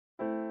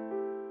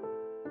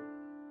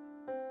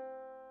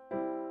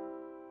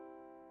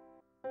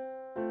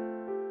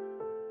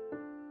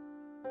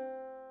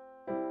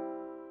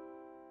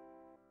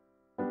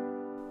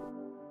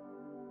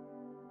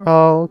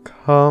I'll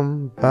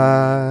come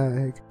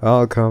back.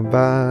 I'll come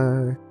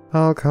back.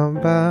 I'll come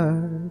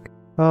back.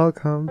 I'll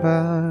come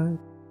back.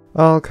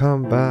 I'll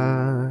come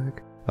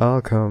back.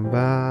 I'll come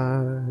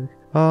back.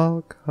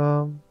 I'll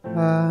come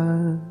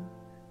back.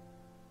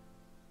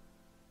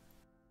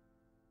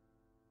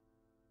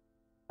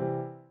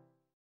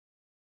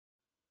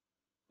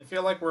 I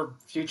feel like we're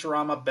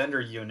Futurama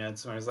Bender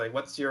units. When it's like,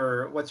 what's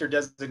your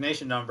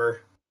designation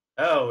number?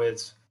 Oh,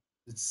 it's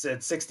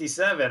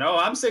 67. Oh,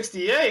 I'm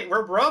 68.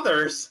 We're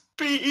brothers.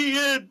 Be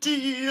a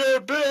dear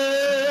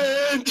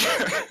Bender.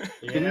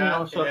 Didn't they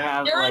also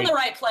have You're in like? the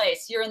right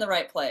place. You're in the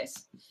right place.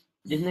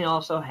 Didn't they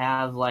also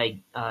have like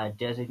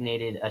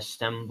designated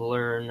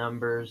assembler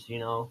numbers? You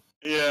know,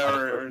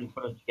 Yeah, you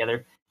put them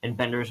together. And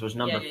Bender's was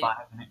number 5,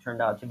 and it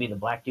turned out to be the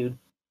black dude.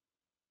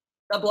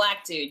 The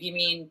black dude. You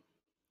mean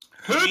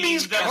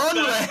Hermes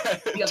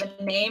Conrad. you have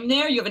a name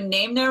there? You have a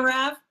name there,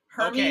 Rav?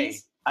 Hermes? Okay.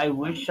 I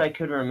wish I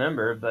could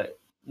remember, but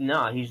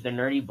no, he's the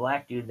nerdy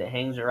black dude that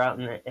hangs out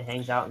in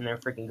their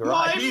freaking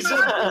garage.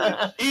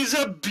 He's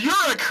a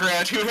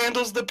bureaucrat who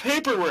handles the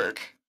paperwork.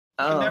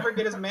 He can never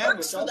get his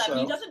mandate. Also,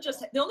 he doesn't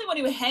just. The only one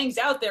who hangs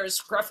out there is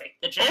Scruffy,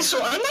 the janitor. Also,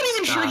 I'm not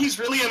even sure he's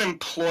really an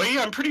employee.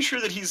 I'm pretty sure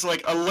that he's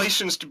like a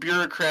licensed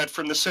bureaucrat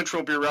from the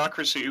central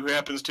bureaucracy who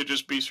happens to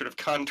just be sort of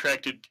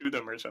contracted to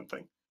them or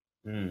something.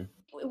 Hmm.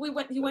 He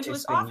went to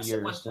his office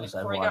at one point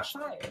before he got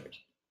fired. It's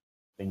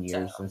been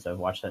years since I've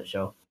watched that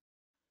show.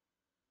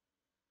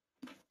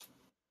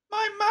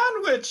 My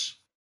manwich!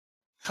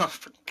 Oh,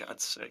 for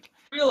God's sake.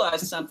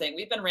 Realized something.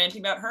 We've been ranting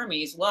about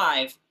Hermes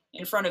live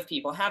in front of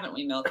people, haven't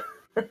we, Milk?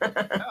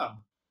 Oh.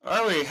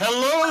 Are we?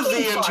 Hello,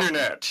 the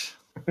internet!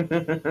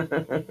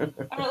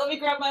 Alright, let me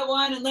grab my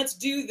wine and let's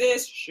do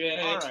this shit.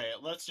 Alright,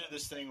 let's do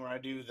this thing where I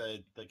do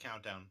the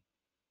countdown.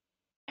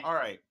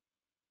 Alright.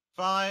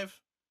 5,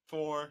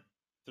 4,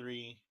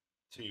 3,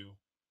 2,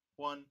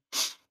 1.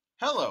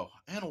 Hello,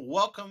 and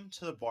welcome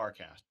to the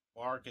Barcast.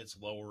 Bar gets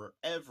lower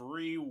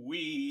every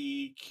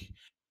week.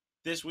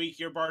 This week,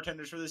 your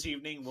bartenders for this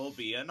evening will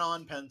be a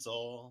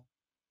non-pencil.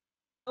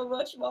 So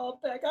much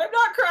Malbec. I'm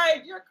not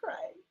crying, you're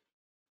crying.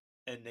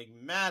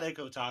 Enigmatic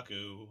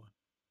Otaku.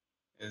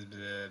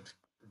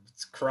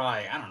 It's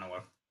cry. I don't know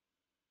what.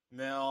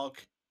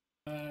 Milk.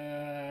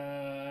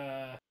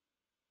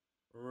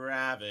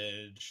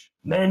 Ravage.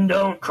 Men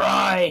don't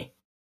cry!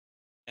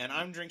 And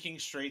I'm drinking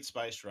straight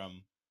spiced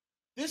rum.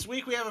 This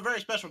week we have a very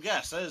special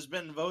guest that has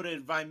been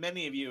voted by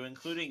many of you,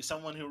 including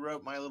someone who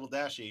wrote My Little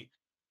Dashie.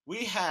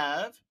 We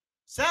have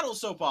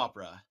Saddlesoap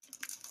Opera.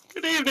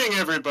 Good evening,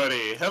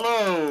 everybody.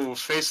 Hello,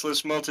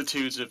 faceless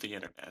multitudes of the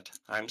internet.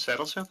 I'm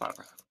Saddlesoap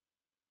Opera.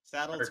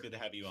 Saddle, it's good to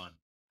have you on.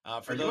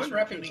 For Are those you who are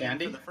unwrapping tuning in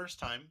candy? for the first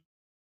time,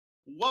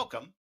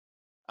 welcome.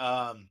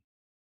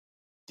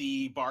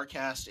 The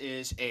Barcast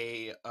is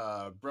a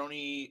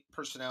Brony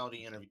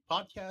personality interview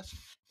podcast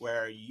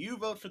where you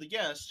vote for the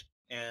guest,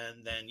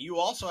 and then you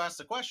also ask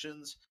the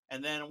questions,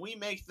 and then we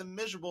make them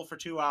miserable for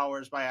 2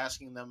 hours by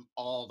asking them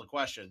all the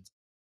questions.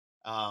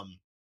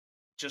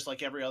 Just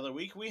like every other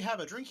week, we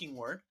have a drinking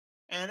word,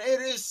 and it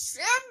is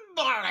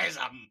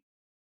symbolism.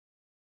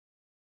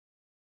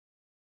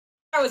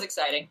 That was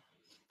exciting.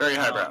 Very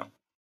highbrow.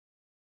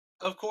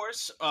 Of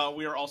course,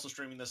 we are also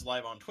streaming this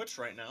live on Twitch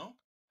right now.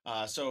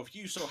 So if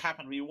you so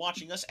happen to be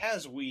watching us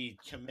as we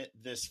commit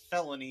this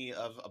felony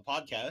of a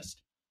podcast,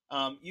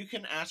 you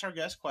can ask our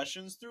guest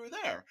questions through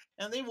there,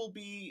 and they will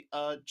be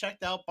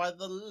checked out by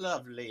the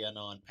lovely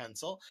Anon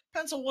Pencil.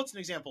 Pencil, what's an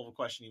example of a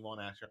question you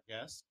want to ask our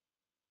guest?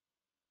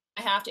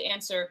 I have to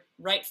answer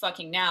right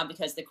fucking now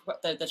because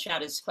the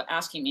chat is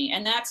asking me,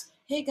 and that's,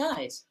 hey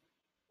guys,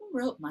 who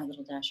wrote My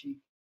Little Dashie?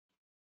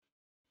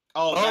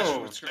 Oh,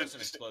 that's true. It's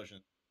an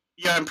explosion.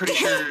 Yeah, I'm pretty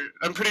sure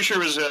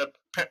it was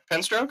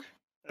Penstroke,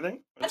 I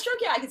think. Penstroke,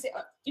 yeah, I could say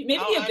maybe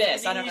the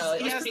Abyss. I don't know. It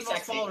He was has pretty the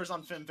most sexy. followers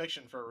on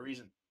FimFiction for a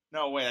reason.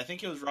 No, wait, I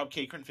think it was Rob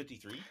Cakran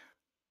 53.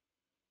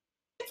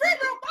 Fred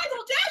wrote My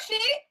Little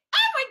Dashie.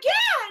 Oh my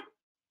god!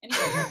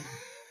 Anyway,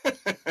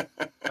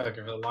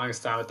 Okay, for the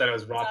longest time, I thought it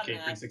was Rob Done K.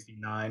 that.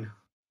 369.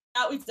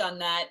 now we've done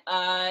that.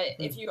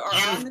 If you are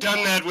You've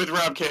done that with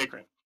Rob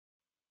Cakran.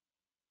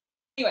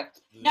 Anyway,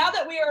 now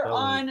that we are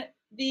on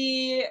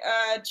the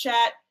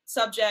chat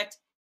subject,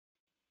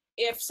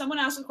 if someone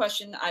asks a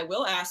question, I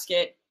will ask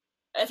it.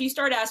 If you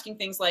start asking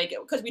things like,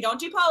 because we don't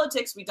do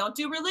politics, we don't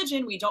do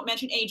religion, we don't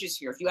mention ages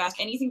here. If you ask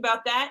anything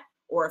about that,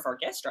 or if our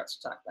guest starts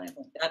to talk about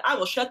anything like that, I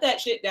will shut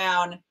that shit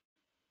down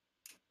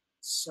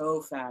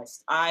so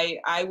fast.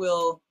 I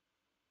will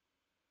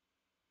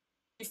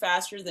be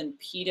faster than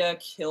PETA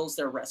kills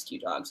their rescue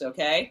dogs,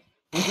 okay?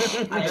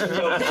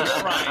 I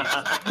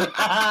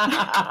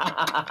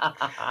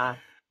am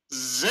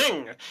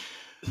Zing!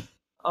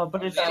 Oh,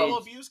 but it's Animal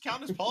abuse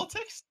count as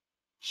politics?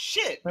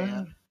 Shit,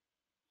 man.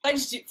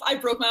 I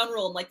broke my own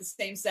rule in like the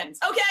same sentence.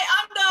 Okay,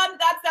 I'm done.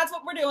 That's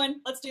what we're doing.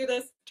 Let's do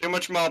this. Too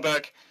much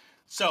Malbec.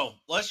 So,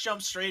 let's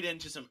jump straight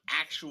into some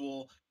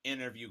actual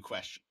interview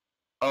questions.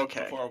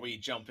 Okay. Before we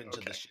jump into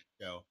the shit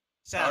show.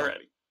 Sal,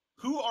 Alrighty.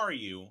 who are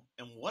you,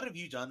 and what have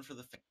you done for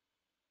the family?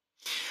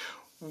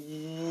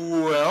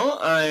 Well,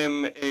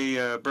 I'm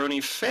a brony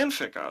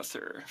fanfic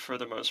author for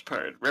the most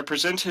part,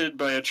 represented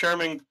by a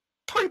charming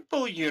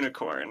purple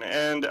unicorn,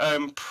 and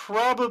I'm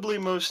probably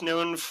most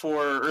known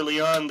for early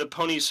on the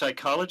pony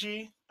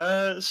psychology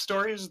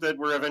stories that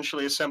were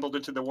eventually assembled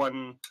into the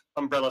one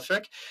umbrella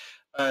fic.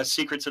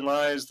 Secrets and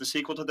Lies, the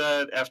sequel to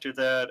that. After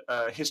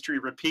that, History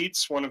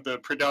Repeats, one of the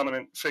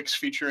predominant fics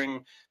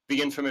featuring the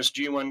infamous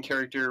G1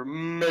 character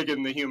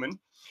Megan the Human.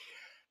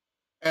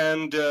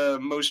 And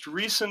most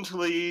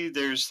recently,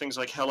 there's things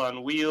like Hell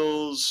on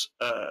Wheels,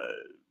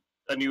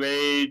 A New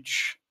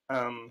Age.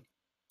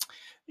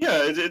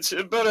 Yeah, it's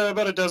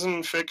about a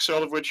dozen fics,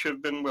 all of which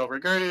have been well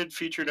regarded,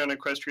 featured on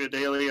Equestria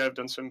Daily. I've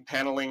done some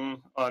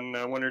paneling on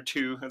one or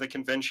two of the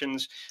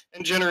conventions,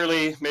 and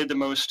generally made the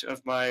most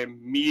of my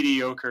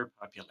mediocre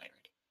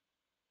popularity.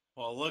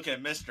 Well, look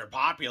at Mr.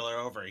 Popular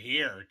over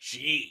here.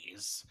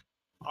 Jeez.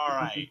 All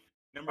right.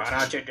 Number Why two.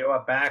 don't you do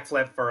a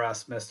backflip for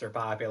us, Mr.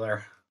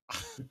 Popular?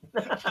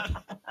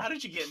 How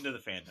did you get into the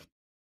fandom?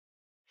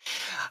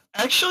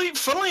 Actually,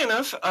 funnily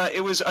enough, I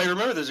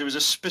remember this. It was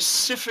a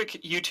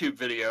specific YouTube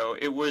video.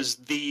 It was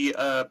the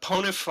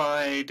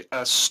Ponified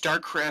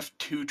StarCraft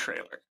 2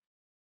 trailer.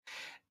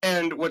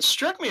 And what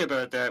struck me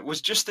about that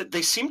was just that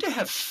they seemed to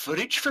have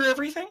footage for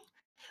everything.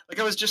 Like,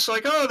 I was just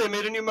like, oh, they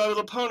made a new My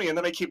Little Pony, and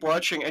then I keep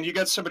watching, and you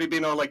got somebody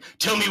being all like,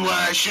 tell me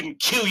why I shouldn't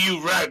kill you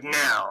right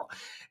now.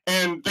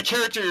 And the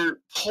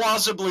character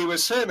plausibly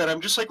was saying that.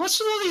 I'm just like, what's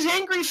with all these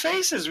angry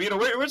faces? You know,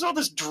 where's all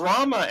this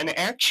drama and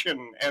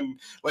action and,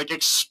 like,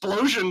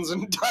 explosions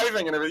and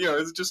diving and everything? You know,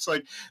 it's just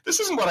like,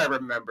 this isn't what I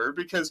remember,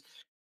 because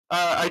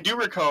I do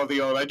recall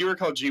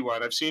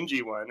G1. I've seen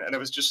G1, and it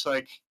was just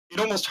like,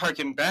 it almost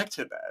harkened back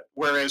to that.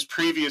 Whereas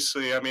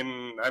previously, I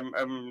mean,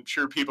 I'm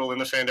sure people in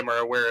the fandom are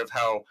aware of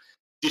how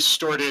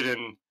distorted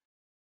and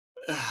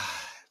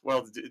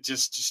well,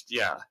 just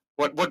yeah,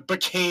 what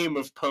became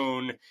of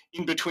Pwn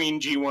in between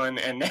G1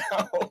 and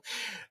now.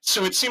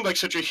 So it seemed like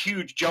such a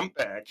huge jump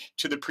back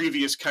to the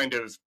previous kind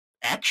of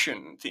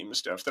action theme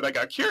stuff that I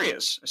got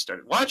curious. I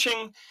started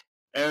watching,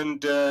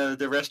 and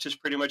the rest is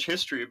pretty much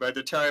history. By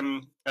the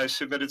time I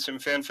submitted some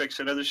fanfics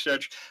and other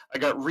such, I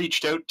got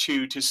reached out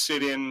to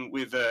sit in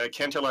with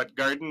Canterlot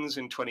Gardens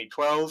in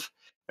 2012.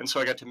 And so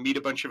I got to meet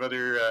a bunch of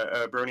other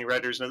brony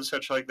writers and other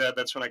such like that.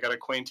 That's when I got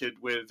acquainted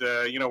with,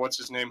 you know, what's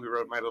his name, who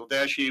wrote My Little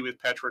Dashie, with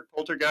Patchwork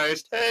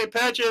Poltergeist. Hey,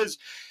 Patches!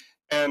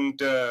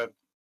 And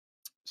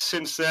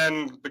since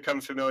then, become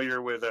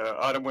familiar with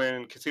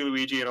Autumnwind,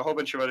 Cthulhuigi, and a whole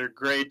bunch of other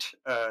great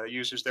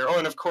users there. Oh,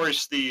 and of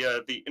course,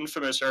 the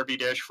infamous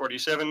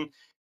RB-47,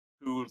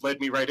 who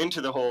led me right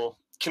into the whole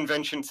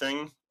convention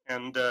thing,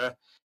 and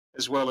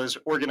as well as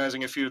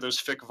organizing a few of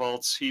those fic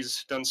vaults.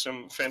 He's done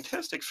some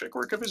fantastic fic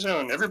work of his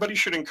own. Everybody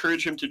should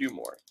encourage him to do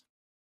more.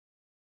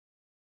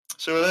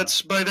 So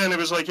that's, by then it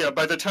was like, yeah,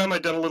 by the time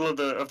I'd done a little of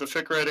the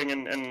fic writing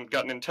and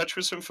gotten in touch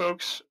with some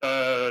folks,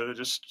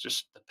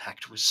 just the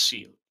pact was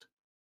sealed.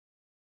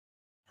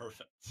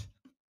 Perfect.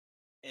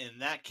 In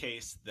that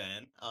case,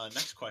 then,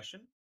 next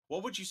question.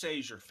 What would you say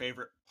is your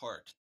favorite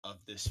part of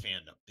this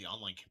fandom, the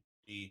online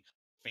community,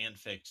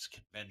 fanfics,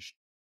 convention?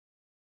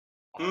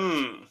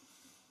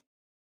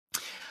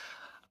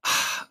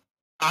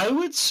 I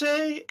would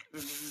say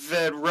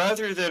that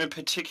rather than a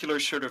particular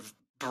sort of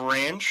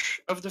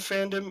branch of the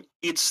fandom,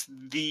 it's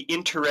the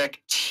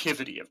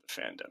interactivity of the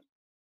fandom,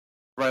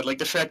 right? Like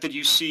the fact that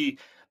you see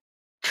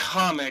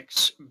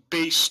comics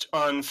based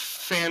on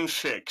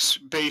fanfics,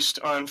 based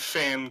on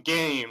fan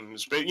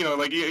games, but you know,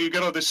 like you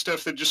got all this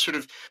stuff that just sort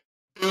of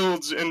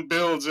builds and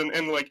builds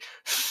and like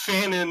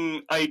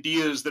fanon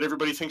ideas that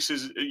everybody thinks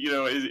is, you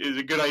know, is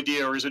a good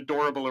idea or is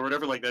adorable or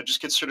whatever like that,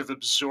 just gets sort of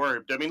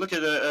absorbed. I mean, look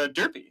at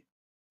Derpy,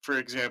 for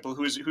example,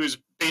 who's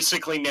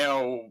basically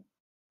now,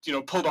 you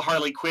know, pulled a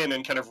Harley Quinn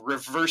and kind of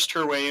reversed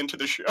her way into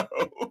the show.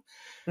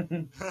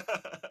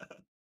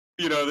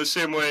 You know, the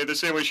same way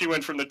she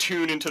went from the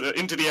toon into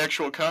the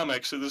actual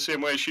comics, so the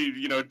same way she,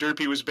 you know,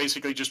 Derpy was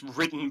basically just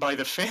written by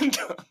the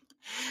fandom.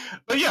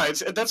 But yeah,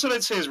 that's what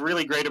I'd say is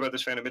really great about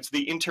this fandom. It's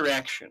the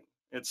interaction.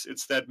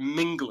 It's that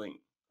mingling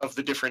of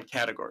the different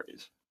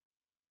categories.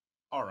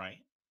 All right.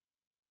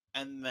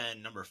 And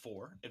then number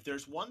 4, if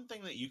there's one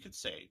thing that you could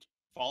say to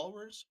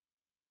followers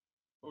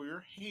or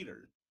your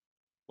haters,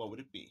 what would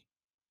it be?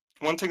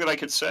 One thing that I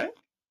could say?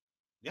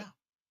 Yeah.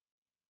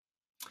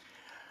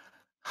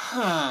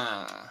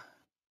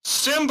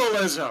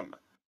 Symbolism.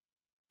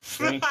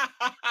 Drink.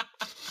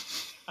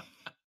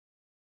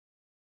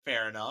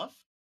 Fair enough.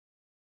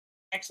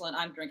 Excellent.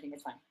 I'm drinking.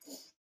 It's fine.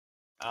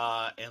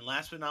 And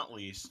last but not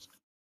least,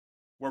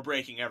 we're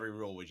breaking every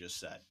rule we just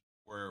said.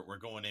 We're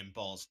going in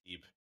balls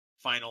deep.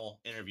 Final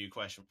interview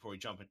question before we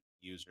jump into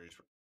users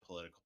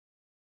political.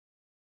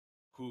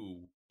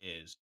 Who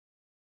is?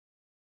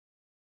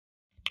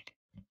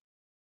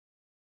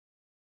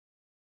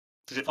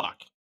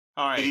 Fuck.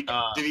 All right.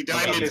 Did he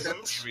die okay,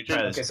 mid-sentence?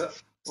 retry this. Okay, so,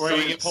 We're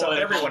gonna get so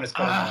everyone is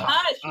putting out.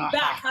 Hush, he's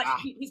back.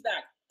 Hush, he's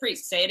back.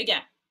 Priest, say it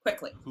again,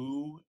 quickly.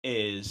 Who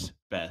is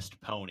best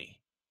pony?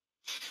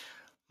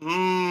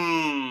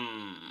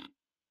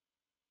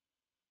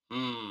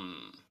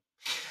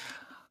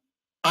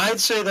 I I'd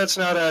say that's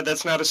not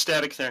a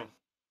static thing.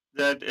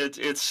 That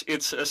it's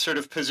a sort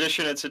of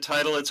position. It's a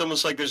title. It's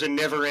almost like there's a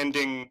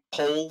never-ending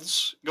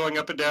polls going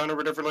up and down or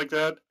whatever like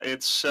that.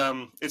 It's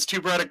too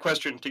broad a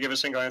question to give a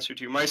single answer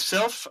to.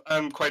 Myself,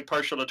 I'm quite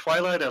partial to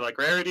Twilight. I like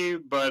Rarity,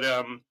 but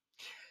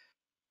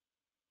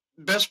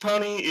Best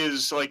Pony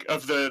is like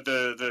of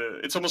the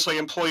it's almost like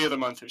Employee of the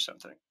Month or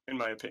something, in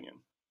my opinion.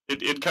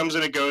 It comes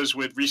and it goes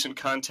with recent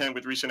content,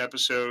 with recent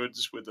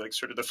episodes, with like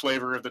sort of the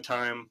flavor of the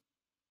time.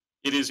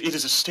 It is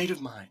a state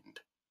of mind.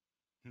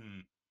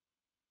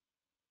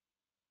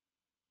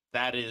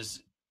 That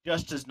is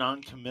just as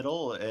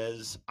non-committal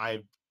as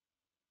I've.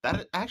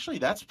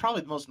 That's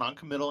probably the most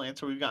non-committal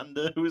answer we've gotten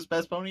to who is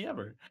Best Pony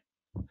ever.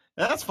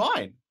 That's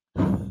fine.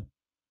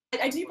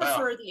 I do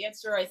prefer the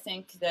answer I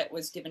think that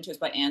was given to us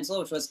by Angela,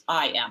 which was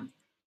I am.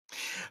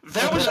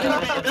 That was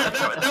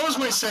that was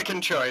my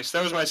second choice.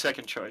 That was my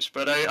second choice,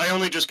 but I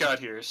only just got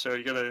here, so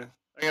I'm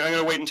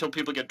gonna wait until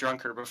people get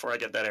drunker before I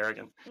get that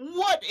arrogant.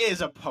 What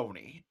is a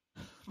pony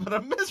but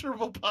a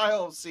miserable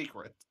pile of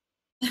secrets?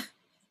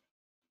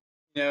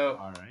 You know,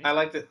 All right.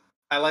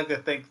 I like to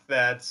think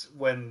that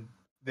when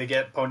they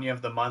get Pony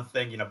of the Month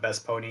thing,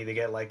 Best Pony, they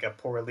get like a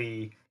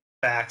poorly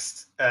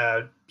faxed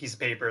piece of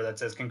paper that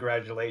says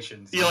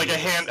congratulations. Yeah, like a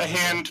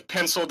hand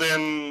penciled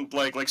in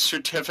like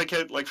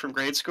certificate, like from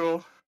grade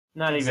school.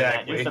 Not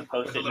Exactly. even that, just a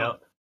post-it note.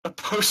 A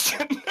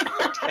post-it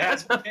note.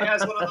 It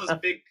has one of those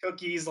big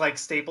cookies like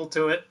stapled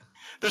to it.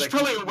 There's Like-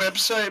 probably a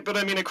website, but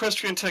I mean,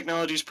 equestrian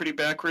technology is pretty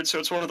backwards, so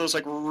it's one of those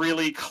like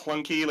really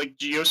clunky, like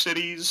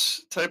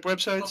GeoCities type Oh,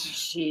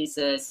 websites.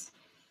 Jesus.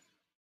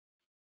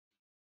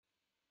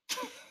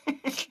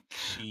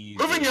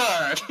 Moving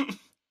on.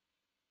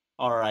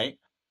 All right.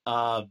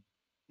 Now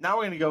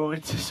we're going to go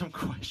into some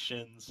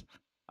questions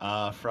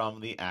from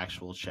the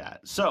actual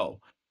chat. So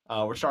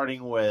we're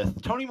starting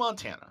with Tony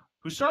Montana,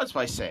 who starts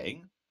by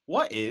saying,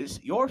 "What is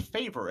your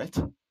favorite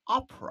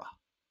opera?"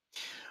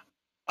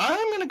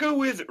 I'm going to go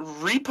with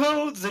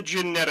Repo the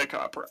Genetic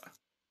Opera.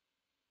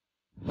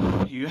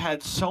 You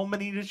had so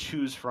many to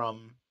choose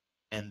from,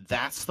 and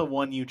that's the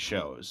one you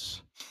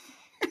chose.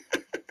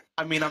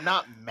 I mean, I'm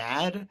not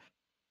mad.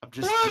 I'm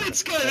just. Well,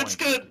 it's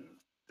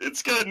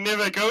got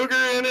Nivek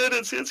Ogre in it.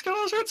 It's got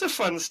all sorts of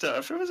fun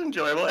stuff. It was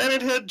enjoyable, and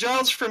it had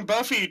Giles from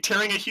Buffy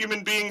tearing a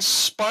human being's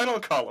spinal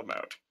column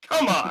out.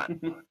 Come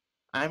on.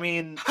 I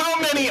mean, How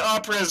many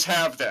operas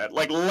have that?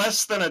 Like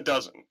less than a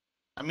dozen.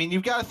 I mean,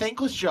 you've got a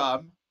thankless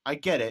job. I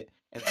get it,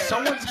 and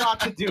someone's got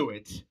to do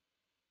it.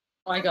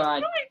 Oh my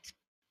God.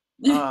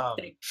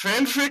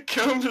 Fanfic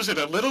comes at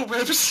a little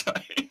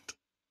website.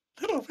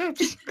 Little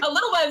website. A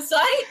little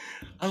website?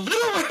 A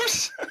little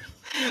website.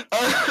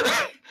 All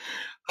right.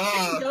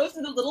 It goes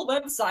to the little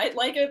website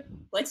like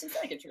some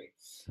psychiatry.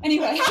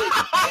 Anyway.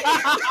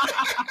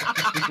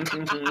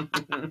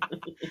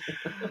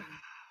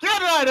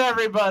 Good night,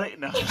 everybody.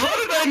 No. How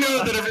did I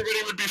know that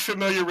everybody would be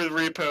familiar with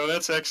Repo?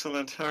 That's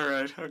excellent. All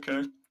right.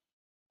 Okay.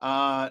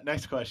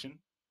 Next question.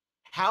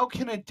 How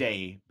can a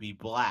day be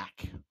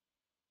black?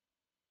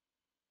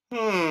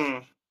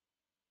 Not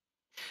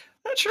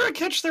sure I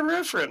catch the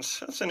reference.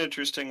 That's an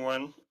interesting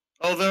one.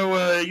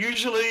 Although,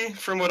 usually,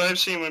 from what I've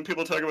seen, when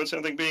people talk about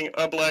something being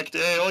a black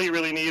day, all you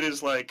really need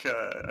is, like,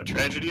 a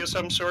tragedy of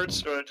some sort.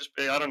 So it'd just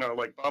be, I don't know,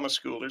 like bomb a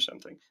school or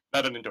something.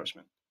 Not an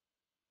endorsement.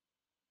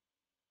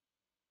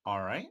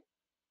 All right.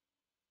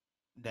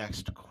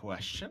 Next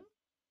question.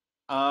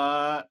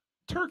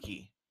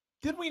 Turkey.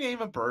 Did we name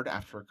a bird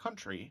after a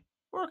country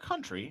or a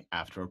country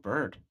after a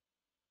bird?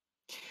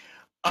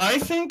 I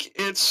think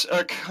it's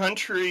a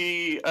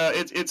country.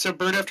 It's a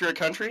bird after a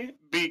country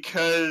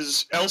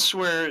because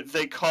elsewhere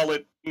they call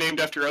it named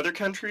after other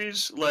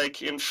countries.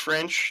 Like in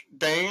French,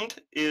 dinde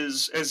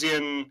is as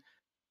in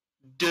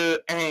de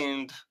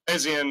Inde,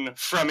 as in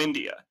from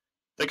India.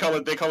 They call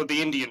it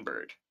the Indian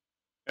bird,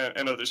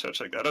 and other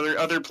such like that.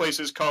 Other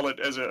places call it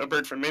as a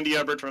bird from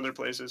India, a bird from other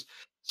places.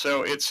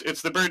 So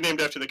it's the bird named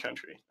after the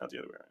country, not the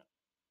other way around.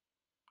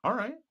 All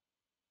right.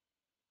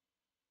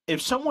 If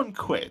someone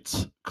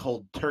quits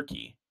cold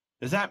turkey,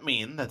 does that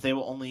mean that they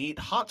will only eat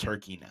hot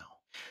turkey now?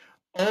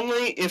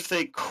 Only if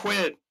they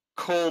quit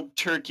cold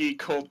turkey,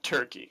 cold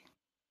turkey.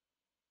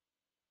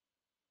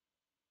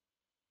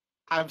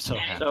 I'm so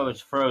happy. So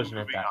it's frozen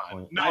at that on.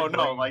 point. No, My no,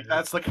 brain like is-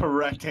 that's the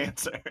correct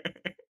answer.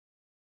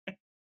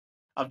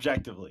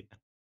 Objectively.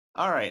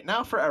 All right,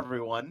 now for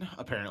everyone,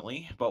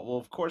 apparently, but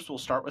we'll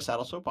start with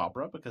Saddlesoap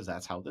Opera because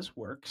that's how this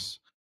works.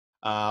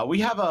 We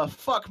have a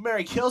fuck,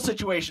 marry, kill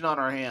situation on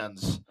our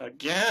hands.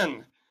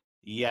 Again.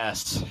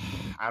 Yes.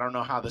 I don't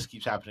know how this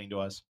keeps happening to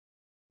us.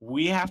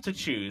 We have to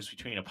choose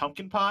between a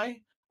pumpkin pie,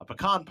 a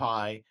pecan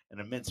pie,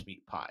 and a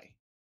mincemeat pie.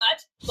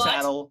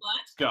 Saddle,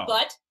 go.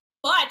 But,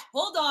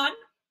 hold on.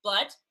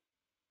 But,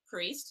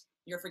 Priest,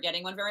 you're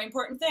forgetting one very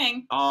important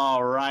thing.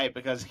 All right,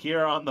 because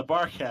here on the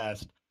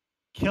Barcast,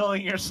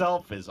 killing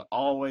yourself is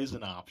always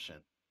an option.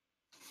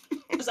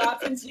 Those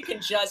options, you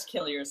can just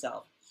kill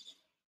yourself.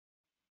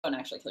 Don't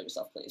actually kill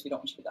yourself, please. We don't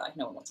want you to die.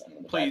 No one wants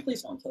anyone to die.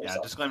 Please don't kill Yeah,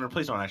 yourself. disclaimer,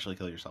 please don't actually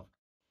kill yourself.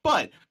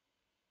 But,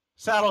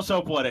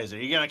 Saddlesoap, what is it?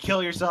 Are you going to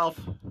kill yourself?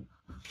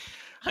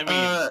 I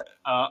mean,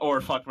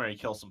 or fuck, marry,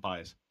 kill some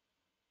pies.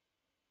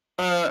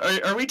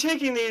 Are we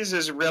taking these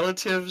as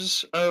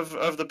relatives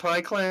of the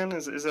Pie Clan?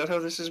 Is that how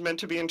this is meant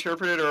to be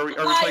interpreted, or are we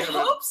I talking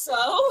about? hope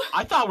so.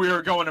 I thought we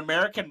were going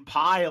American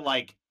Pie,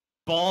 like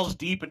balls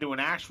deep into an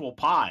actual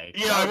pie.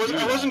 Yeah, I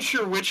wasn't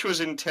sure which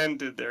was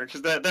intended there,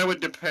 because that would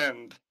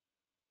depend.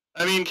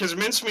 I mean, because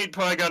mincemeat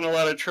pie got in a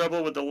lot of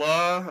trouble with the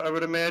law, I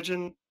would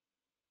imagine.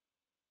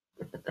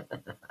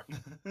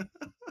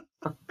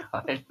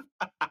 God.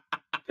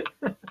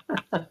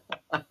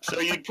 So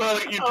you'd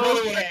probably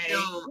want to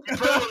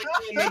kill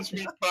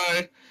mincemeat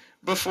pie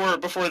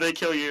before they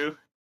kill you,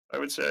 I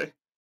would say.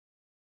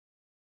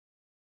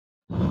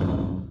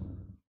 And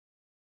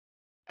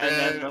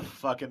then the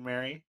fucking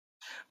Mary.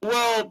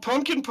 Well,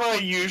 pumpkin pie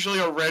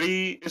usually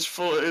already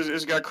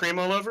is got cream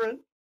all over it,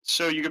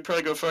 so you could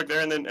probably go fuck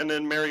there and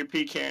then marry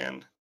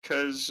pecan,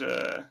 because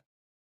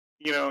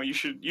you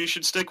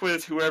should stick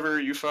with whoever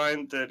you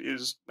find that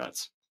is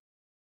nuts.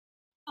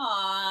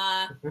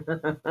 Aww.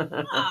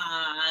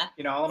 Aww.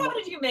 How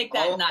did you make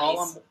that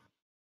nice?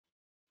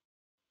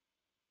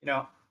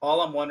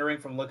 All I'm wondering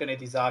from looking at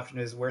these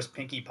options is where's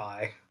Pinkie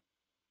Pie?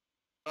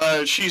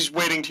 She's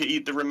waiting to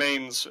eat the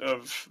remains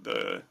of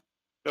the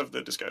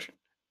discussion.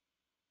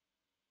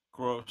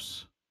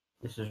 Gross.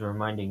 This is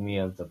reminding me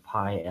of the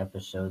pie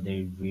episode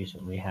they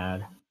recently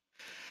had.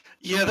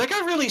 Yeah, that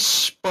got really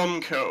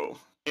spumco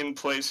in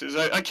places.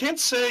 I can't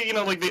say,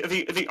 like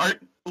the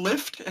art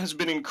lift has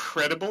been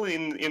incredible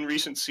in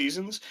recent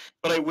seasons,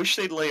 but I wish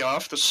they'd lay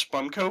off the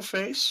spumco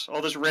face,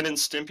 all this Ren and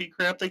Stimpy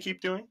crap they keep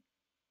doing.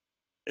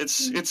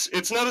 It's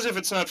not as if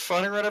it's not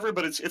fun or whatever,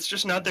 but it's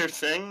just not their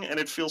thing, and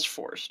it feels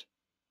forced.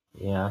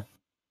 Yeah.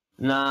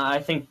 Nah, I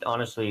think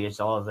honestly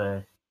it's all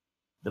the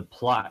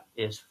plot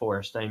is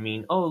forced. I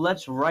mean,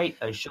 let's write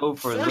a show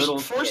for little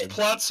forced kids.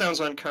 plot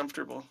sounds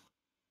uncomfortable.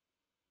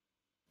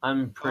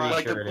 I'm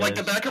pretty sure like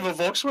the back of a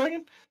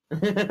Volkswagen?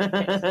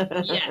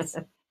 Yes.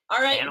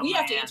 All right, we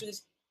have to answer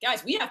this.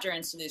 Guys, we have to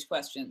answer these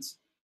questions.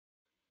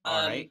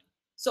 All right.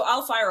 So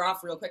I'll fire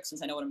off real quick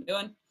since I know what I'm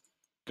doing.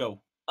 Go.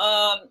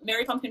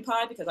 Marry pumpkin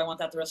pie because I want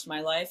that the rest of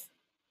my life.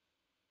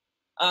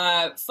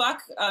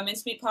 Fuck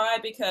mincemeat pie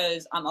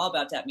because I'm all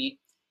about that meat.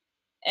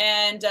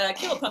 And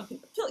kill a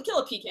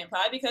pecan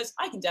pie because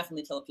I can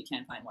definitely kill a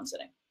pecan pie in one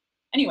sitting.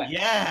 Anyway.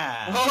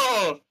 Yeah.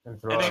 Oh!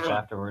 And throw up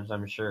afterwards,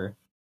 I'm sure.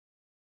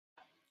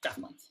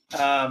 Definitely.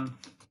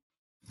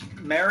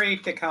 Marry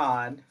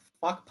pecan,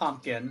 fuck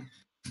pumpkin,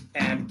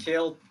 and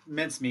kill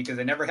mincemeat because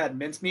I never had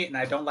mincemeat and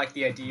I don't like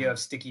the idea of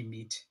sticky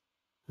meat.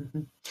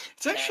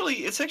 It's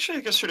actually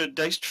like a sort of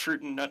diced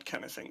fruit and nut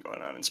kind of thing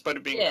going on, in spite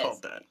of being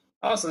called that.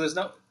 Oh, so there's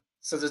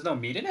no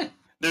meat in it?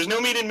 There's no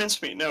meat in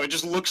mincemeat. No, it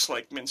just looks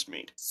like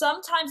mincemeat.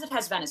 Sometimes it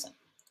has venison,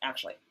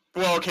 actually.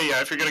 Well, okay,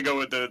 yeah, if you're gonna go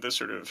with the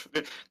sort of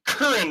the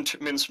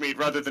current mincemeat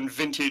rather than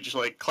vintage,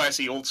 like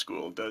classy old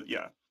school,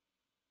 yeah.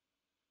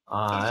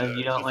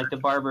 You don't like the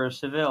Barber of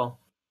Seville.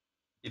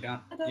 You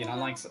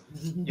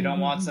don't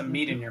want some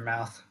meat in your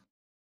mouth.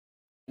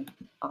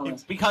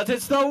 Because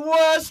it's the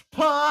worst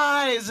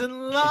pies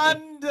in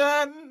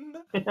London.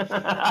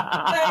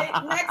 Okay,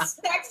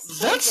 next.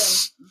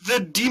 That's the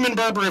Demon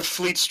Barber of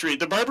Fleet Street.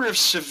 The Barber of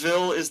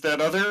Seville is that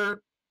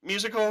other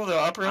musical, the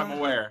opera. I'm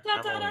aware.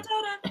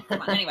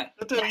 Come on, anyway.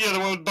 Yeah, the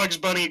one with Bugs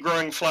Bunny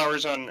growing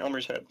flowers on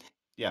Elmer's head.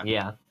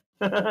 Yeah.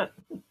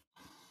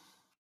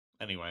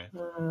 Anyway.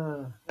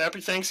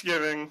 Happy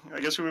Thanksgiving. I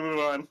guess we move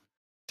on.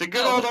 To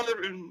good old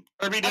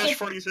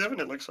RB-47,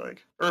 it looks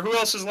like. Or who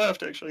else is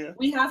left, actually, yeah.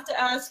 We have to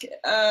ask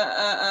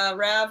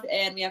Rav,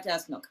 and we have to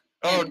ask Milk.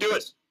 Oh, do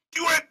it!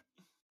 Do it!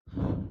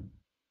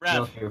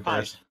 Rav, Milk pies.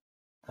 first.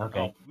 Okay.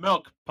 Oh,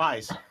 milk,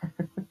 pies.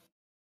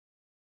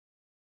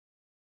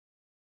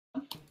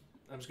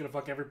 I'm just gonna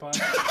fuck every pie.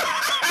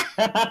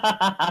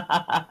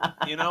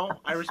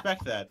 I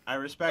respect that. I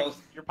respect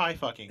your pie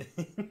fucking.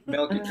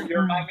 Milk, you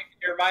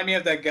remind me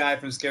of that guy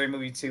from Scary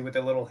Movie 2 with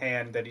the little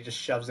hand that he just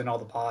shoves in all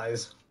the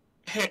pies.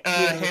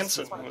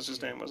 Hanson was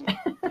his name, wasn't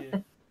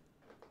it?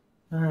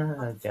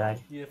 Oh, God.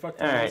 Yeah, fuck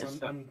All right,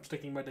 pies. I'm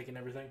sticking my dick in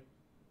everything.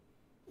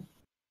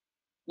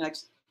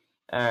 Next.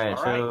 Alright,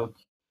 so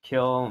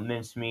kill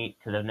mincemeat,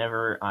 because I've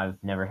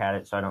never had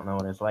it, so I don't know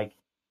what it's like.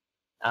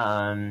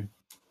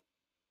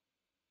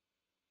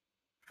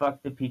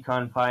 Fuck the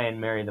pecan pie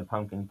and marry the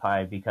pumpkin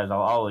pie, because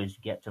I'll always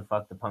get to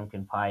fuck the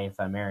pumpkin pie if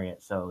I marry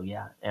it, so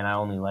yeah. And I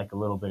only like a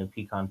little bit of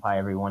pecan pie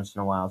every once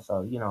in a while,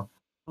 so,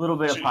 a little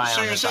bit of pie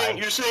on the side.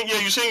 You're saying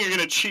you're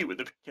gonna cheat with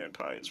the pecan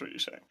pie, is what you're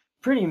saying.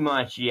 Pretty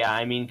much, yeah.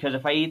 I mean, because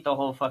if I eat the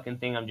whole fucking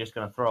thing, I'm just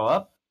gonna throw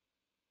up.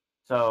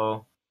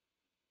 So,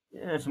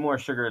 it's more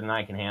sugar than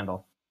I can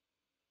handle.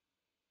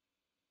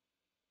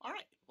 All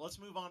right, let's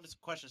move on to some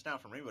questions now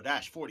from Rainbow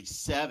Dash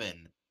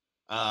 47.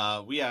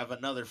 We have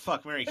another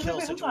fuck, marry,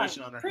 kill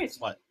situation on our. Chris,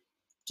 what?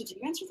 Did you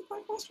answer the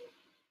point question?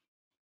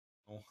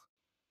 Oh.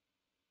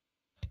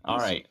 All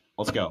right,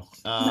 let's go.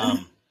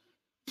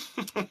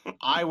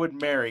 I would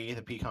marry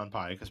the pecan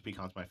pie because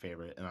pecan's my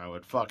favorite, and I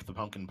would fuck the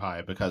pumpkin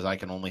pie because I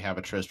can only have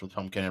a tryst with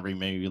pumpkin every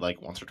maybe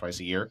like once or twice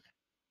a year.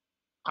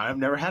 I've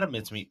never had a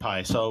mincemeat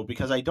pie, so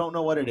because I don't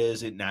know what it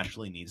is, it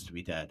naturally needs to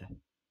be dead.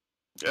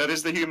 That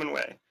is the human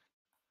way.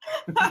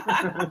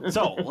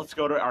 So let's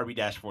go to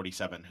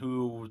RB-47,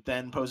 who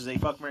then poses a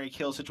fuck, marry,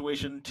 kill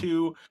situation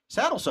to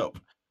Saddlesoap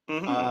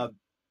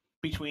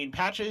between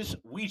Patches,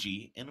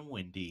 Ouija, and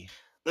Windy.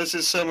 This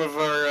is some of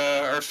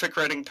our fic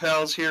writing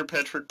pals here: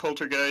 Patrick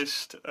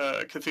Poltergeist,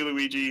 Cthulhu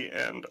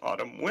Ouija, and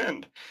Autumn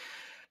Wind.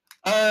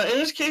 In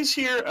this case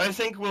here, I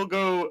think we'll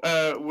go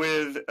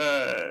with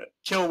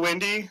Kill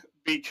Windy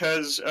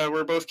because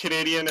we're both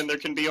Canadian and there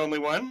can be only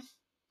one.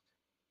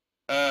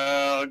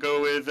 I'll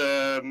go with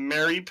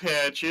Marry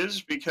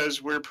Patches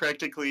because we're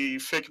practically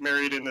fic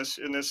married in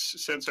this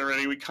sense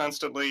already. We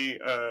constantly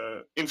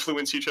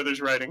influence each other's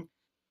writing.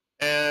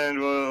 And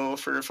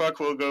for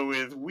fuck, we'll go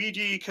with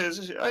Ouija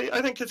because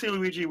I think Cthulhu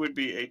Ouija would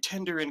be a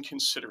tender and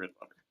considerate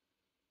lover.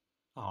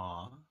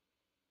 Aww.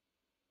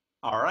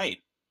 All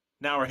right.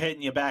 Now we're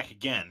hitting you back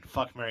again.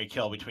 Fuck, marry,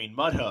 kill between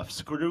Mudhoof,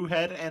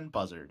 Screwhead, and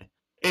Buzzard.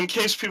 In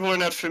case people are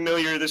not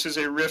familiar, this is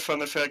a riff on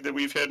the fact that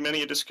we've had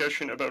many a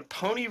discussion about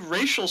pony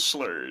racial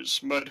slurs,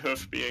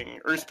 Mudhoof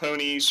being Earth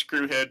Pony,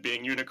 Screwhead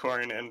being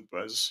Unicorn, and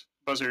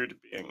Buzzard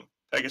being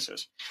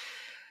Pegasus.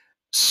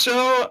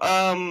 So,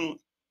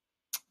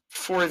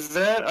 for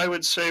that, I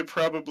would say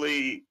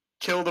probably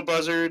kill the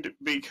Buzzard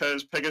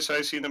because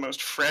Pegasi seem the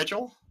most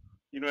fragile.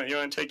 You want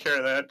to take care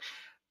of that.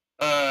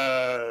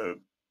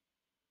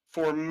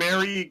 For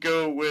Mary,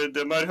 go with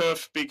the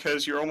Mudhoof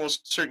because you're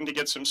almost certain to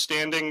get some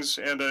standings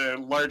and a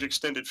large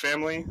extended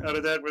family out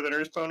of that with an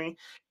Earth Pony.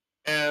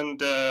 And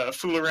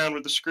fool around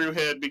with the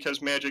Screwhead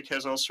because magic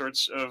has all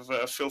sorts of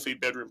filthy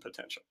bedroom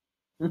potential.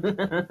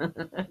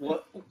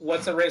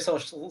 What's a racial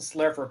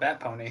slur for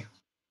Bat Pony?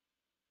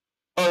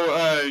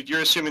 Oh,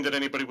 you're assuming that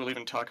anybody will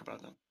even talk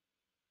about them.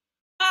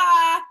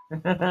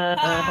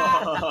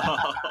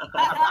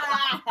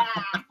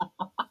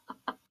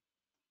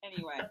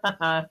 Anyway.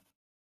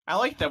 I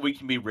like that we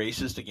can be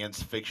racist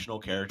against fictional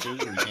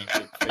characters, or we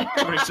can't get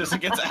racist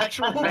against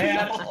actual people.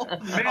 Man,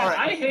 All right,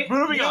 I hate.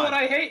 moving you know on. what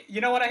I hate?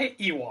 You know what I hate?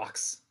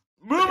 Ewoks.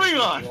 Moving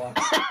on.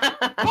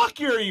 Ewoks. Fuck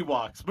your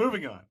Ewoks.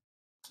 Moving on.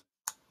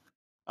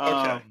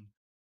 Okay.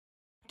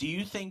 Do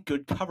you think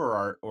good cover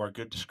art or a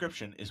good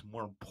description is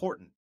more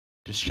important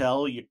to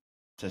sell your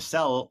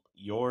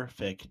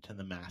fic to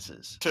the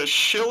masses? To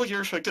shill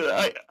your fic in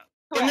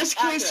this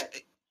case,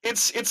 accurate.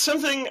 it's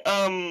something.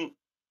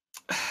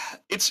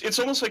 It's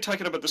almost like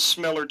talking about the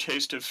smell or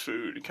taste of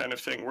food kind of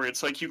thing, where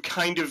it's like you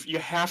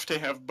have to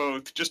have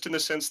both, just in the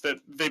sense that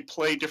they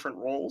play different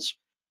roles.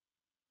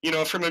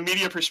 From a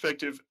media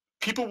perspective,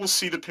 people will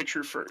see the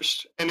picture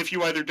first, and if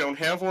you either don't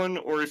have one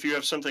or if you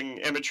have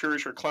something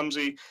amateurish or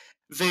clumsy,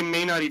 they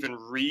may not even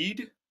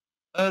read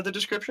the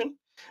description.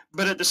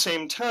 But at the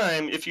same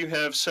time, if you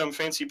have some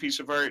fancy piece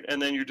of art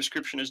and then your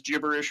description is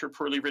gibberish or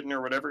poorly written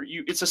or whatever,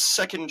 it's a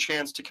second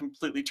chance to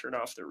completely turn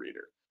off the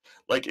reader.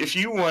 Like, if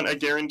you want a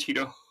guarantee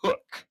to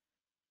hook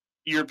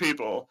your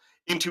people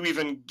into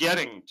even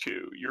getting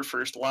to your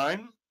first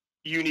line,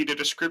 you need a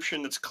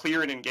description that's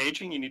clear and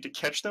engaging. You need to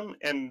catch them,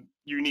 and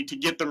you need to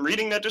get them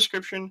reading that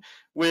description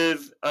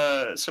with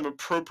some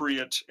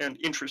appropriate and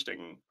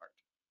interesting art.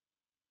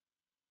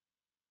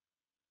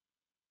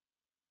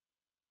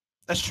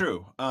 That's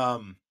true.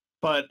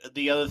 But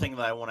the other thing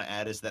that I want to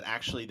add is that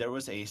actually there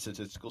was a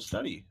statistical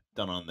study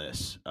done on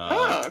this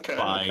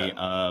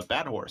by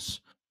Bad Horse.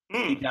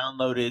 He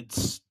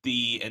downloaded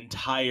the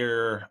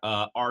entire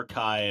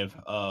archive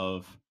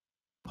of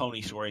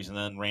pony stories and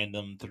then ran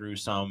them through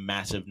some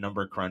massive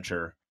number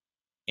cruncher.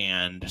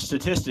 And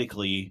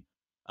statistically,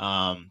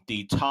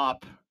 the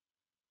top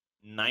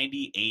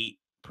 98%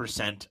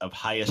 of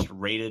highest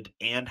rated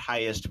and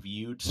highest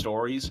viewed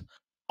stories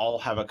all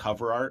have a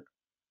cover art,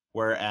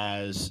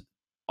 whereas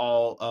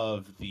all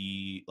of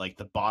the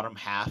bottom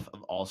half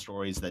of all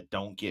stories that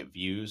don't get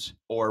views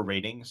or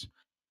ratings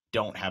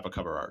don't have a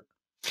cover art.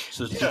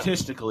 So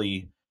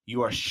statistically,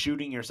 you are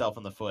shooting yourself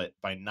in the foot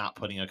by not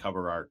putting a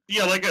cover art.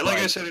 Yeah, like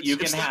I said,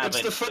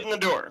 it's the foot in the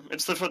door.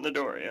 It's the foot in the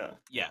door, yeah.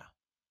 Yeah.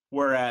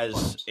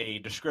 Whereas a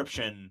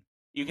description,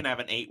 you can have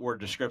an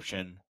 8-word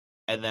description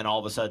and then all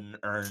of a sudden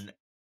earn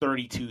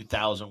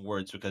 32,000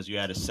 words because you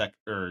had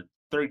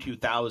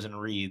 32,000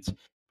 reads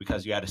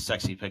because you had a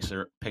sexy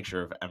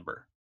picture of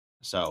Ember.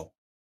 So,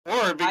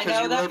 or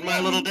because you wrote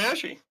My Little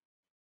Dashie.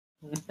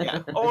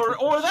 Yeah,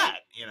 or that,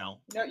 No,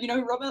 you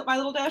know who wrote My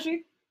Little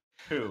Dashie?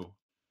 Who?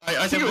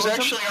 I think it was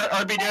actually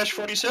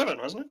RB-47,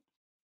 wasn't it?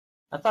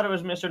 I thought it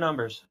was Mr.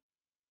 Numbers.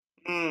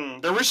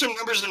 There were some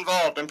numbers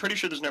involved. I'm pretty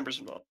sure there's numbers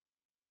involved.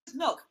 It's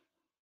Milk.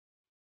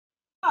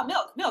 Oh,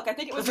 Milk. I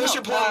think it was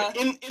Professor Milk.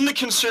 Plum in the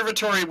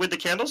conservatory with the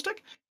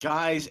candlestick?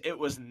 Guys, it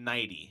was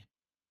 90.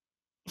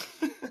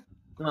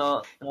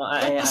 No,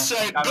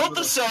 Built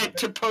the site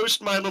to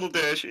post My Little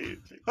Dashie.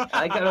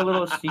 I got a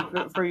little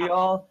secret for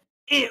y'all.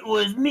 It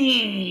was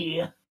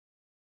me.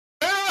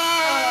 It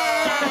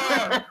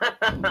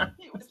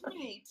was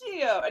me,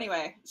 Tio.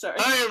 Anyway, sorry.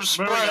 I am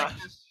smart.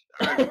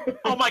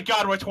 Oh my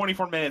god, we're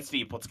 24 minutes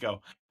deep. Let's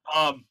go.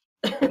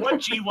 What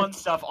G1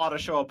 stuff ought to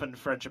show up in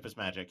Friendship is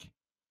Magic?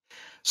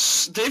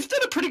 They've done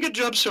a pretty good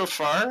job so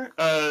far.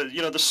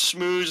 You know, the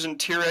Smooze and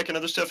Tyrek and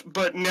other stuff.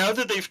 But now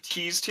that they've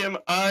teased him,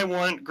 I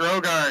want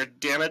Grogar.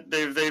 Damn it!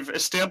 They've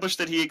established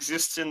that he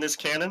exists in this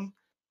canon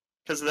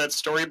because of that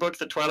storybook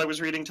that Twilight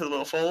was reading to the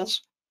little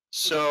foals.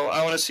 So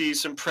I want to see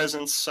some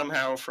presence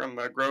somehow from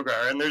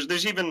Grogar. And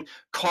there's even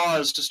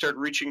cause to start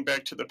reaching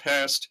back to the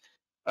past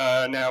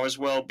now as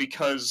well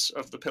because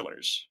of the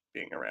pillars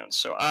being around.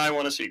 So I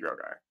want to see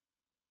Grogar.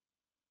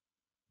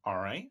 All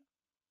right.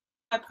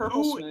 My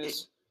purple Who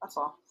Smooze. That's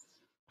all.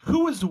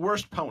 Who is the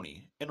worst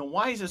pony, and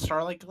why is it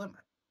Starlight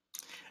Glimmer?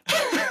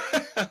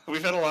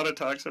 We've had a lot of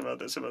talks about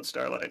this, about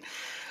Starlight.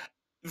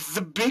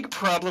 The big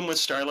problem with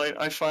Starlight,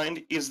 I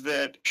find, is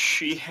that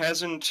she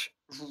hasn't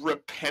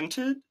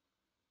repented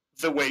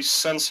the way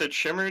Sunset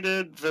Shimmer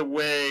did, the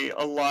way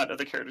a lot of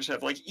the characters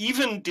have. Like,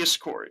 even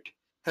Discord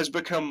has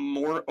become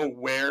more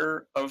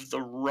aware of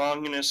the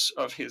wrongness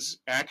of his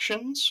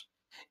actions,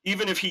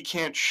 even if he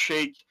can't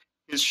shake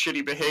his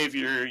shitty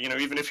behavior, you know,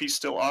 even if he's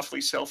still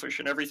awfully selfish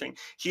and everything,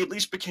 he at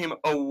least became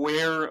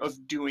aware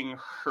of doing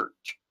hurt.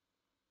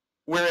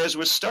 Whereas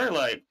with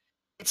Starlight,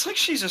 it's like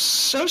she's a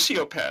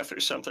sociopath or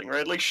something,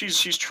 right? Like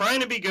she's trying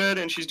to be good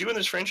and she's doing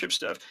this friendship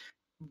stuff,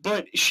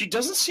 but she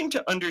doesn't seem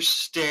to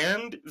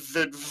understand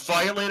that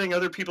violating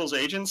other people's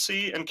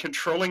agency and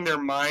controlling their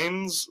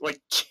minds, like,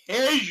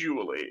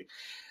 casually,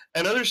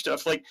 and other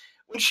stuff, like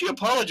when she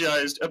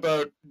apologized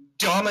about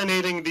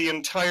dominating the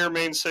entire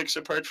main six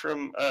apart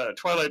from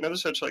Twilight and other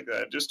such like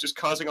that, just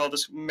causing all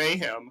this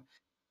mayhem,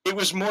 it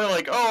was more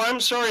like, oh, I'm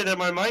sorry that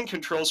my mind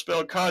control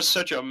spell caused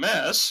such a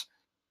mess,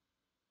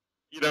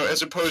 you know,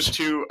 as opposed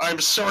to, I'm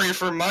sorry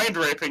for mind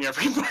raping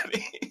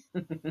everybody.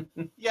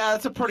 Yeah,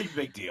 it's a pretty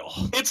big deal.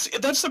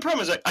 That's the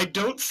problem, is I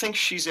don't think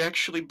she's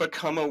actually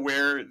become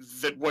aware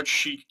that what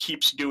she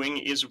keeps doing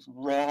is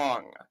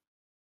wrong.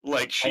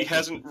 Like, she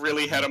hasn't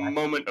really had a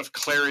moment of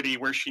clarity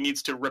where she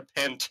needs to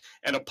repent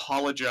and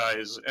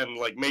apologize and,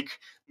 like, make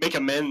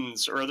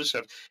amends or other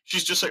stuff.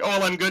 She's just like,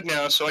 oh, I'm good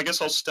now, so I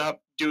guess I'll stop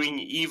doing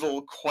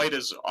evil quite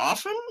as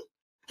often?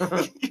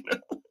 You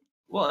know?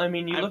 Well, I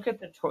mean, you look at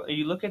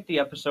the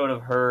episode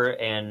of her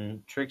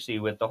and Trixie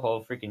with the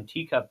whole freaking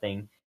teacup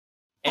thing,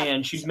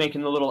 and she's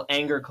making the little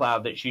anger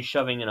cloud that she's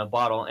shoving in a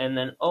bottle, and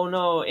then, oh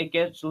no, it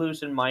gets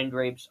loose and mind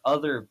rapes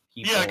other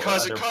people. Yeah,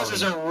 because it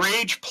causes a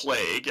rage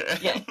plague.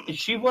 Yeah,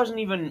 she wasn't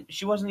even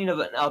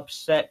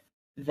upset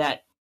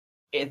that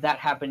that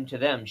happened to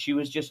them. She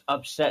was just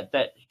upset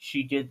that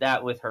she did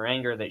that with her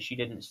anger, that she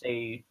didn't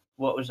say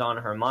what was on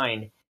her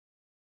mind.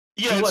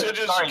 Yeah,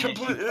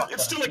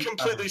 it's still a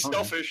completely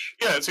selfish.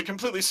 Yeah, it's a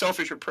completely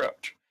selfish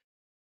approach.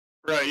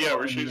 Right? Yeah,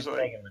 where she's like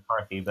Megan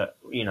McCarthy, but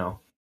you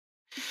know.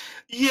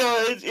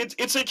 Yeah,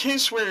 it's a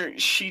case where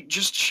she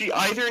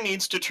either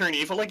needs to turn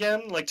evil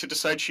again, like to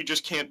decide she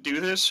just can't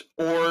do this,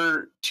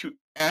 or to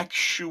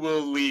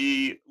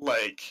actually,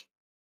 like,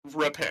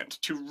 repent,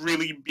 to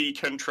really be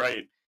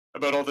contrite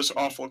about all this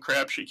awful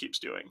crap she keeps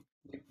doing.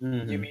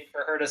 You mean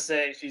for her to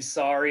say she's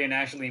sorry and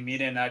actually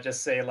mean it, and not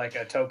just say, like,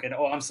 a token,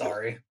 oh, I'm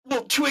sorry?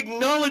 Well, to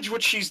acknowledge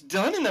what she's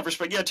done in that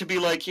respect, yeah, to be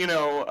like,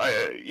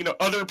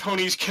 other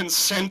ponies'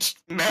 consent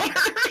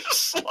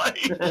matters.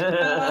 Like,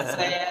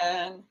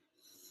 Man.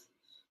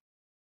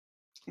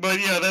 But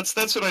yeah, that's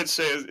what I'd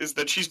say is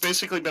that she's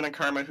basically been a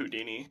karma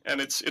Houdini, and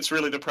it's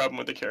really the problem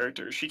with the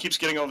character. She keeps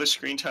getting all this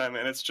screen time,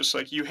 and it's just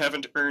like, you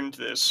haven't earned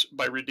this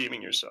by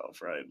redeeming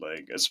yourself, right?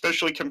 Like,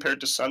 especially compared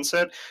to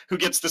Sunset, who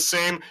gets the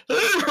same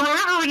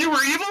you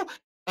were evil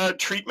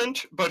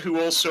treatment, but who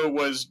also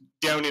was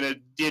down in a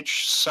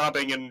ditch,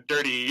 sobbing and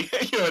dirty,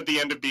 at the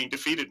end of being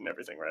defeated and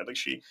everything, right? Like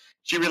she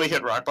really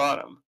hit rock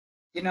bottom.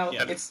 You know,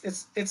 yeah.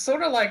 It's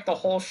sort of like the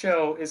whole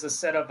show is a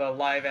set of a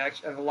live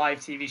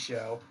TV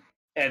show.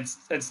 And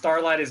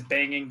Starlight is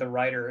banging the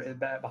writer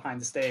behind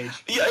the stage.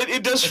 Yeah,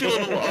 it does feel a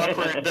little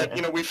awkward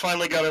that we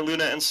finally got a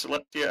Luna and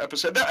Celestia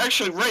episode. That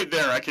actually, right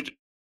there,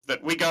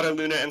 that we got a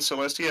Luna and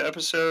Celestia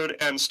episode,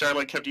 and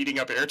Starlight kept eating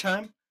up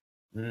airtime.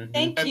 Mm-hmm.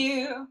 Thank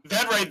you.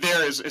 That right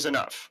there is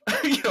enough.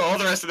 All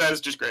the rest of that is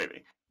just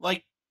gravy.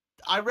 Like,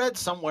 I read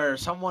somewhere,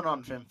 someone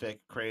on Fanfic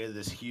created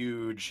this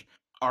huge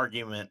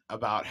argument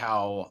about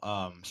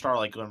how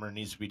Starlight Glimmer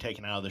needs to be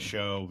taken out of the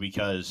show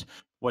because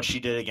what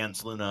she did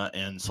against Luna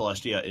and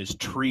Celestia is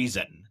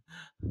treason.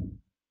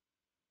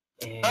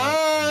 Yeah.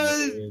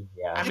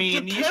 I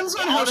mean, depends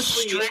on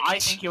honestly, how strict... I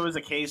think it was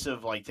a case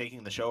of like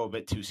taking the show a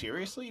bit too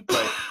seriously,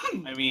 but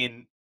I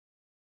mean,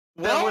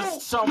 there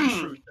was some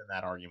truth in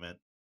that argument.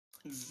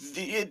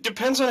 It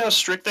depends on how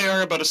strict they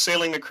are about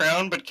assailing the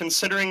crown, but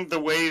considering the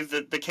way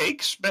that the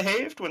cakes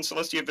behaved when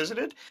Celestia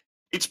visited,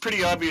 it's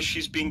pretty obvious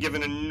she's being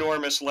given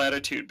enormous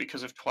latitude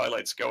because of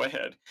Twilight's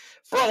go-ahead.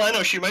 For all I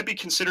know, she might be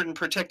considered in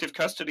protective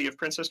custody of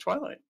Princess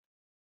Twilight.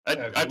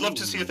 I'd love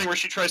to see a thing where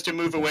she tries to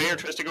move away or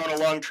tries to go on a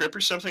long trip or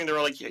something. They're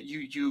all like, yeah,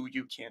 you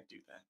can't do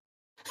that.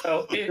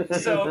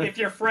 So if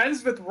you're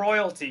friends with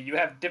royalty, you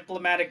have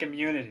diplomatic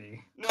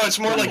immunity. No, it's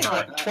more like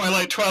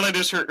Twilight. Twilight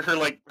is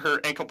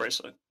her ankle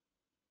bracelet.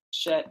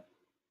 Shit.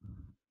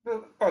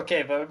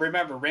 Okay, but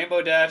remember,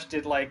 Rainbow Dash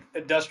did like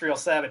industrial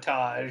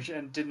sabotage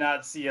and did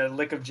not see a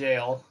lick of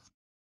jail.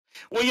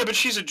 Well, yeah, but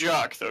she's a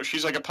jock, though.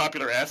 She's like a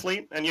popular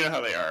athlete, and you know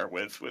how they are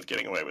with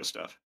getting away with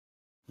stuff.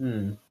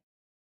 Hmm.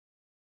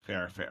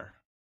 Fair.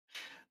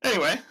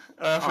 Anyway,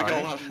 we got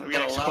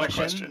Next a lot of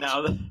questions.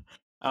 Now,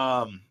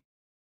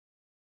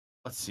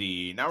 let's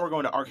see. Now we're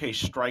going to Arcade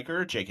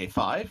Striker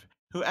JK5,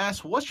 who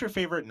asks, "What's your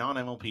favorite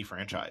non-MLP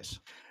franchise?"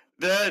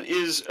 That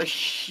is a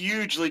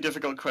hugely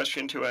difficult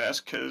question to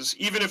ask, because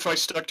even if I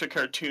stuck to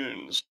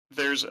cartoons,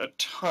 there's a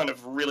ton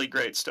of really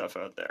great stuff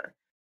out there.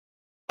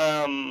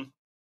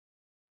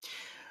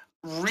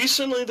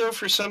 Recently, though,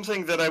 for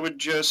something that I would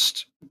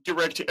just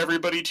direct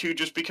everybody to,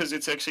 just because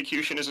its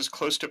execution is as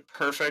close to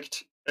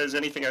perfect as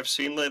anything I've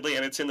seen lately,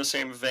 and it's in the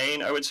same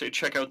vein, I would say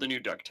check out the new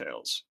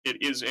DuckTales.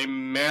 It is a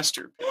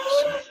masterpiece.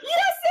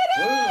 Yes,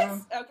 it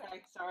is!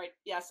 Okay, sorry.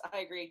 Yes, I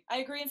agree. I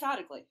agree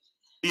emphatically.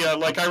 Yeah,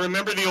 like, I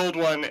remember the old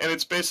one, and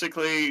it's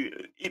basically,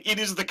 it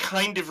is the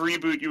kind of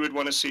reboot you would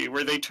want to see,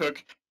 where they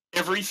took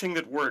everything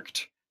that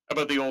worked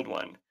about the old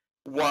one,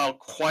 while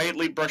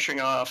quietly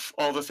brushing off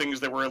all the things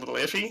that were a little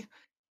iffy,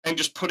 and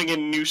just putting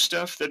in new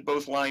stuff that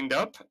both lined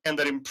up, and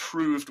that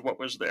improved what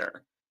was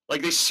there.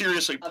 Like, they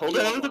seriously pulled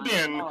it out of the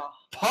bin,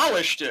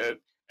 polished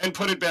it, and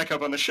put it back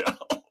up on the shelf.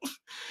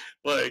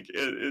 Like,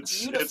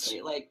 it's...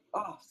 Beautifully, like,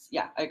 oh,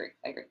 yeah, I agree.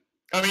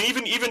 I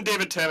mean, even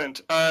David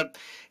Tennant,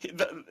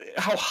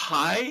 how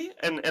high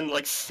and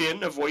like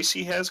thin a voice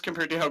he has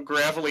compared to how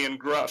gravelly and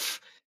gruff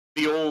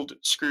the old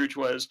Scrooge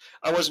was,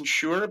 I wasn't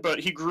sure, but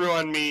he grew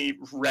on me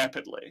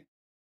rapidly.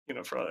 You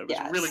know, it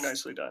was really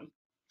nicely done.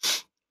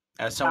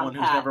 As someone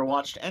who's never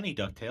watched any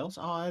DuckTales,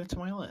 I'll add it to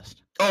my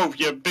list. Oh,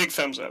 yeah, big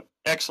thumbs up.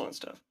 Excellent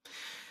stuff.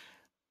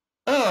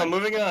 Oh,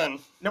 moving on.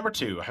 Number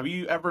 2, have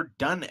you ever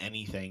done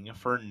anything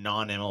for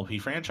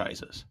non-MLP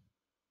franchises?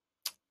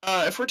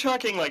 If we're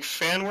talking like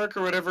fan work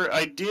or whatever,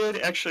 I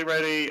did actually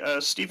write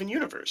a Steven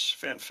Universe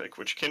fanfic,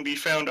 which can be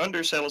found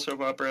under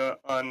Saddlesoap Opera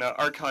on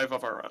Archive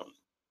of Our Own.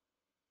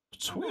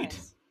 Sweet. Oh,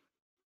 nice.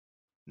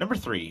 Number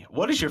 3,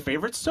 what is your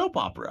favorite soap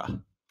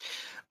opera?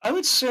 I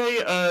would say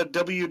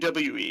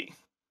WWE.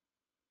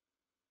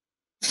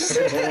 That's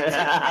a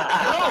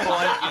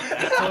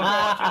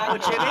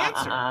legit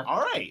answer.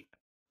 All right.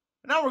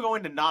 Now we're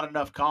going to Not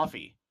Enough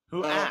Coffee,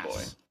 who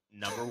asks,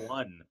 number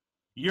 1,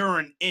 you're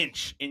an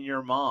inch in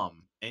your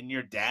mom, and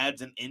your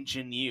dad's an inch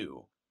in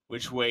you.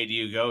 Which way do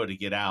you go to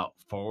get out,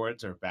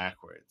 forwards or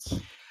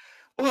backwards?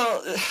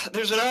 Well,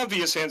 there's an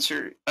obvious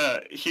answer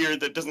here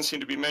that doesn't seem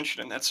to be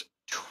mentioned, and that's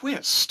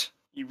twist.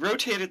 You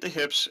rotate at the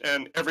hips,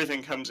 and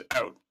everything comes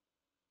out.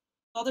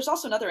 Well, there's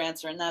also another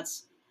answer, and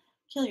that's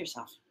kill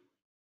yourself.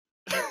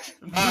 Yes,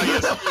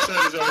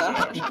 suicide is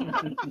always an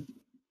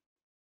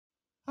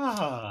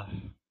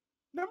option.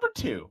 Number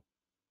 2,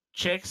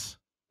 chicks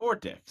or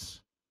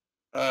dicks?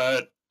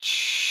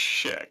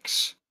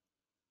 Chicks.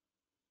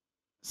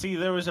 See,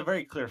 there was a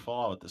very clear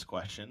flaw with this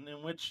question,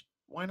 in which,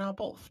 why not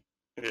both?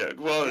 Yeah,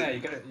 well... Yeah,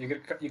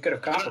 you could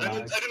have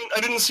compromised.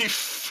 I didn't see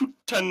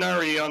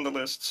Futanari on the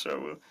list,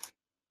 so...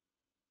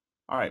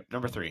 Alright,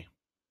 number 3.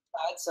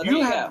 So there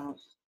you go.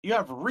 You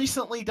have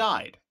recently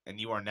died, and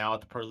you are now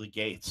at the pearly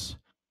gates.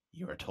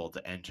 You are told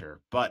to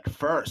enter, but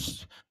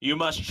first, you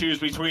must choose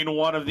between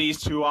one of these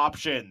 2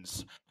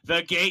 options.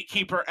 The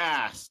gatekeeper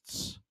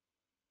asks,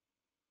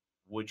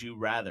 would you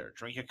rather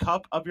drink a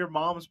cup of your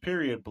mom's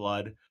period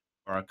blood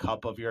or a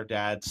cup of your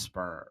dad's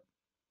sperm?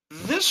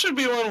 This would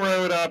be one where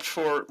I would opt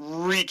for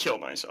re-kill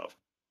myself.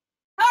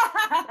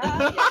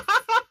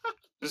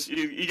 Just,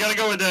 you gotta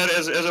go with that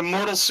as a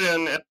mortal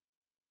sin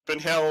in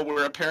hell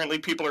where apparently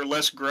people are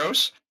less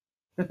gross.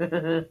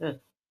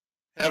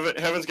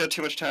 Heaven's got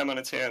too much time on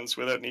its hands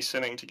without any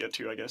sinning to get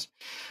to, I guess.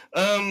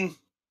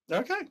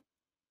 Okay.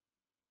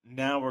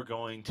 Now we're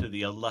going to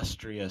the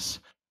illustrious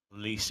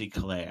Lacey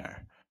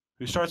Claire,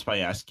 who starts by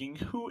asking,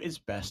 who is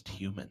best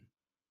human?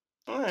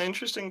 Oh,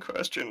 interesting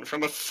question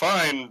from a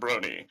fine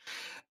brony.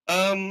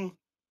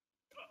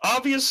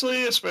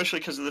 Obviously, especially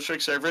because of the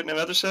fics I've written and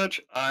other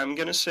such, I'm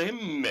gonna say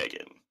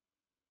Megan.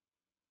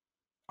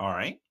 All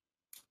right.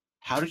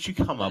 How did you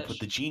come up with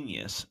the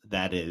genius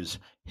that is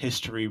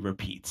history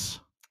repeats?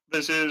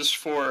 This is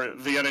for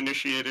the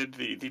uninitiated,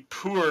 the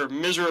poor,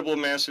 miserable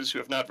masses who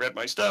have not read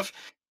my stuff.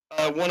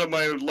 One of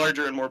my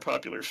larger and more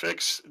popular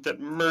fics that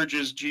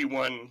merges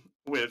G1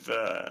 with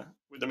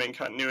the main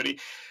continuity.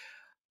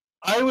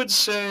 I would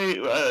say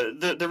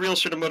the real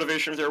sort of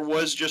motivation there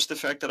was just the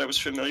fact that I was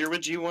familiar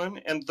with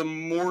G1, and the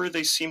more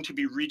they seem to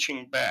be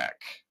reaching back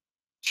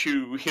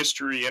to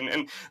history,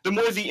 and the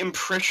more the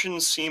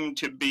impression seemed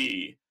to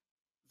be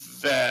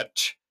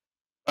that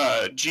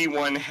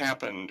G1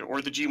 happened,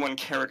 or the G1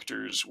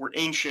 characters were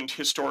ancient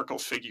historical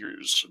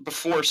figures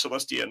before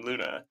Celestia and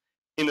Luna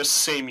in the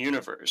same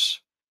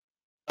universe.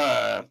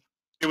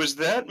 It was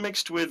that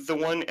mixed with the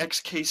one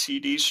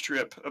XKCD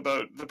strip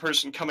about the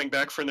person coming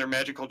back from their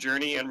magical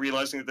journey and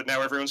realizing that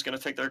now everyone's going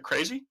to think they're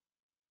crazy.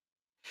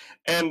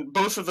 And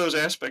both of those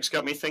aspects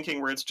got me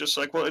thinking, where it's just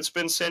like, well, it's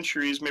been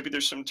centuries, maybe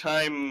there's some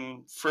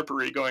time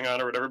frippery going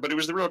on or whatever, but it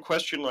was the real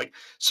question, like,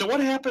 so what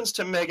happens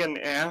to Megan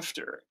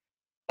after?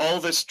 all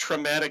this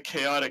traumatic,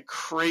 chaotic,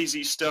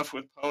 crazy stuff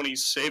with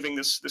ponies saving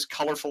this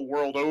colorful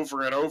world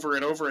over and over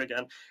and over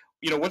again.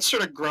 What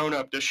sort of grown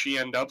up does she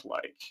end up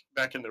like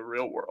back in the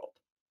real world?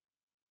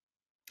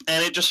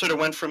 And it just sort of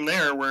went from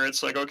there, where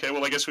it's like, okay,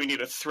 well, I guess we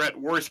need a threat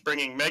worth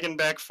bringing Megan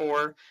back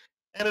for,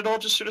 and it all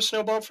just sort of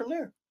snowballed from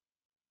there.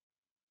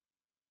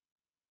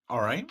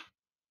 All right.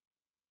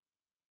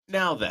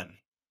 Now then.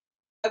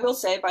 I will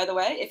say, by the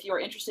way, if you're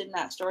interested in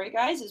that story,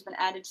 guys, it's been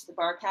added to the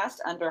Barcast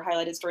under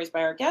highlighted stories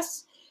by our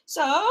guests.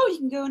 So you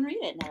can go and read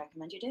it, and I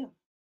recommend you do.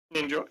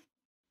 Enjoy.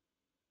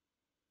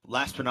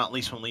 Last but not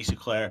least from Lisa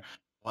Claire,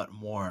 what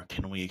more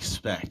can we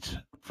expect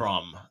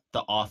from the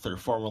author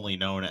formerly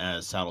known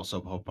as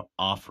Saddlesoap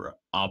Opera?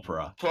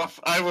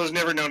 I was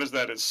never known as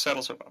that. It's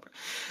Saddlesoap Opera.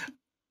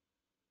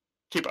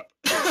 Keep up.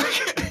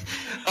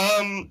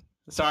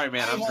 Sorry,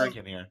 man, I'm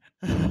drinking here.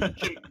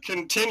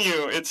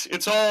 Continue.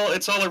 It's all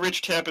a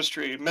rich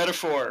tapestry,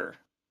 metaphor,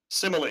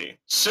 simile,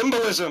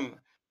 symbolism.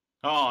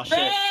 Oh shit!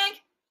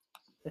 Frank!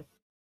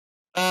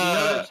 You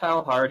notice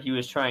how hard he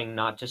was trying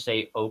not to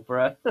say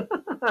Oprah?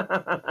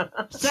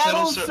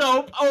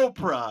 Saddlesoap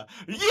Oprah.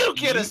 You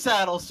get a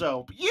saddle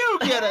soap. You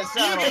get a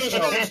saddle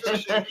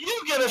soap.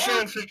 You get a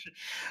fan fiction.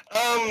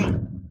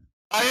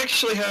 I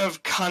actually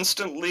have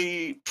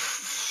constantly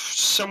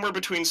somewhere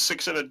between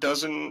 6 and a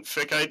dozen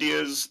fic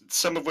ideas,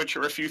 some of which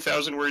are a few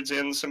thousand words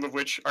in, some of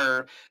which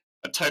are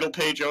a title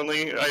page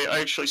only. I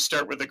actually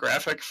start with the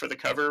graphic for the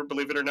cover,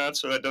 believe it or not,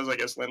 so that does, I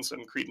guess, lend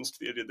some credence to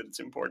the idea that it's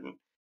important.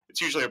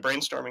 It's usually a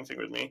brainstorming thing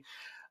with me.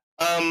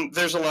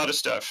 There's a lot of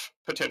stuff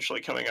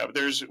potentially coming up.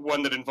 There's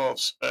one that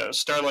involves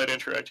Starlight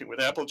interacting with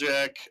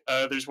Applejack.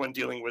 There's one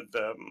dealing with...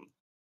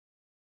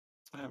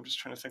 I'm just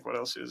trying to think what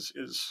else is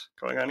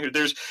going on here.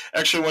 There's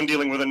actually one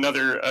dealing with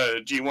another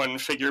G1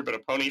 figure, but a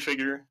pony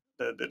figure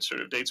that sort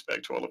of dates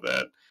back to all of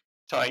that,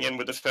 tying in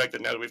with the fact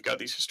that now that we've got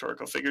these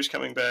historical figures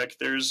coming back,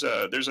 there's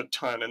a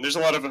ton, and there's a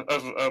lot of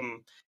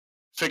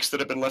fics that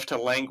have been left to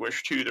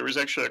languish too. There was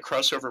actually a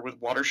crossover with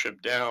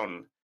Watership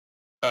Down,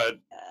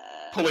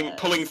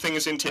 pulling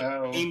things into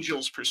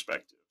Angel's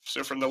perspective.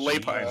 So from the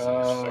Lapine.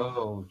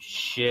 Oh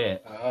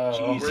shit!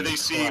 Where they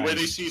see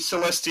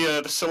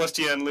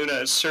Celestia and Luna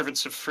as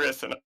servants of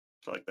Frith and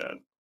stuff like that.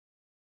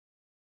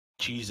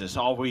 Jesus,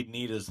 all we'd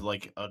need is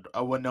like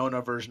a Winona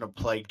version of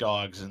Plague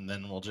Dogs, and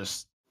then we'll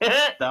just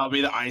that'll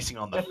be the icing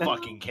on the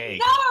fucking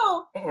cake.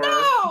 No!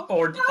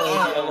 Old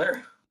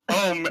Yeller.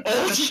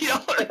 Old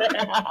Yeller.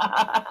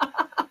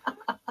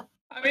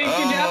 I mean,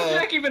 can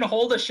Applejack even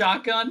hold a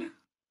shotgun?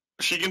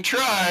 She can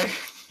try.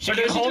 She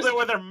can hold it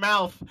with her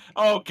mouth.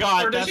 Oh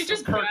god, that's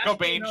just Kurt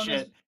Cobain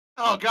shit.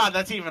 Oh god,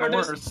 that's even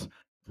worse.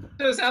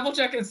 Does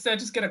Applejack instead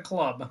just get a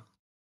club?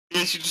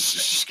 Yeah, she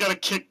just gotta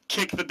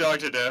kick the dog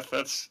to death.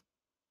 That's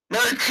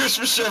Merry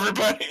Christmas,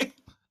 everybody.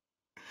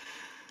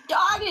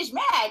 Dog is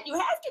mad. You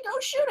have to go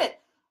shoot it.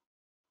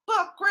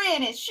 Fuck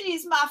Granny,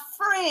 she's my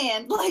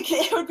friend. Like,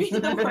 it would be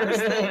the worst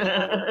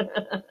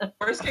thing.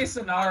 Worst case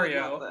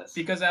scenario,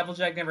 because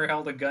Applejack never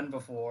held a gun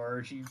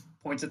before, she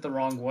points it the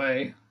wrong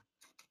way.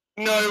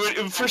 No,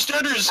 for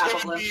starters,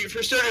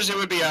 it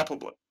would be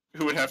Appleblood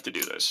who would have to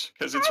do this,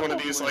 because it's one of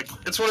these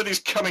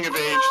coming of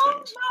age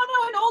things.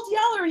 No, in Old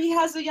Yeller he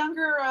has a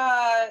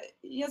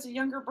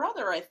younger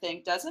brother, I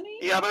think, doesn't he?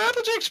 Yeah, but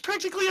Applejack's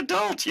practically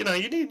adult. You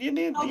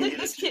need. Oh,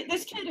 this kid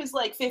is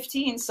like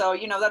 15, so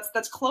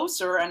that's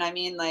closer. And I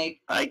mean,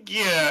 like, I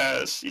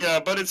guess, yeah,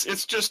 but it's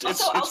just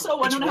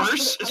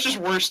worse. It's just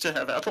worse to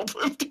have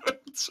Appleblood do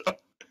it. So.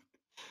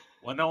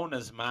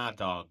 Winona's my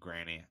dog,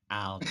 Granny.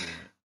 I'll do it.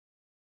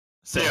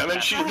 So yeah, and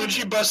then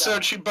she busts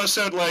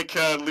out like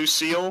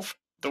Lucille,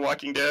 The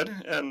Walking Dead,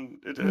 and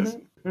it is.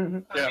 Mm-hmm.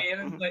 Yeah.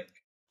 I mean, like,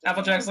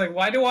 Applejack's like,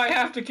 why do I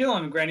have to kill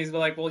him? Granny's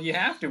like, well, you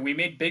have to. We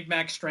made Big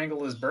Mac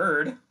strangle his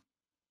bird.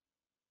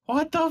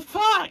 What the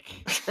fuck?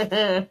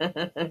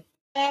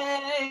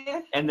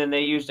 And then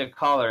they used a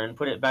collar and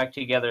put it back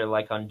together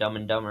like on Dumb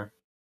and Dumber.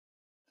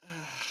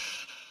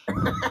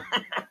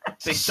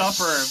 They stuff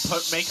her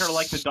and make her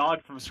like the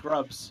dog from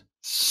Scrubs.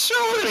 So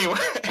anyway.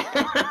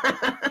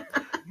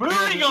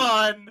 Moving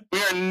on.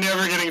 We are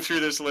never getting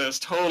through this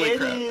list. Holy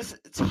crap. It is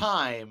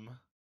time.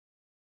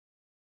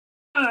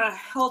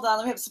 Hold on,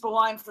 let me have a sip of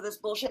wine for this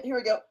bullshit. Here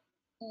we go.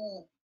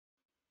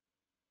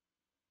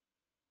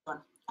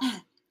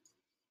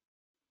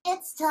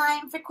 It's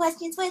time for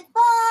questions with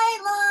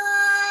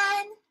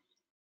Vylon.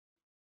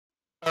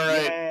 All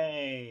right.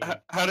 Yay.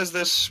 How does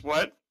this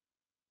what?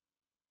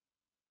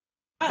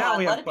 Now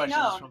we Vylon, have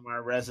questions from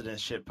our resident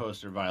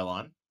shitposter,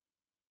 Vylon.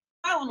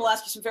 Vylon will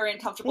ask you some very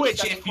uncomfortable,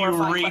 Which, if you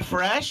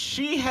refresh,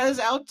 she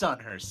has outdone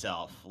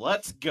herself.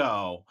 Let's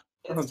go.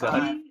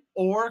 Tea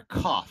or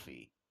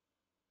coffee?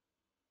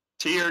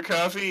 Tea or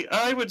coffee?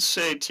 I would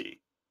say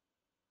tea.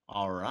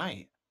 All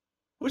right.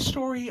 Which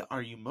story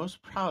are you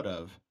most proud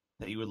of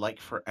that you would like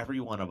for every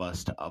one of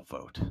us to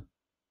upvote?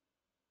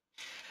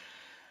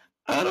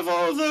 Out of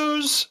all of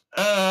those,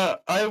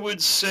 I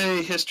would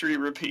say History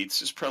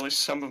Repeats is probably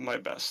some of my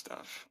best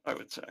stuff, I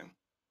would say.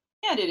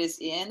 And it is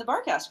in the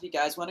Barcast if you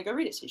guys want to go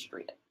read it, so you should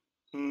read it.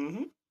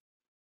 Mm-hmm.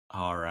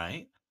 All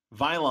right.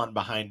 Vylon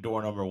behind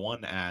door number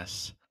 1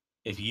 asks,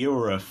 if you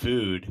were a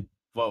food,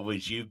 what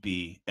would you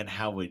be, and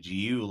how would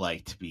you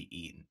like to be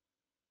eaten?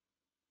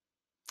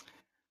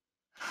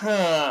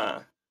 Huh.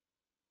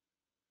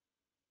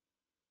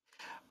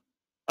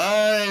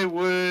 I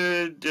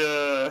would,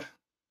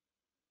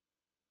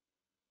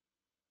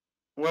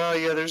 well,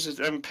 yeah,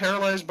 I'm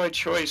paralyzed by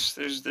choice.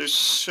 There's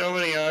so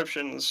many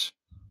options.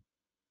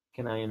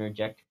 Can I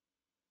interject?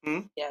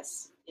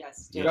 Yes.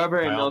 Yes. Yeah,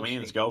 Strawberry by all milkshake.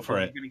 means, go for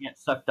it. You're gonna get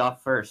sucked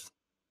off first.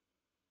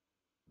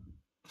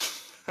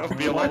 That would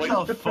be a What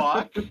lolly. the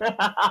fuck?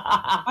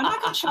 Why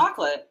not go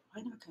chocolate?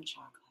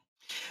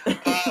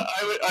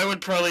 I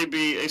would probably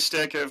be a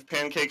stack of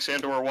pancakes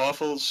and/or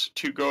waffles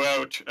to go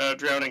out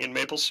drowning in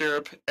maple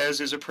syrup, as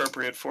is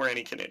appropriate for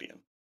any Canadian.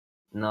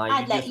 No, you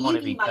I'd let just you want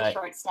to be be my cut.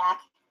 short stack.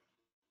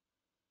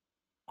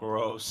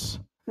 Gross.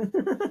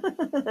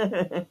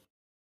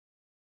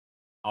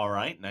 All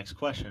right, next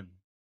question.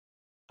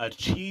 A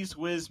Cheese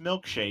Whiz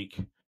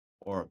milkshake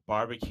or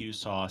barbecue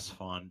sauce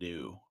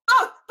fondue?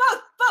 Both.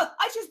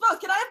 I choose both.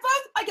 Can I have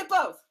both? I get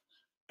both.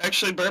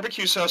 Actually,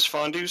 barbecue sauce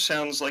fondue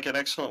sounds like an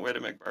excellent way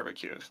to make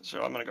barbecue,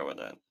 so I'm gonna go with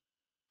that.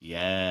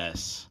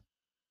 Yes.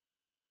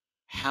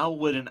 How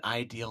would an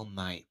ideal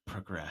night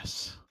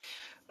progress?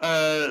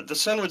 The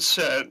sun would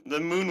set, the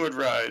moon would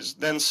rise,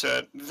 then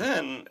set,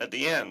 then, at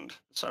the end,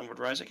 the sun would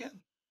rise again.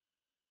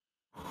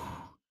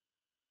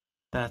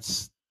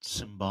 That's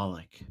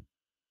symbolic.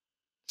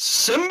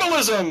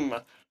 Symbolism!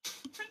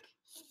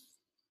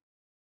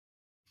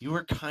 You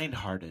are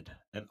kind-hearted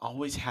and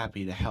always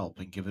happy to help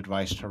and give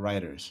advice to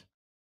writers.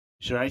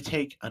 Should I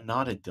take a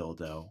knotted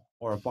dildo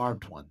or a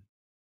barbed one?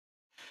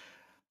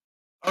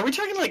 Are we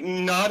talking like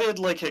knotted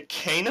like a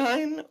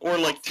canine, or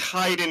like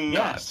tied in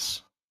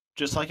knots?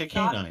 Just like a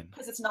canine.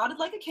 Because it's knotted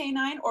like a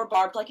canine or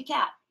barbed like a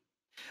cat.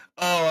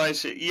 Oh, I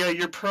see. Yeah,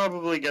 you're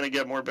probably going to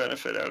get more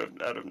benefit out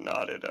of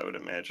knotted, I would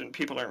imagine.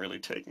 People aren't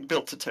really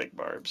built to take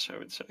barbs, I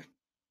would say.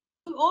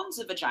 Who owns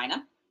a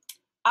vagina?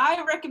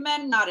 I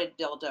recommend knotted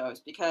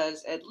dildos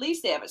because at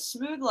least they have a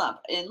smooth lump.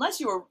 Unless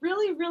you are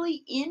really,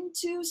 really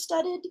into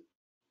studded.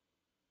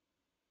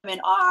 I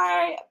mean,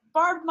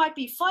 barbed might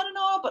be fun and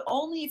all, but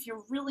only if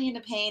you're really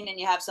into pain and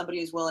you have somebody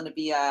who's willing to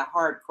be a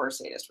hardcore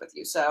sadist with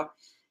you. So,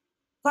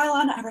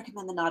 Vylon, I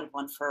recommend the knotted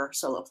one for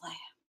solo play.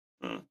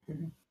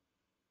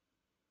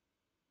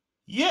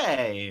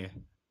 Yay!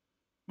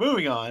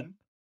 Moving on.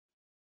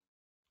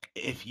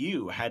 If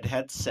you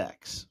had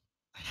sex,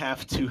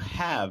 had to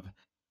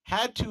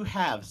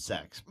have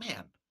sex,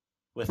 man,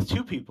 with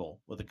two people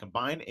with a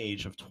combined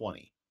age of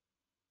 20,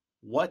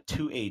 what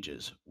two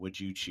ages would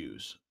you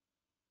choose?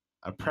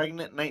 A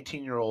pregnant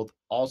 19-year-old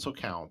also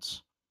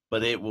counts,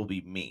 but it will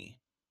be me.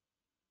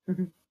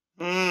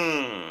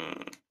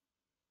 Vylon,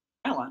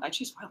 I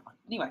choose Vylon.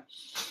 Anyway.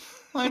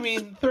 I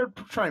mean, third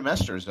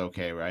trimester is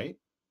okay, right?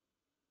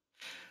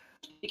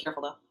 Be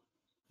careful, though.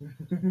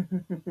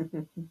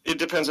 It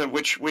depends on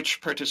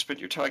which participant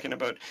you're talking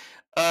about.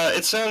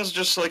 It sounds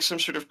just like some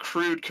sort of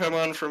crude come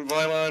on from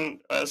Vylon,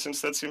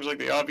 since that seems like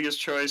the obvious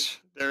choice,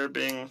 there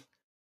being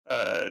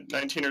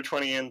 19 or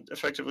 20 and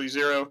effectively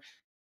 0.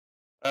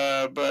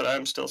 But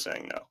I'm still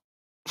saying no.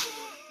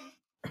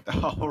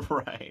 All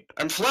right.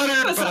 I'm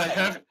flattered,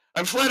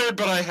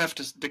 but I have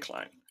to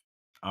decline.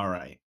 All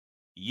right.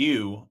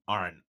 You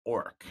are an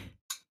orc,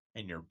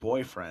 and your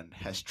boyfriend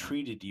has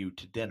treated you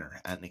to dinner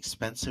at an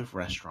expensive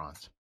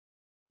restaurant.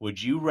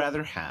 Would you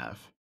rather have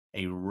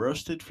a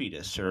roasted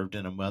fetus served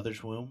in a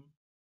mother's womb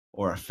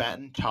or a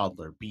fattened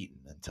toddler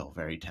beaten until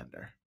very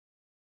tender?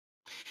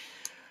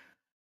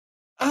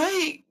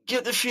 I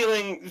get the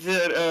feeling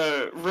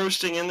that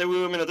roasting in the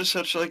womb and other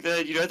such like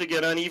that, you'd have to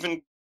get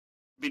uneven,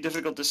 be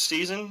difficult to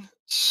season.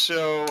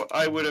 So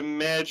I would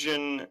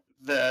imagine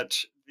that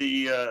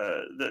the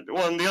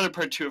other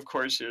part too, of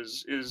course,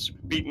 is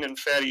beaten and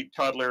fatty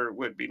toddler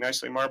would be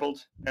nicely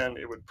marbled, and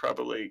it would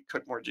probably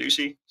cook more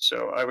juicy.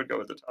 So I would go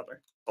with the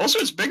toddler. Also,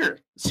 it's bigger.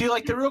 See,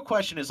 like, the real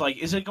question is, like,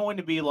 is it going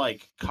to be,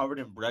 like, covered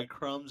in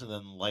breadcrumbs and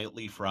then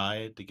lightly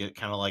fried to get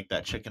kind of like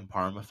that chicken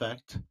parm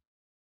effect?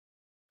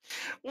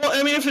 Well,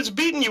 I mean, if it's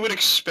beaten, you would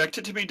expect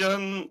it to be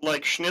done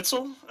like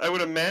schnitzel, I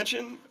would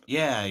imagine.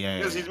 Yeah.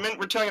 Because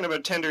we're talking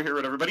about tender here or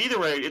whatever. But either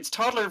way, it's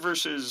toddler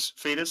versus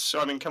fetus.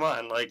 So, I mean, come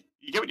on. Like,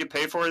 you get what you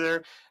pay for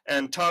there.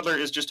 And toddler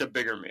is just a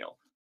bigger meal.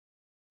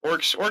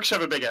 Orcs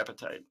have a big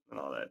appetite and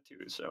all that,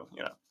 too. So,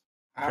 you know.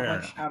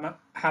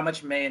 How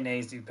much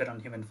mayonnaise do you put on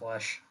human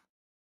flesh?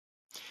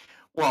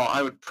 Well,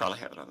 I would probably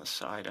have it on the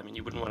side. I mean,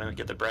 you wouldn't want to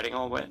get the breading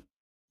all wet.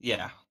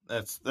 Yeah,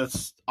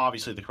 that's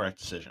obviously the correct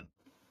decision.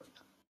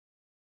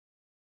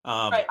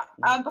 Right.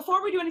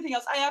 Before we do anything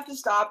else, I have to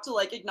stop to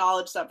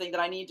acknowledge something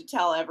that I need to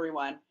tell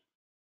everyone.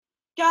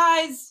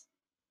 Guys,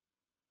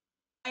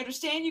 I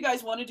understand you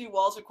guys want to do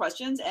walls of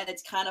questions, and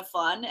it's kind of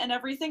fun and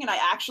everything, and I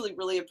actually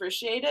really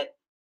appreciate it.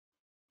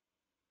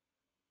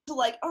 To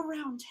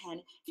around 10.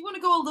 If you want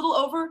to go a little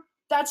over,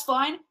 that's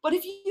fine. But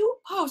if you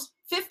post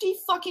 50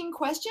 fucking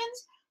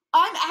questions,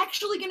 I'm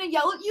actually going to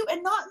yell at you,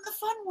 and not in the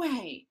fun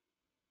way.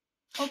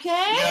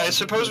 Okay? Yeah, I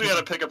suppose we got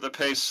to pick up the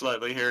pace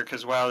slightly here,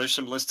 because, wow, there's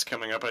some lists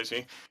coming up, I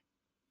see.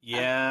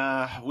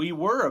 Yeah, we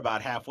were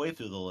about halfway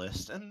through the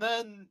list, and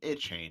then it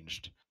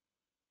changed.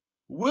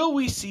 Will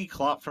we see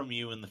Clop from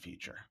you in the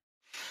future?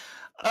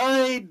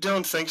 I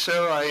don't think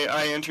so.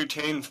 I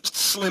entertain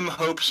slim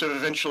hopes of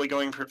eventually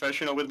going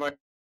professional with my.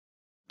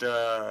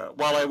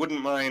 While I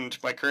wouldn't mind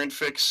my current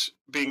fix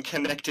being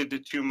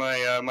connected to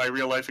my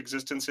real life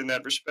existence in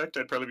that respect,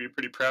 I'd probably be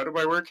pretty proud of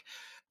my work.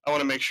 I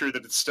want to make sure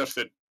that it's stuff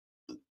that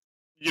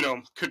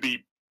could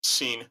be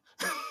seen.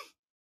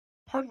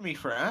 Pardon me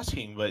for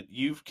asking, but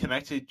you've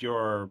connected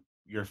your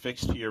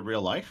fix to your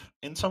real life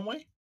in some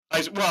way?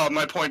 Well,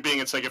 my point being,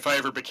 it's like if I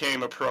ever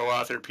became a pro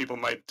author, people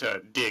might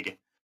dig.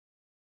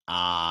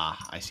 Ah,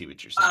 I see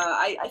what you're saying.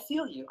 I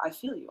feel you. I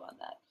feel you on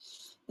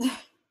that.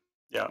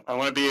 Yeah, I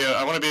want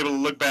to be able to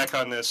look back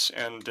on this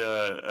and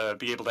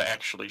be able to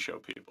actually show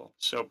people.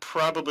 So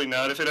probably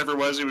not. If it ever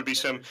was, it would be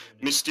some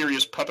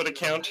mysterious puppet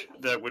account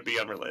that would be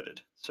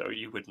unrelated. So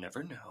you would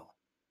never know.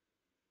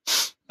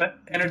 But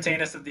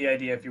entertain us with the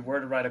idea. If you were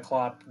to write a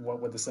Clop,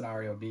 what would the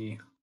scenario be?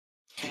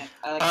 Yeah,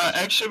 I like that.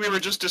 Actually, we were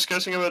just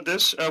discussing about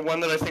this. One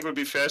that I think would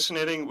be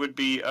fascinating would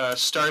be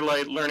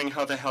Starlight learning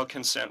how the hell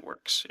consent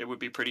works. It would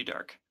be pretty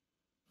dark.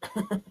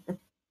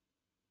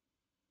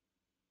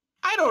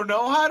 I don't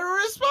know how to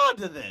respond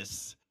to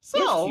this.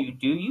 So Yes, you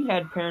do. You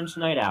had parents'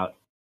 night out.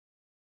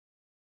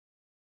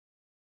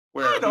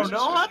 I don't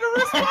know how to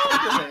respond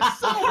to this.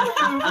 So we're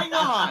moving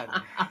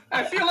on.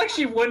 I feel like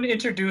she wouldn't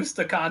introduce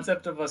the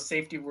concept of a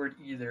safety word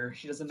either.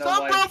 She doesn't know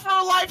Some bro why. for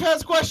life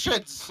has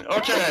questions.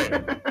 Okay.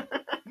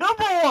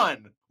 Number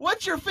 1,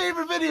 what's your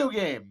favorite video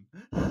game?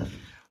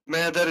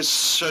 Man, that is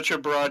such a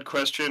broad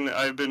question.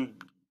 I've been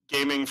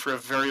gaming for a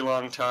very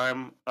long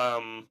time.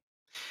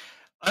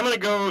 I'm going to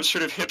go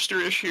sort of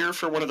hipster-ish here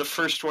for one of the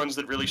first ones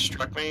that really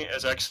struck me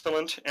as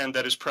excellent, and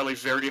that is probably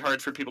very hard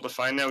for people to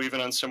find now,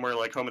 even on somewhere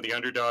like Home of the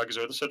Underdogs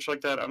or such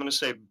like that. I'm going to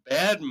say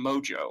Bad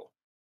Mojo,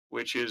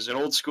 which is an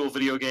old-school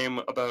video game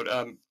about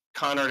a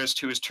con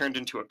artist who is turned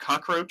into a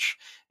cockroach,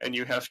 and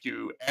you have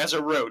to, as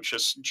a roach,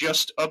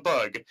 just a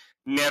bug,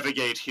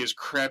 navigate his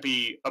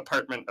crappy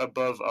apartment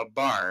above a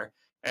bar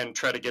and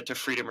try to get to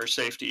freedom or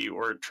safety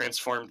or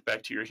transformed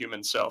back to your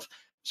human self.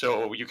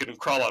 So you can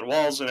crawl on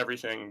walls and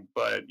everything,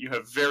 but you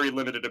have very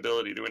limited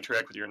ability to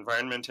interact with your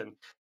environment, and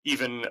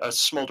even a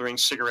smoldering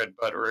cigarette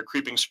butt or a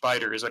creeping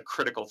spider is a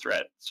critical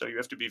threat. So you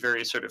have to be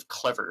very sort of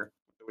clever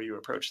with the way you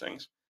approach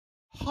things.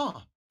 Huh.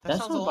 That That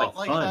sounds a sounds lot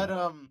like like fun.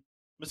 that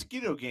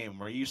mosquito game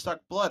where you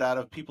suck blood out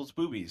of people's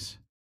boobies.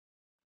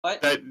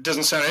 What? That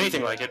doesn't sound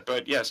anything like it,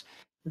 but yes.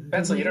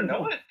 Pencil, you don't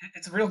know it?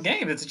 It's a real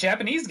game. It's a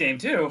Japanese game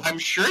too. I'm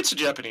sure it's a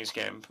Japanese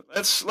game.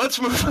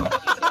 Let's move on.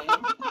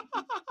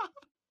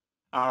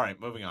 All right,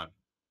 moving on.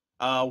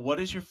 What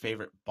is your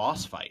favorite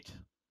boss fight?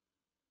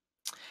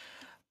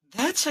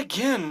 That's,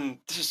 again,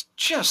 there's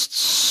just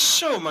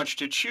so much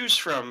to choose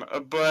from.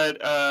 But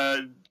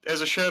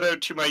as a shout out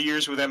to my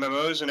years with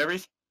MMOs and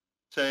everything,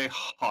 say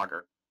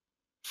Hogger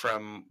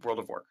from World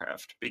of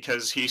Warcraft,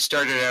 because he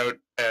started out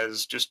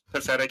as just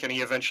pathetic and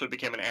he eventually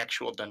became an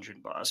actual dungeon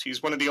boss.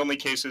 He's one of the only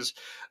cases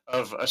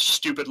of a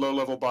stupid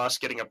low-level boss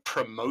getting a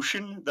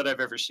promotion that I've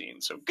ever seen.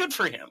 So good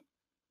for him.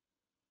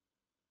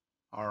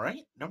 All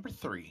right, number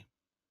 3.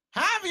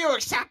 Have you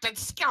accepted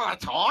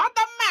Skeletor,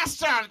 the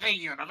master of the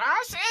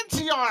universe,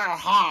 into your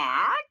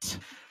heart?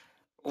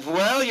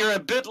 Well, you're a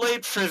bit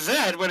late for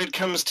that when it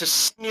comes to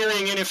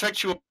sneering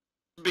ineffectual,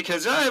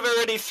 because I've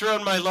already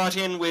thrown my lot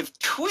in with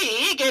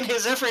Tweeg and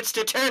his efforts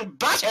to turn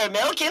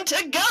buttermilk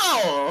into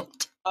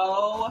gold.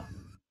 Oh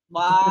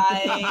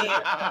my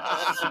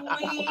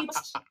sweet,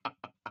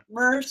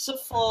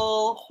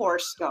 merciful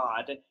horse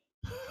god.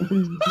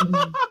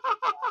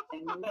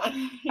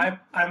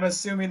 I'm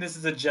assuming this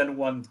is a Gen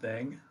 1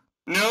 thing.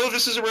 No,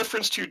 this is a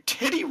reference to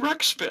Teddy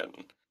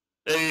Ruxpin,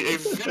 a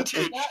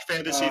vintage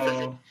fantasy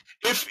thing.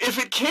 If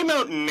it came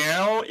out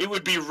now, it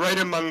would be right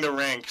among the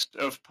ranks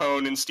of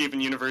Pwn and Steven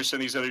Universe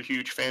and these other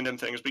huge fandom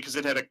things, because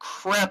it had a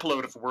crap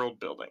load of world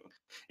building,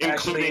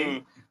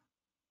 including.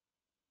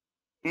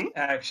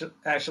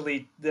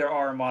 Actually, there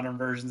are modern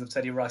versions of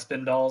Teddy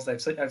Ruxpin dolls.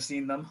 I've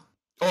seen them.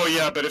 Oh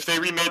yeah, but if they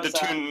remade the What was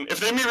that? tune, if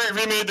they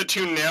remade the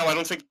tune now, I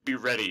don't think they'd be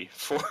ready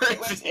for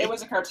it. It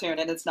was a cartoon,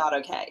 and it's not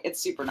okay.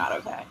 It's super not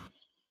okay.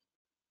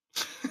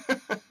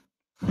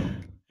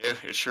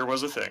 It sure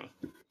was a thing.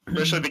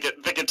 Especially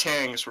the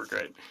Gatangs were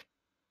great.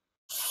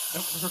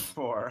 Number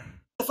 4.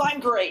 Fine,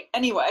 great.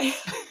 Anyway.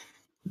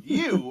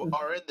 You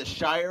are in the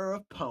Shire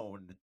of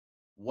Pwn.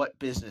 What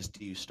business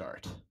do you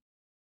start?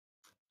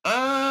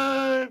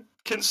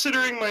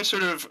 Considering my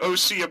sort of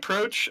OC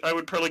approach, I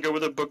would probably go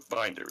with a book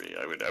bindery.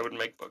 I would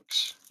make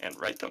books and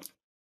write them.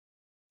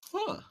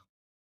 Huh.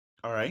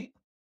 All right.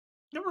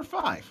 Number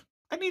 5.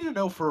 I need to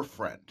know for a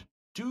friend.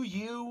 Do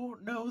you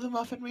know the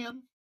Muffin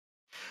Man?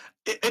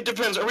 It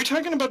depends. Are we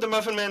talking about the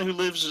Muffin Man who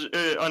lives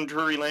on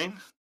Drury Lane?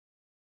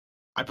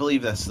 I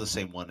believe that's the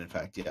same one, in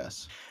fact,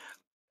 yes.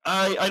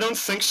 I don't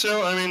think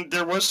so. I mean,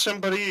 there was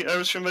somebody I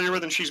was familiar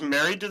with, and she's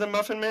married to the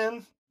Muffin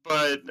Man,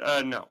 but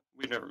no,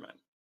 we've never met.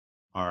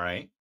 All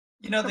right.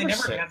 You know, they Number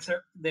never 6.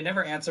 answer. They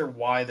never answer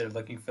why they're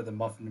looking for the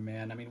Muffin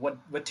Man. I mean,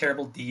 what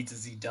terrible deeds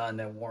has he done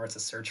that warrants a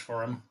search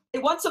for him? They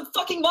want some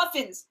fucking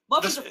muffins.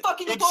 Muffins are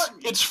fucking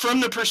important. It's from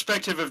the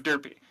perspective of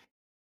Derpy.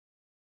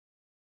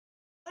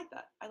 I like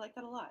that. I like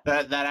that a lot.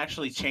 That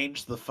actually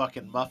changed the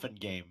fucking muffin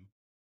game.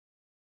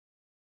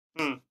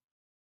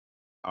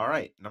 All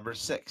right, number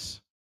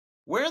 6.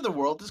 Where in the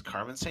world is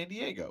Carmen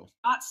Sandiego?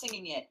 Not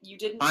singing it. You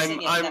didn't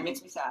sing it. And that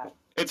makes me sad.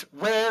 It's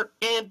where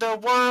in the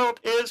world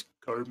is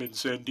Carmen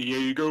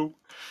Sandiego?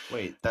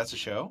 Wait, that's a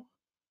show?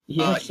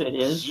 Yes, it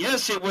is.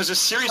 Yes, it was a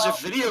series of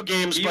video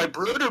games by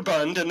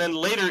Broderbund, and then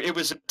later it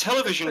was a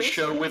television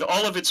show with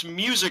all of its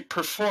music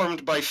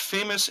performed by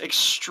famous,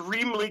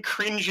 extremely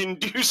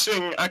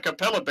cringe-inducing a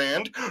cappella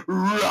band,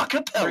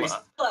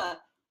 Rockapella.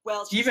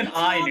 Well, even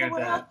I knew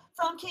that.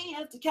 From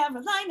Kiev to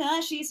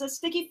Carolina, she's a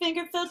sticky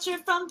finger filter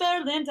from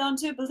Berlin down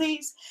to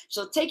Belize.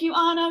 She'll take you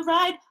on a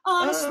ride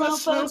on a slow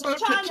boat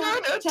to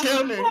China.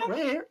 Tell me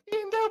where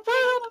in the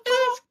world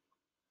is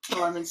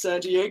Carmen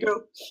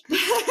Sandiego.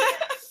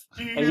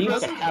 I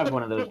used to have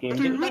one of those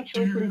games. It was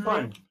actually pretty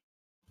fun.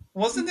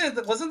 Wasn't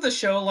the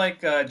show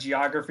like a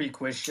geography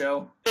quiz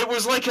show? It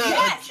was like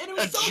a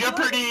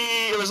Jeopardy.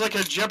 It was like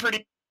a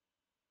Jeopardy.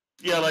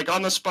 Yeah, like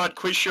on the spot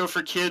quiz show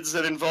for kids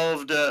that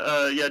involved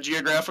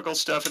geographical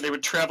stuff, and they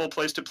would travel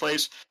place to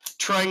place,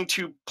 trying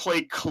to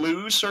play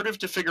Clue, sort of,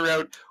 to figure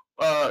out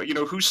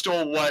who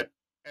stole what,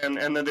 and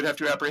then they'd have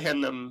to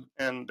apprehend them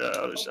and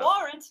other stuff.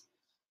 Warrant.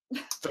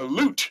 The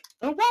loot.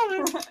 The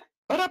warrant.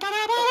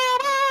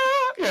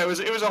 Yeah, it was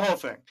a whole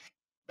thing.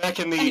 Back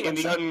in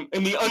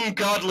the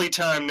ungodly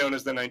time known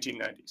as the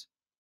 1990s.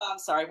 I'm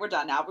sorry, we're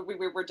done now.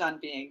 We're done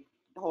being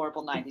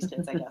horrible 90s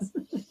kids, I guess.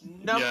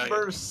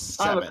 Number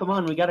 7. Oh, come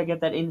on, we gotta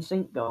get that in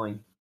sync going.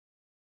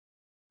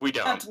 We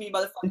don't. Come to me,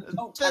 motherfucker.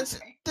 Don't touch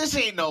me. This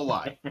ain't no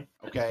lie.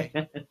 Okay.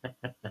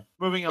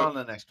 Moving on to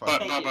the next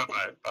question.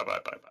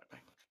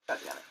 Bye.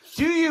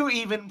 Do you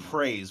even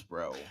praise,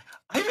 bro?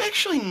 I've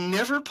actually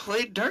never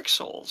played Dark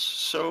Souls,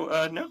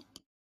 so no.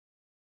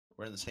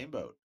 We're in the same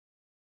boat.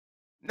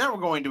 Now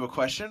we're going to a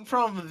question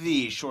from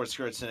the Short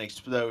Skirts and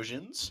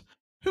Explosions,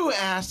 who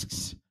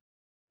asks,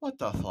 "What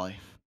doth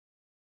life?"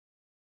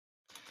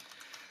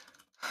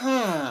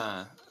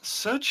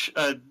 Such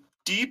a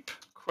deep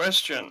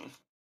question.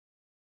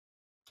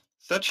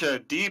 Such a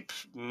deep,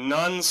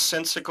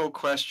 nonsensical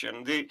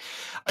question.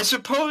 I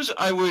suppose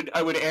I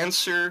would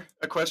answer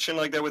a question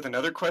like that with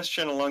another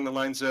question along the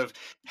lines of,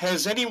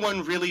 has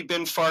anyone really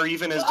been far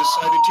even has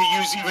decided to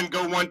use even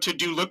go want to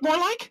do look more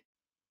like?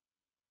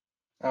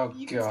 Oh,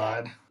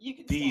 God.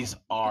 These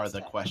are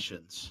the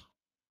questions.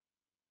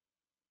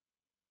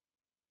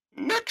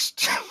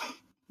 Next.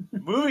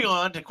 Moving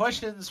on to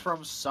questions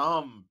from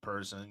some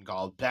person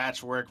called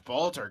Patchwork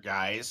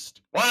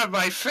Poltergeist. One of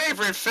my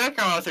favorite fic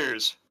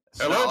authors.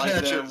 It's Hello, not like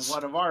they're Patches.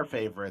 one of our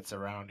favorites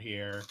around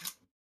here.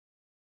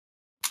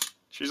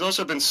 She's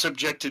also been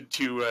subjected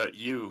to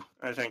you,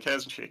 I think,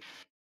 hasn't she?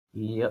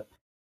 Yep.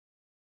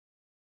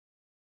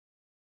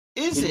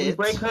 Did we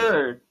break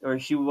her, or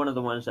is she one of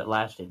the ones that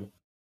lasted?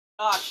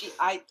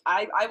 I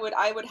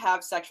would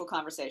have sexual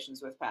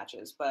conversations with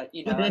Patches, but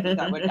I think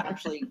that would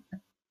actually.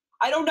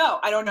 I don't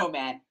know,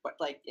 man. But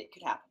it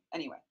could happen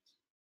anyway.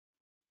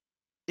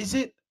 Is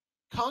it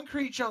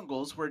concrete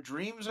jungles where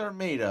dreams are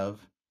made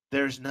of?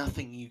 There's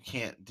nothing you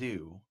can't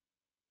do,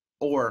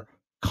 or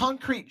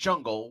concrete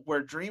jungle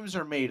where dreams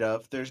are made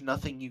of? There's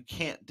nothing you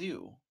can't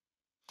do.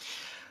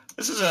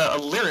 This is a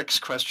lyrics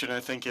question, I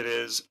think it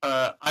is.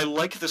 I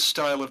like the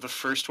style of the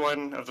first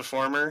one, of the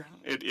former.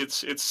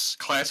 It's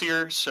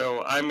classier,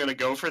 so I'm going to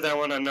go for that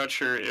one. I'm not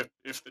sure if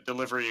the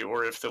delivery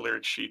or if the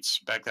lyric sheets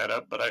back that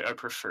up, but I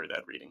prefer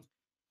that reading.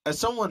 As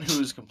someone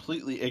who's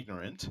completely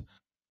ignorant,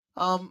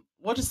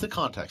 what is the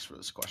context for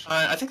this question?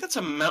 I think that's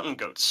a Mountain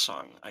Goats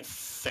song, I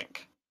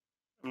think.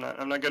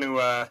 I'm not going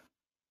to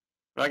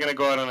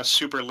go out on a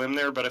super limb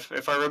there, but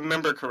if I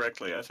remember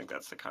correctly, I think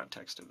that's the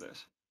context of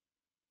this.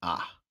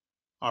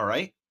 All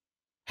right.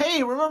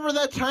 Hey, remember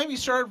that time you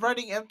started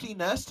writing Empty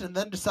Nest and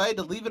then decided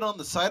to leave it on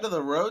the side of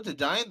the road to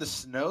die in the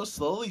snow,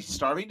 slowly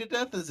starving to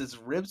death as its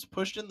ribs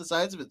pushed in the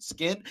sides of its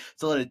skin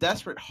to let a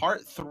desperate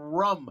heart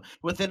thrum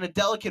within a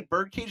delicate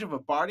birdcage of a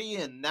body,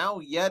 and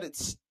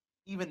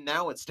even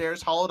now it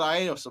stares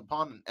hollowed-eyed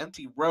upon an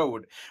empty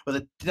road with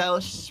a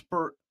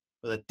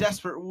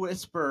desperate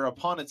whisper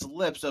upon its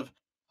lips of,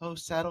 "Oh,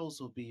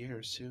 Saddles will be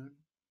here soon.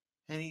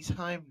 Any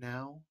time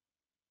now."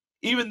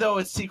 Even though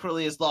it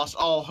secretly has lost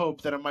all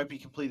hope that it might be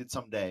completed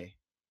someday.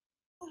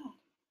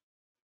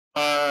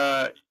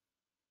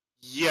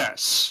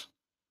 Yes.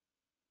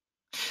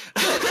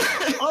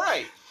 All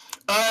right.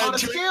 On a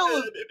scale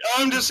of...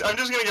 I'm just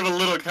gonna give a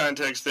little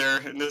context there.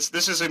 And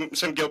this is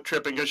some guilt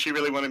tripping because she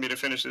really wanted me to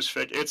finish this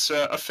fic. It's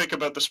a fic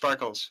about the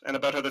Sparkles and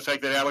about how the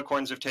fact that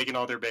alicorns have taken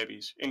all their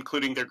babies,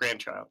 including their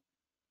grandchild.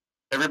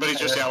 Everybody's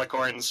just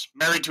alicorns,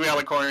 married to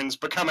alicorns,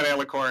 become an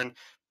alicorn,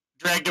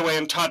 dragged away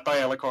and taught by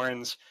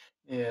alicorns.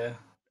 Yeah.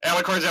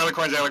 Alicorns,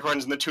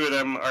 and the two of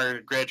them are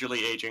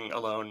gradually aging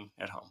alone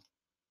at home.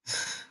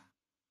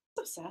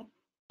 So sad.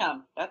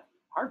 Yeah,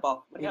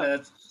 Hardball. What do you Yeah,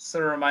 got? that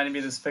sort of reminded me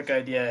of this fic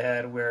idea I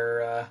had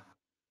where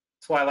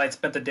Twilight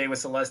spent the day with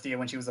Celestia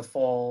when she was a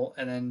foal,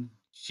 and then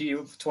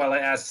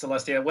Twilight asked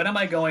Celestia, "When am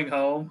I going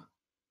home?"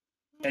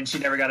 And she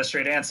never got a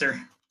straight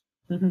answer.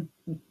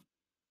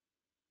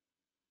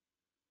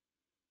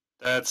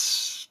 That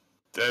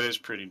is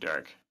pretty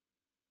dark.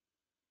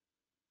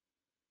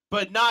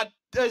 But not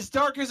as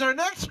dark as our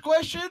next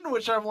question,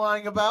 which I'm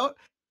lying about.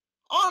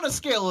 On a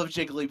scale of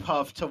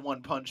Jigglypuff to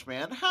One Punch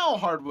Man, how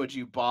hard would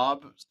you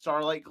bob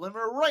Starlight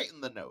Glimmer right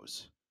in the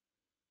nose?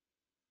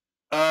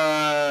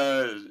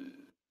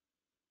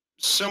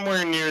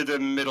 Somewhere near the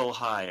middle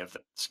high of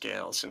that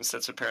scale, since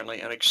that's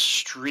apparently an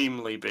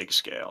extremely big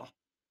scale.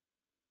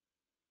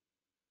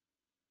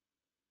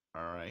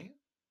 All right.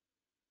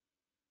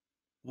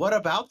 What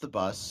about the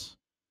bus?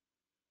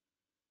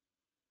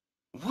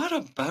 What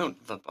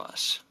about the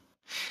bus?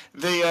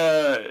 They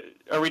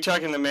are we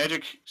talking the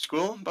Magic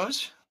School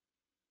bus?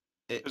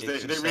 It Because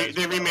just they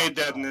says remade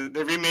that bus.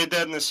 they remade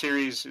that in the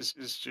series is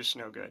just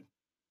no good.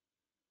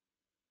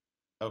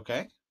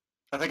 Okay.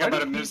 I think Why I might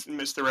do have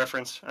missed the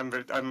reference.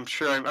 I'm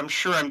sure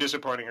I'm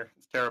disappointing her.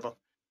 It's terrible.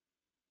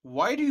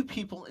 Why do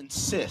people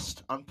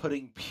insist on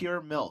putting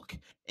pure milk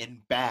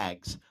in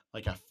bags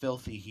like a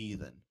filthy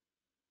heathen?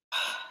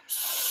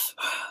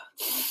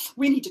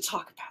 We need to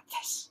talk about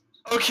this.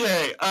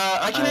 Okay,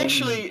 I can I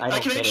actually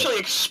don't get it.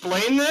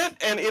 explain that,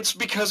 and it's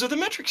because of the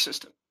metric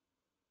system.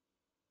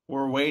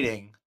 We're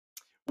waiting.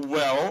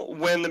 Well,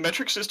 when the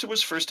metric system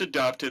was first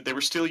adopted, they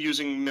were still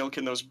using milk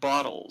in those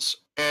bottles,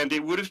 and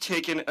it would have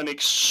taken an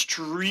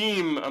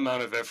extreme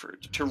amount of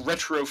effort to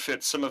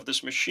retrofit some of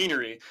this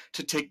machinery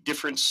to take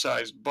different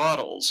sized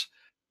bottles.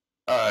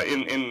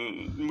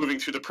 In moving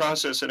through the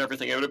process and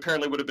everything, it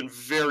apparently would have been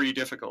very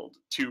difficult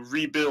to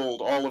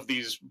rebuild all of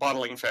these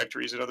bottling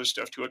factories and other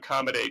stuff to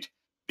accommodate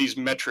these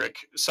metric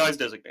size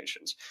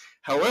designations.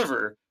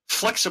 However,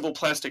 flexible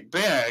plastic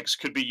bags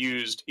could be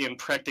used in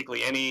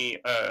practically any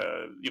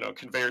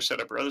conveyor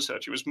setup or other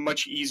such. It was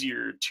much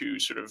easier to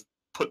sort of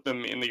put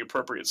them in the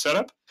appropriate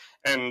setup,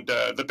 and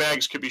the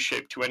bags could be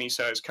shaped to any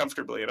size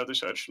comfortably and other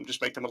such, and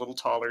just make them a little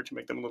taller to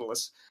make them a little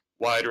less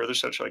wide or other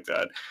such like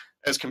that,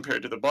 as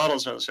compared to the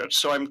bottles and other such.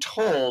 So I'm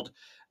told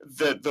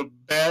that the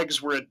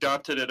bags were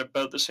adopted at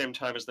about the same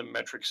time as the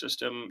metric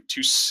system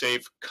to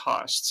save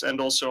costs, and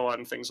also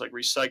on things like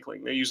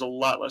recycling. They use a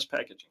lot less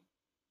packaging.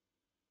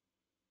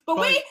 But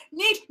we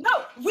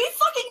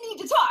fucking need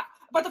to talk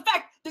about the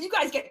fact that you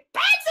guys get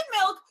bags of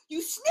milk,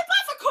 you snip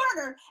off a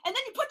corner, and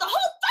then you put the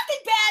whole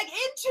fucking bag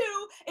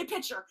into a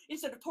pitcher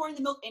instead of pouring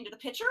the milk into the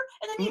pitcher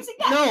and then using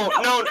that. No.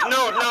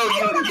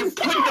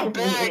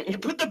 You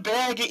put the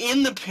bag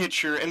in the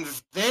pitcher and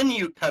then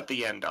you cut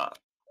the end off.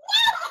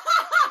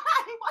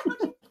 Why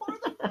don't you pour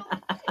the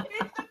milk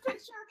into the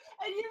pitcher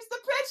and use the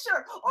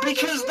pitcher? Or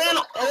Because then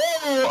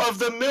all of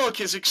the milk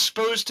is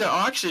exposed to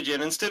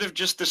oxygen instead of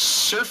just the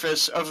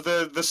surface of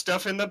the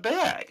stuff in the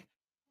bag.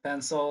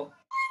 Pencil.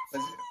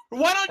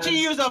 Why don't you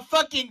use a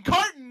fucking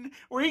carton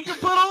where you can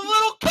put a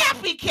little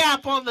cappy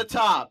cap on the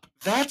top?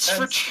 That's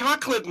for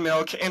chocolate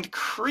milk and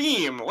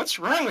cream. What's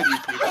wrong with you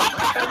people?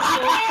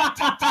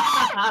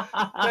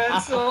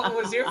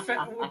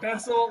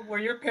 Pencil, were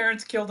your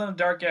parents killed in a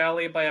dark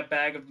alley by a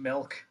bag of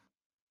milk?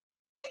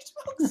 I hate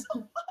milk so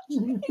much. I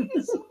hate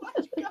it so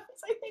much, guys.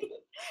 I hate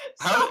it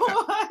so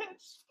much.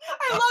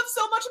 I love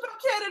so much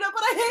about Canada,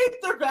 but I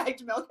hate their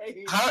bagged milk. I hate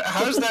it.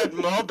 How's that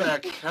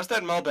Malbec? How's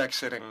that Malbec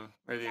sitting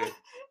with you?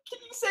 Can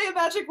you say a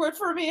magic word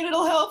for me and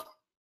it'll help?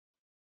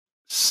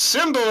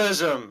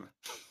 Symbolism.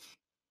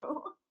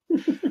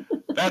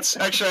 That's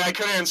actually I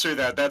could answer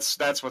that.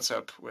 That's what's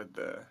up with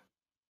the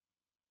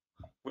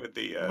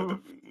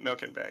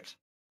milk and bags.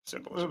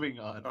 Symbolism. Moving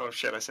on. Oh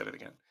shit! I said it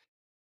again.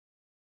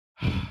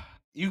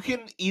 You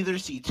can either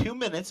see 2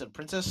 minutes of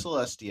Princess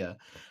Celestia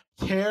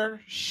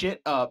tear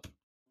shit up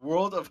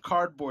World of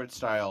Cardboard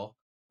style,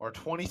 or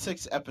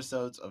 26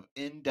 episodes of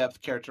in-depth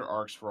character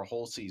arcs for a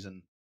whole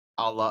season,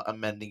 a la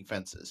Amending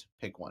Fences.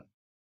 Pick one.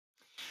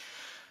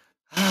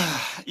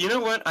 You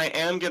know what? I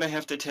am gonna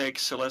have to take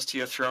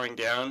Celestia throwing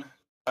down,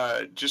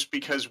 just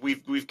because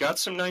we've got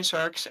some nice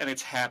arcs and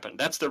it's happened.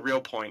 That's the real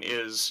point.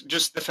 Is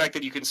just the fact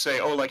that you can say,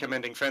 oh, like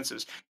Amending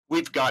Fences.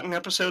 We've gotten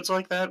episodes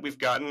like that. We've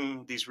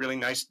gotten these really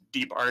nice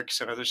deep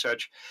arcs and other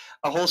such.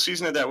 A whole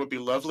season of that would be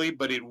lovely,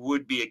 but it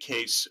would be a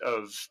case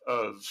of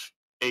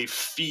a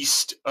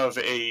feast of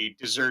a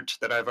dessert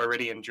that I've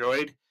already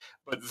enjoyed.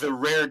 But the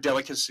rare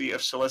delicacy of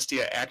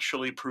Celestia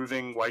actually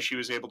proving why she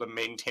was able to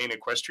maintain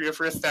Equestria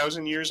for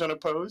 1,000 years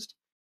unopposed.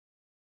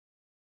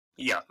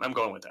 Yeah, I'm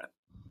going with that.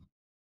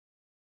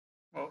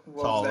 What was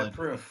that Solid.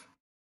 proof?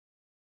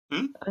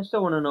 I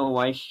still want to know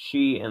why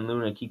she and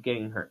Luna keep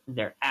getting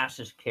their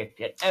asses kicked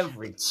at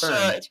every turn.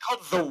 It's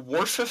called the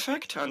Worf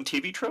effect on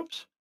TV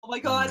tropes. Oh my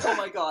god,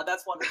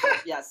 that's wonderful.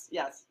 Yes.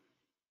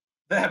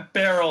 That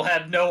barrel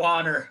had no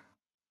honor.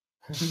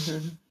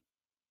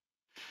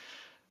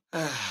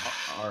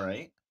 All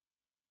right.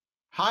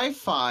 High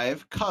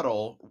five,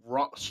 cuddle,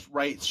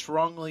 write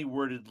strongly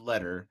worded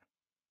letter.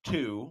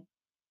 2.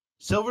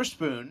 Silver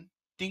spoon,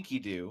 dinky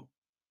doo.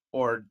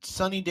 or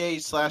Sunny Day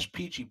 /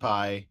 Peachy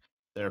Pie,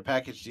 they're a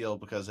package deal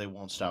because they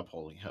won't stop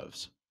holding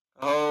hooves.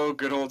 Oh,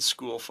 good old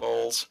school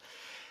foals.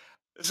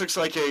 This looks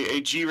like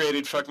a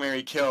G-rated fuck,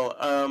 marry, kill.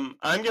 I'm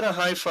gonna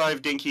high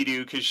five Dinky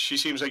Doo because she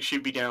seems like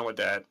she'd be down with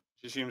that.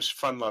 She seems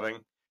fun-loving.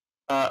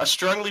 A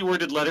strongly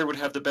worded letter would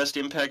have the best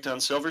impact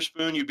on Silver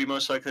Spoon. You'd be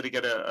most likely to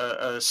get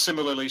a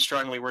similarly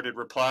strongly worded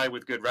reply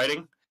with good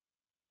writing.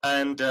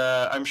 And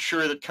I'm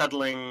sure that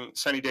cuddling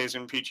Sunny Days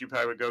and Peachy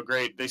Pie would go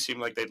great. They seem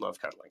like they'd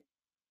love cuddling.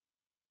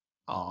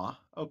 Aw,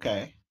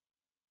 okay.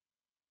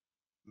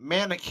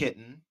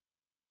 Manakitten,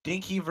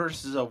 Dinky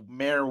versus a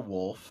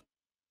werewolf,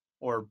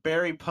 or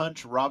Barry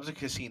Punch robs a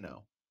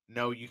casino.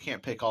 No, you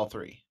can't pick all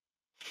three.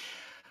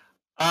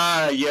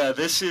 Yeah,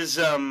 this is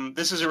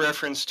a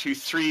reference to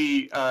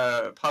 3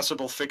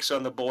 possible fix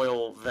on the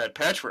boil that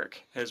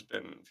Patchwork has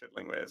been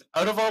fiddling with.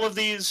 Out of all of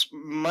these,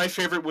 my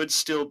favorite would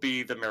still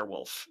be the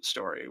Werewolf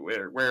story,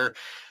 where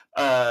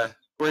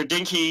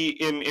Dinky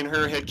in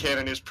her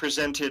headcanon is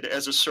presented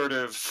as a sort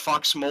of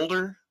Fox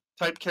Mulder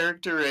type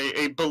character,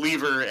 a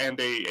believer and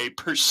a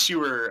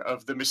pursuer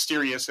of the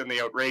mysterious and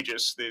the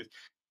outrageous,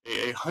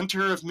 a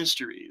hunter of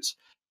mysteries,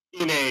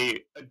 in a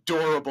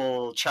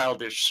adorable,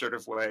 childish sort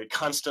of way,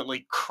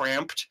 constantly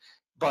cramped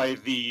by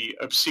the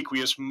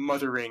obsequious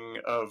mothering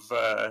of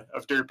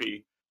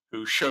Derpy,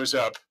 who shows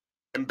up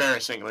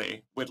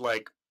embarrassingly with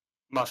like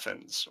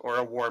muffins or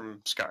a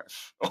warm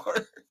scarf,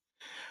 or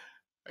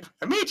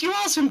I made you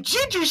all some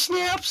ginger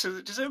snaps.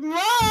 And just like,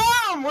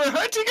 Mom, we're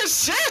hunting a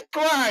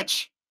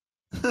Sasquatch.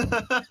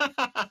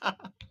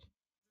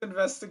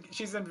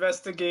 She's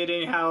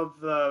investigating how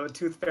the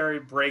Tooth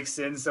Fairy breaks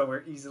in so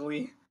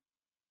easily.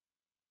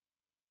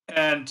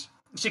 And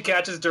she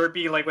catches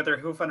Derpy like with her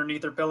hoof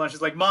underneath her pillow, and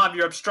she's like, "Mom,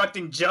 you're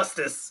obstructing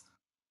justice."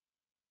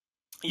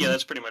 Yeah,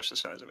 that's pretty much the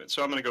size of it.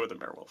 So I'm gonna go with the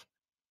Werewolf.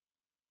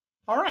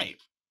 All right.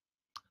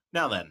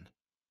 Now then,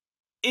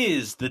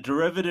 is the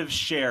derivative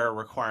share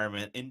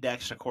requirement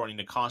indexed according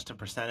to constant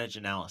percentage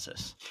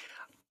analysis?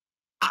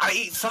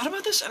 I thought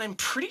about this, and I'm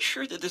pretty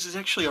sure that this is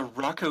actually a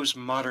Rocco's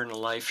Modern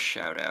Life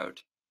shout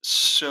out.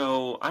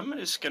 So I'm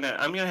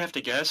gonna have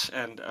to guess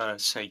and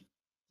say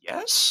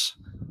yes.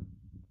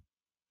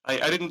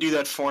 I didn't do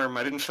that form.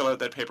 I didn't fill out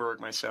that paperwork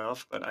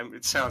myself, but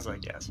it sounds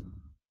like yes.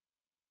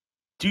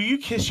 Do you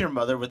kiss your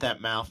mother with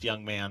that mouth,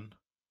 young man?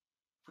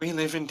 We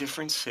live in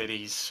different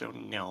cities, so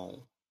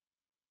no.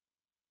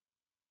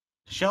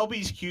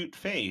 Shelby's cute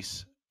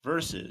face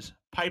versus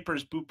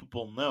Piper's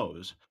boopable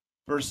nose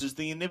versus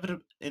the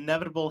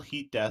inevitable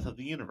heat death of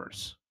the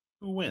universe.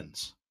 Who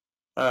wins?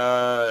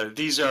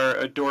 These are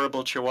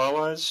adorable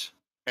chihuahuas,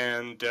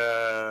 and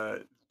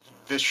the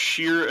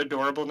sheer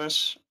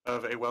adorableness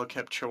of a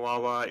well-kept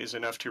chihuahua is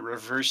enough to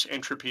reverse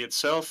entropy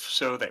itself,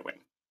 so they win.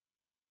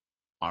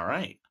 All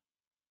right.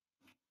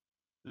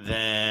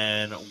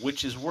 Then,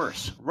 which is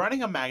worse?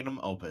 Writing a magnum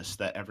opus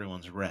that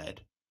everyone's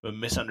read, but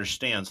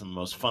misunderstands on the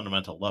most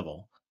fundamental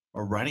level,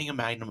 or writing a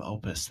magnum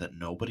opus that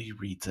nobody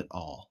reads at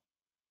all?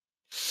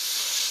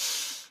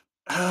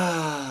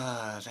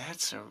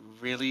 That's a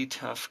really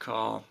tough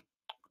call.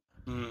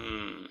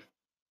 I'm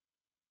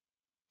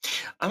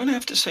gonna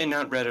have to say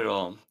not read at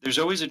all. There's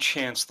always a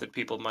chance that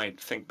people might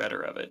think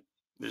better of it.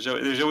 There's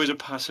always a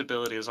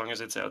possibility as long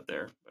as it's out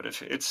there. But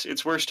if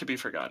it's worse to be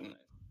forgotten.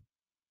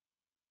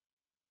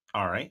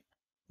 All right.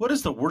 What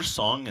is the worst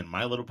song in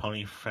My Little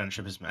Pony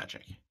Friendship is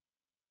Magic?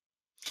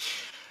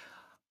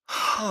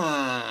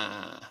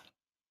 Huh.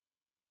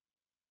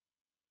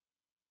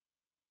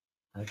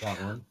 I got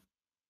one.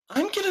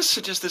 I'm gonna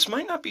suggest, this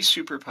might not be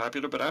super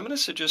popular, but I'm gonna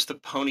suggest the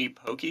Pony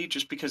Pokey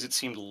just because it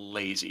seemed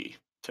lazy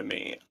to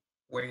me.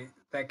 Wait,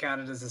 that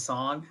counted as a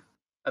song?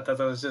 I thought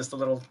that was just a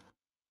little.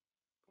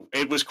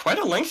 It was quite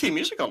a lengthy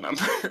musical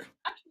number.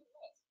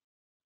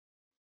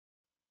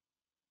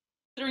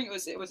 Considering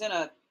it was in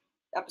a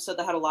episode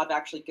that had a lot of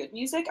actually good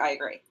music, I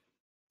agree.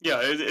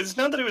 Yeah, it's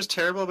not that it was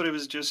terrible, but it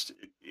was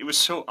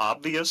so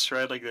obvious,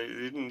 right? Like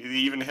they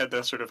even had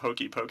that sort of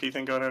hokey pokey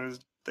thing going on.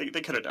 They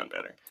could have done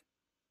better.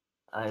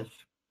 I've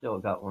still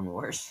got one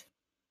worse.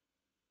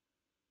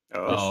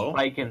 Oh,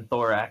 Spike and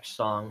Thorax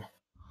song.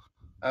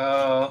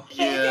 Oh.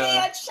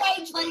 yeah.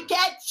 Changeling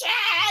can't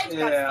change.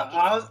 Yeah,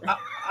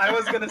 I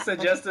was gonna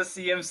suggest a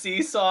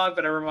CMC song,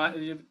 but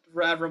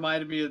Brad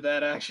reminded me of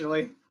that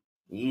actually.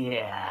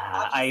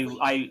 Yeah,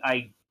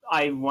 I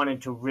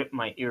wanted to rip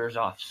my ears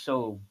off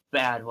so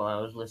bad while I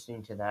was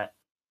listening to that.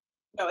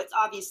 No, it's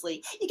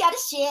obviously you gotta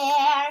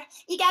share.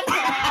 You gotta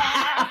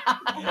share.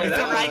 It's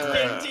the right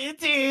thing to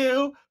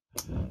do.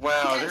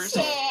 Wow, You there's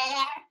gotta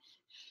share.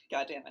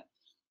 God damn it.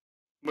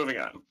 moving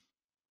on.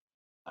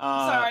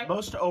 Sorry.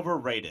 Most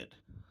overrated.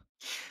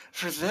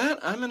 For that,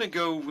 I'm gonna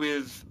go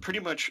with pretty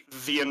much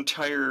the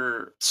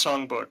entire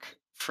songbook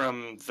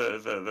from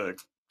the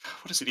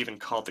what is it even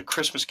called? The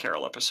Christmas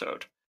Carol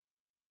episode.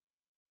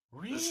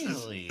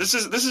 Really? This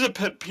is a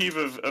pet peeve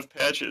of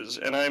Patch's,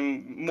 and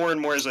I'm more and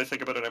more as I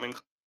think about it, I'm inclined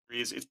to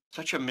agree, it's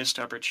such a missed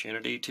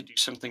opportunity to do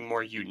something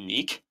more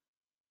unique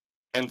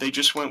and they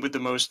just went with the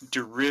most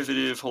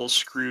derivative whole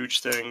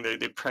Scrooge thing.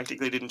 They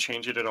practically didn't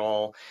change it at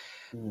all.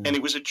 And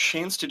it was a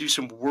chance to do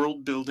some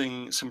world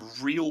building, some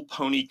real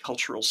pony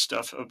cultural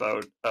stuff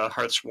about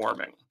hearth's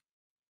warming,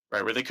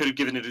 right? Where they could have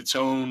given it its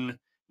own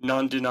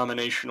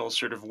non-denominational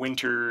sort of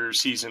winter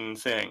season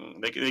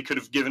thing. They could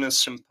have given us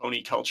some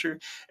pony culture,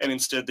 and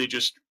instead they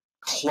just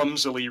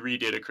clumsily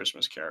redid A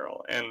Christmas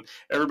Carol. And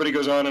everybody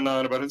goes on and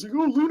on about it. It's like,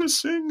 oh, Luna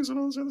sings and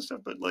all this other stuff,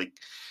 but like,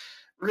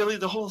 really,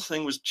 the whole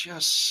thing was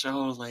just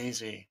so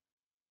lazy.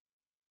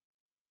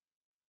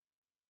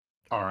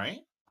 All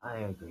right. I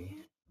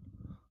agree.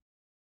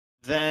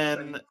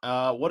 Then,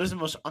 what is the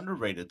most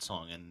underrated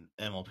song in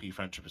MLP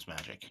Friendship is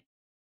Magic?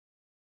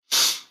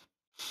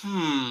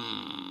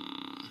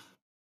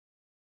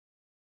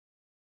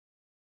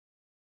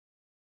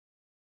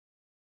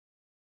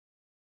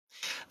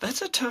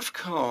 That's a tough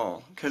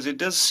call, because it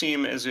does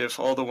seem as if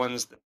all the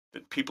ones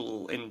that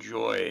people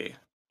enjoy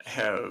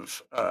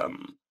have, have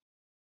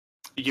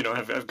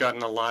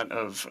gotten a lot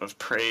of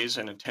praise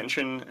and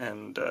attention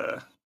and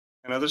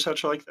other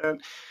such like that.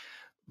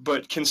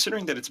 But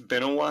considering that it's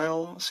been a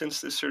while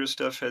since this sort of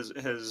stuff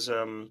has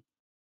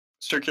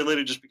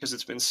circulated, just because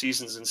it's been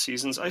seasons and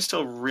seasons, I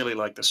still really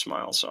like the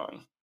Smile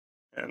song.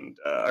 And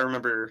I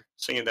remember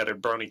singing that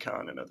at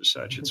BronyCon and other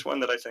such. It's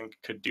one that I think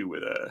could do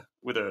with a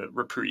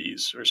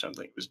reprise or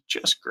something. It was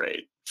just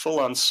great, full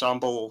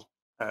ensemble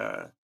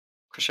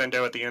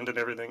crescendo at the end and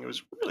everything. It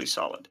was really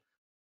solid.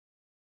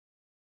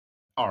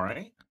 All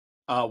right.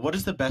 What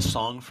is the best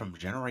song from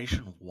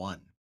Generation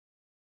 1?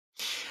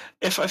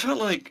 If I felt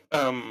like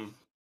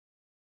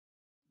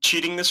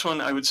cheating this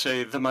one, I would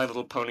say the My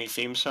Little Pony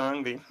theme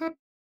song, the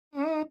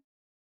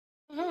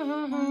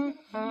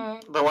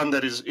one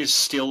that is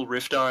still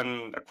riffed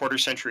on a quarter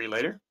century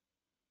later.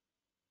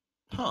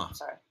 Huh.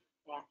 Sorry.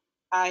 Yeah.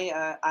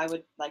 I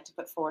would like to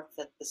put forth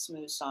that the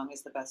Smooth song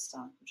is the best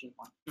song from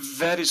G1.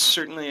 That is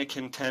certainly a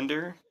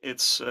contender.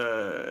 It's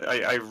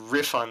I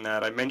riff on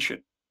that. I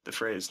mentioned the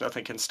phrase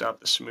 "Nothing can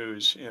stop the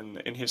Smooth"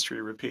 in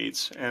History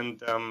Repeats,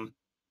 and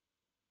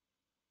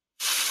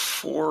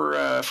for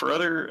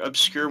other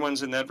obscure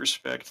ones in that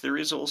respect, there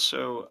is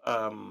also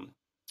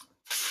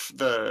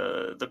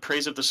the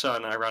Praise of the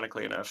Sun.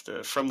 Ironically enough,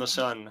 the From the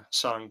Sun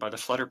song by the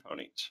Flutter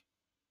Ponies,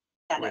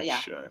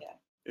 which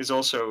is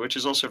also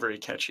very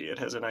catchy. It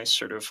has a nice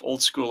sort of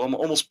old school,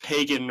 almost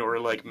pagan or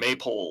like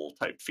maypole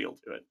type feel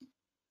to it.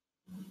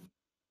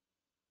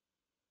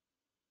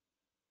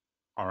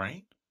 All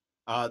right.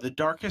 The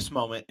darkest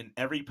moment in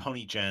every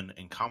Pony Gen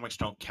and Comics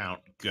Don't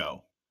Count,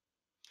 go.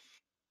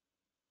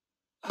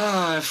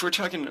 If we're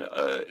talking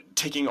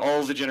taking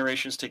all the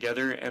generations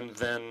together and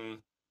then,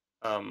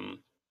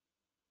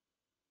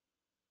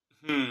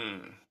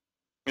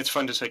 it's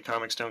fun to say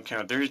Comics Don't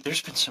Count.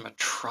 There's been some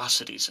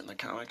atrocities in the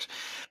comics.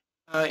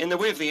 In the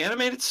way of the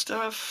animated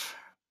stuff,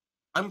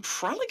 I'm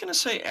probably going to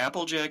say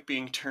Applejack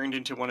being turned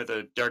into one of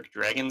the Dark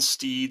Dragon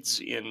steeds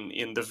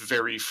in the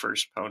very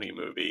first Pony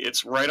movie.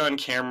 It's right on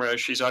camera.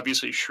 She's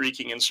obviously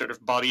shrieking in sort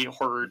of body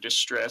horror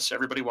distress.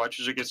 Everybody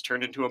watches her gets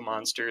turned into a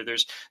monster.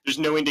 There's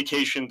no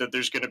indication that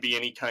there's going to be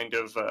any kind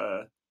of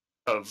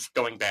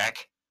going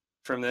back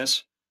from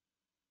this.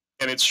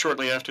 And it's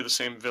shortly after the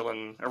same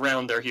villain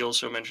around there. He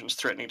also mentions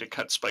threatening to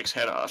cut Spike's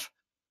head off.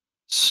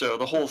 So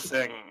the whole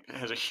thing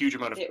has a huge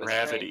amount of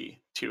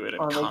gravity to it.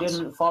 And they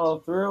didn't follow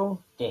through?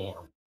 Damn.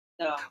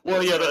 No.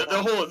 Well, yeah,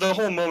 the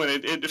whole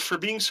moment, it for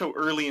being so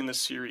early in the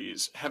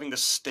series, having the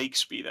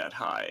stakes be that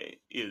high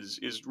is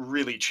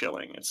really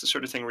chilling. It's the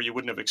sort of thing where you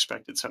wouldn't have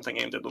expected something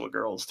aimed at little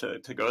girls to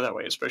go that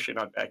way, especially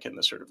not back in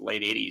the sort of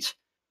late 80s.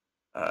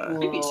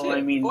 Maybe too.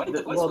 I mean,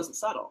 the voice wasn't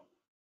subtle.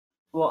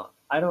 Well,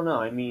 I don't know.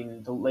 I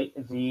mean, the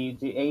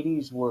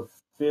 80s were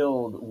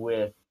filled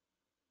with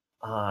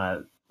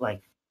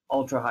like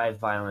ultra high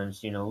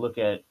violence. Look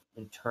at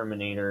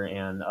Terminator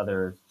and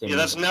other things. Yeah,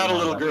 that's not a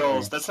little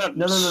girls. That's not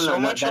so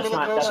much a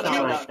little girls.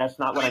 That's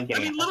not what I'm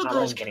getting at. Little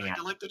girls kind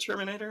of like the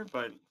Terminator,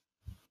 but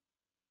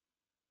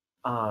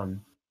no,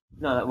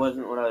 that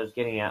wasn't what I was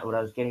getting at. What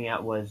I was getting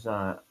at was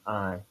the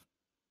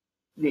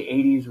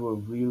 80s were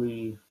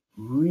really,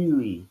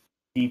 really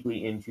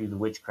deeply into the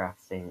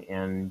witchcraft thing,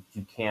 and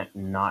you can't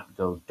not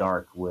go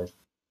dark with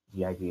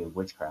the idea of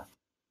witchcraft.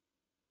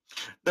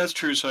 That's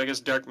true. So I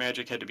guess dark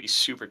magic had to be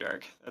super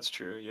dark. That's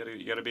true. You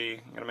gotta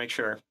make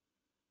sure.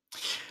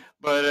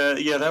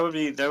 But yeah, that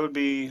would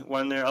be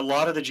one there. A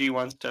lot of the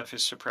G1 stuff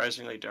is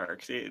surprisingly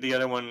dark. The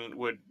other one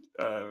would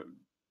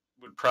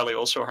probably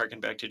also harken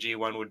back to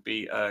G1 would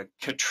be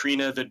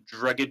Katrina the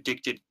drug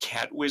addicted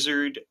cat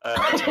wizard.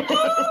 Katrina!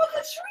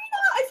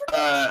 I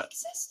forgot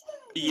she existed.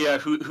 Yeah,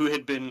 who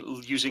had been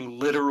using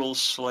literal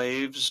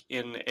slaves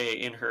in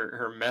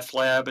her meth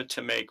lab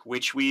to make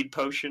witchweed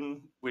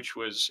potion, which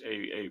was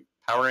a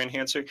power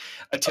enhancer,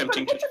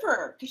 attempting to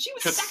her because she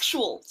was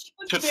sexual. She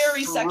was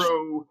very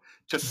sexual.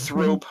 To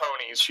throw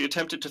ponies. She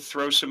attempted to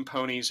throw some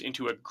ponies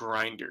into a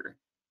grinder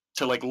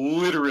to like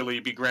literally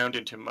be ground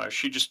into mush.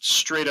 She just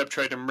straight up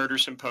tried to murder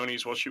some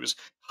ponies while she was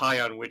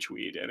high on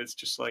witchweed, and it's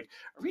just like,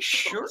 are we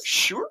sure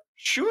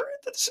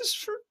that this is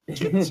for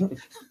kids?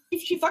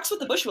 She fucks with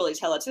the bush willies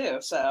hella too,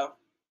 so.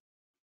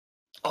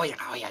 Oh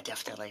yeah,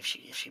 definitely. If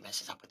she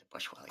messes up with the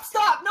bush willies.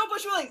 Stop! No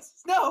bush willies!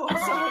 No, I'm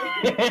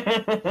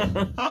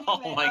sorry.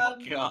 Oh my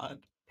god.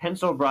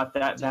 Pencil brought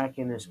that back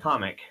in his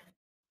comic.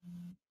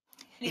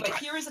 Anyway,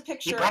 here is a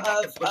picture brought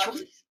back of. the bush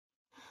willies?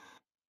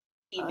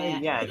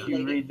 Yeah, if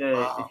you read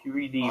the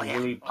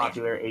really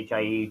popular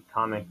HIE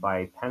comic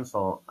by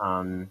Pencil,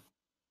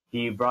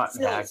 he brought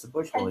back the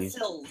bush willies.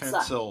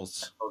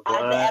 Pencils.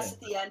 Add the S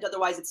at the end,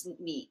 otherwise it's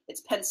me.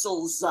 It's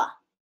pencils.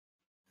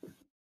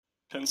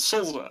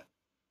 Pencilza.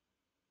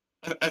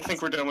 I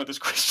think we're done with this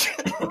question.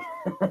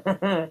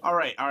 All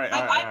right.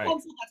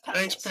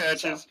 Thanks,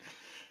 Patches. So.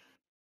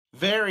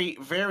 Very,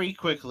 very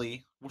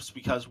quickly, just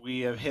because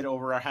we have hit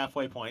over our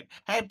halfway point.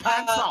 Hey,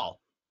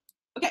 Pencil!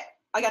 Okay,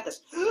 I got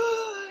this.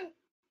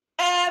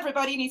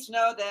 Everybody needs to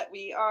know that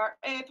we are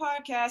a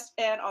podcast,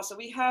 and also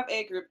we have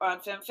a group on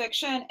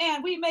FemFiction,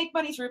 and we make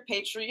money through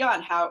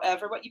Patreon.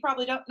 However, what you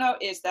probably don't know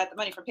is that the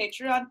money from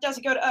Patreon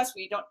doesn't go to us.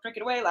 We don't drink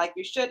it away like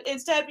we should.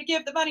 Instead, we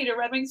give the money to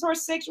Red Wing's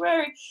Horse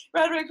Sanctuary.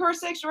 Red Wing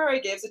Horse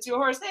Sanctuary gives it to a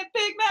horse named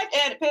Big Mac,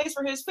 and it pays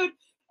for his food.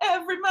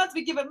 Every month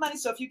we give him money,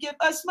 so if you give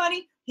us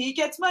money, he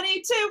gets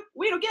money too.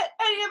 We don't get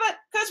any of it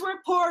because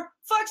we're poor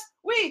fucks.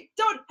 We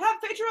don't have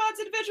Patreons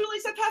individually,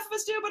 except half of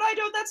us do, but I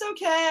don't. That's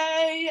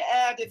okay.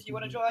 And if you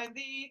want to join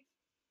the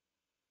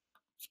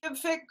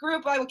FemFic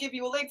group, I will give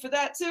you a link for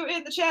that too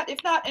in the chat.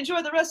 If not,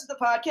 enjoy the rest of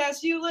the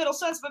podcast, you little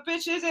sons of a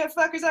bitches and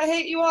fuckers. I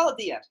hate you all at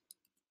the end.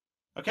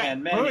 Okay,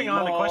 And many moving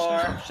on to questions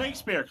more. from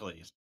Shakespeare,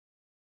 please.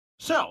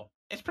 So,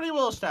 it's pretty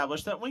well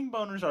established that wing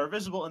boners are a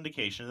visible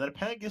indication that a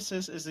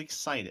Pegasus is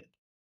excited.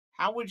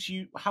 How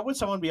would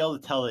someone be able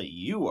to tell that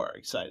you are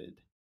excited?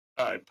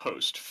 I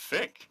post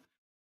fic.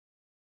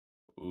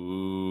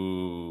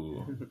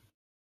 Ooh.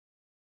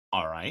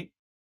 All right.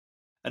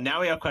 And now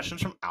we have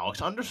questions from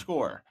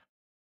Alex_,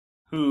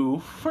 who,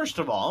 first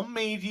of all,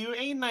 made you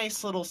a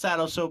nice little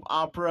Saddlesoap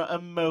opera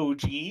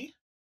emoji.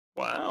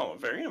 Wow,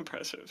 very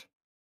impressive.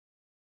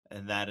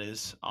 And that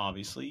is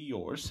obviously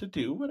yours to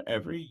do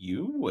whatever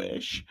you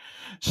wish.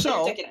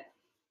 So,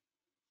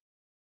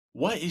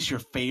 what is your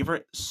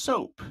favorite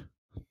soap?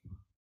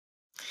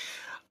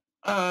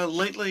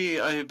 Lately,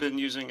 I have been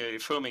using a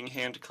foaming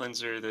hand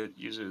cleanser that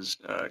uses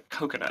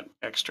coconut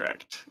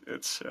extract.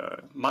 It's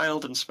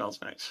mild and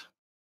smells nice.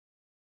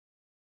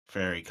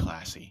 Very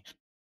classy.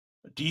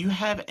 Do you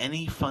have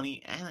any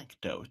funny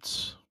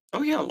anecdotes?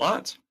 Oh yeah,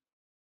 lots.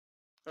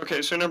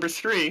 Okay, so number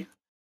 3.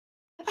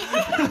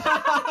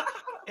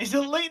 Is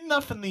it late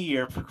enough in the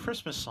year for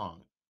Christmas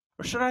songs?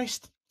 Or should I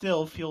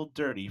still feel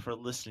dirty for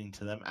listening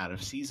to them out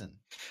of season?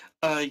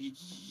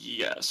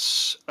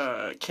 Yes.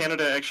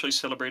 Canada actually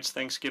celebrates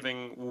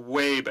Thanksgiving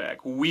way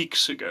back,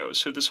 weeks ago.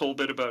 So this whole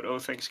bit about,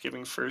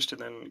 Thanksgiving first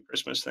and then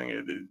Christmas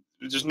thing,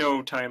 there's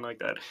no time like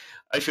that.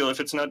 I feel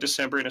if it's not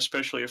December, and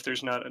especially if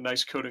there's not a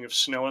nice coating of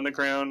snow on the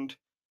ground,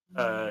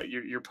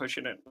 you're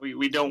pushing it.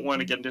 We don't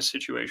want to get into a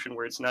situation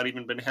where it's not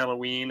even been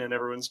Halloween and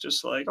everyone's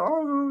just like,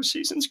 oh,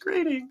 season's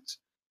greetings.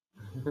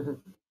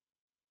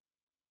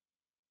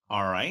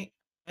 All right.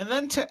 And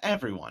then to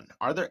everyone,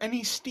 are there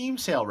any Steam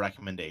sale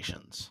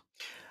recommendations?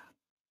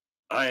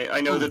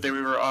 I know that they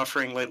were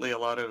offering lately a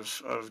lot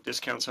of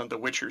discounts on The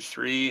Witcher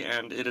 3,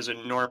 and it is a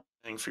enormous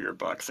bang for your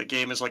buck. The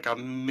game is like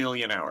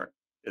 1,000,000 hours.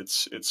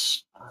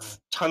 It's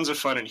tons of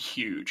fun and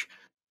huge.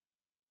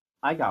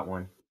 I got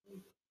one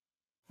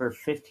for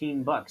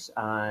 $15,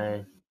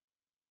 and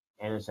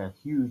it's a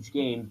huge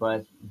game.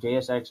 But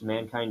Deus Ex: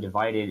 Mankind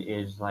Divided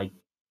is like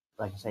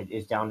I said,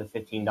 is down to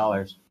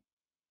 $15.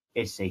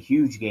 It's a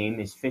huge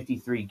game. It's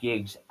 53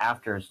 gigs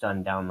after it's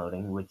done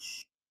downloading,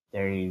 which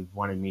they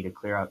wanted me to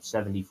clear out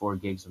 74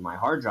 gigs of my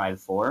hard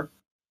drive for.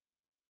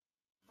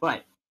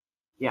 But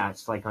yeah,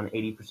 it's like on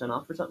 80%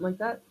 off or something like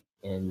that.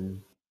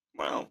 And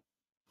wow.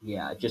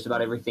 Yeah, just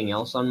about everything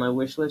else on my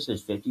wish list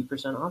is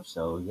 50% off.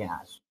 So yeah,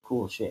 it's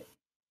cool shit.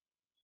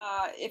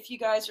 If you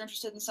guys are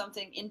interested in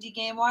something indie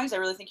game wise, I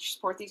really think you should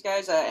support these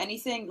guys.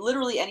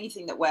 Literally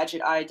anything that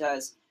Wadget Eye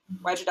does.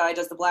 Wadget Eye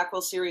does the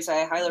Blackwell series.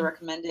 I highly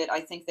recommend it. I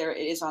think it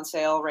is on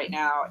sale right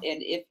now.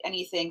 And if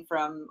anything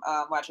from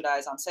Wadget Eye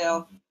is on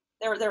sale,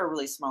 they're a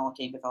really small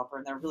game developer,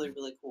 and they're really,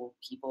 really cool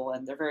people,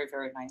 and they're very,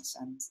 very nice,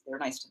 and they're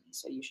nice to me.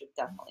 So you should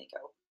definitely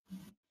go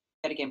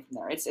get a game from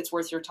there. It's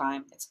worth your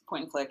time. It's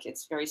point and click.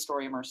 It's very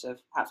story immersive.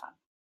 Have fun.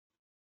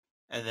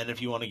 And then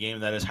if you want a game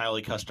that is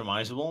highly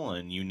customizable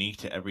and unique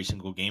to every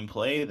single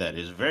gameplay, that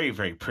is very,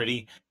 very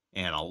pretty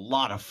and a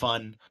lot of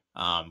fun,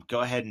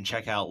 go ahead and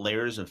check out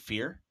Layers of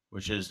Fear,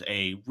 which is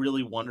a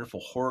really wonderful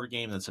horror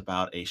game that's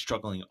about a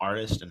struggling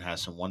artist and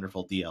has some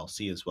wonderful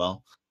DLC as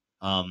well.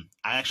 I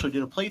actually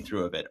did a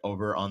playthrough of it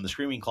over on the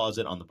Screaming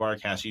Closet on the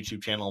Barcast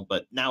YouTube channel,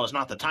 but now is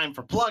not the time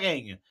for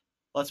plugging.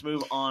 Let's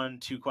move on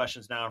to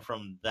questions now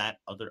from that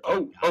other...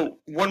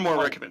 One more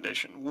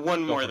recommendation.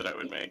 One more that I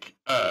would make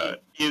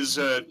is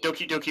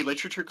Doki Doki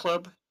Literature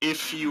Club,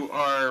 if you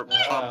are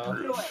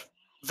mom-proof.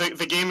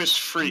 the game is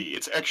free.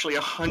 It's actually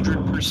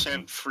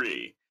 100%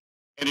 free,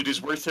 and it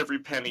is worth every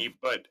penny.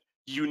 But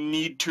you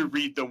need to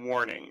read the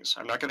warnings.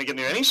 I'm not going to get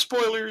into any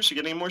spoilers or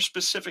get any more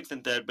specific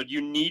than that. But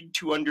you need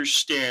to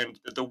understand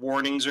that the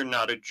warnings are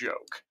not a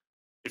joke.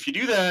 If you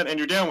do that and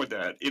you're down with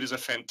that, it is a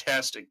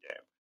fantastic game.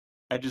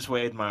 I just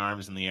waved my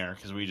arms in the air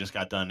because we just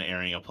got done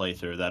airing a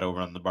playthrough of that over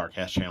on the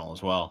Barcast channel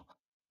as well.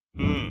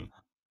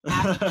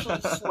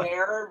 Actually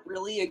swear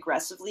really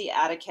aggressively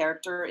at a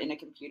character in a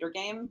computer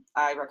game,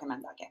 I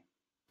recommend that game.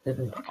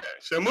 Okay,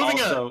 so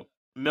moving on.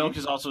 Milk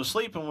is also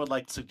asleep and would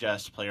like to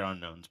suggest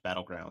PlayerUnknown's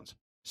Battlegrounds.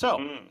 So,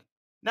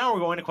 now we're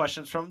going to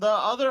questions from the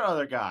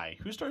other guy,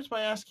 who starts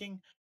by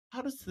asking,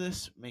 how does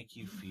this make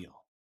you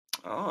feel?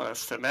 Oh, a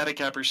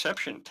thematic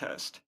apperception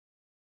test.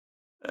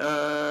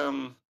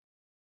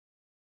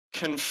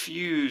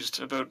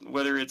 Confused about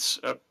whether it's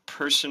a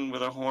person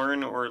with a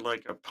horn or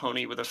like a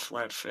pony with a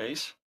flat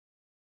face.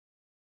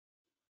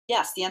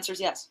 Yes, the answer is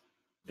yes.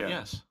 Yeah.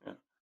 Yes. Yeah.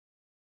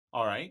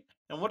 All right.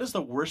 And what is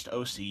the worst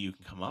OC you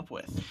can come up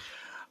with?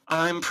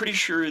 I'm pretty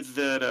sure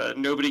that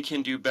nobody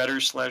can do better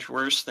 /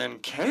 worse than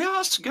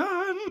Chaos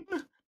Gun.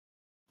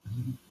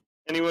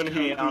 Anyone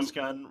who Chaos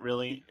Gun,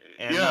 really?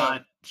 And yeah.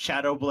 not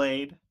Shadow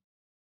Blade?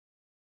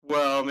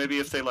 Well, maybe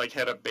if they like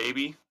had a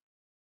baby.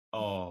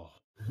 Oh.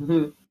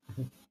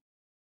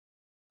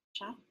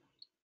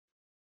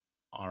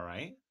 All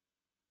right.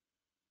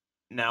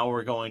 Now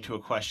we're going to a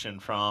question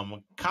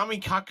from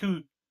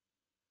Kamikakushi.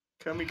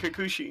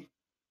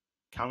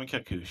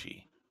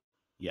 Kamikakushi.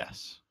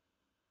 Yes.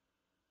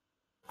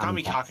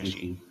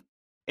 Kamikakushi.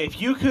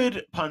 If you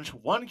could punch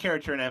one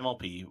character in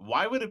MLP,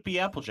 why would it be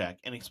Applejack?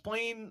 And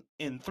explain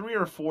in 3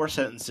 or 4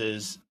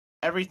 sentences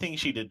everything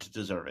she did to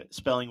deserve it.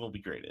 Spelling will be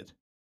graded.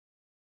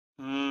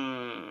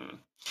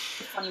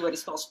 Funny way to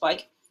spell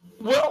Spike.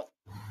 Well,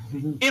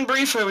 in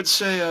brief, I would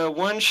say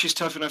 1, she's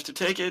tough enough to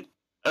take it.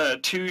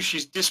 2,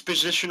 she's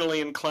dispositionally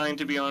inclined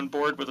to be on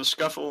board with a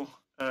scuffle.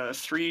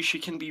 3, she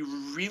can be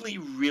really,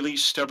 really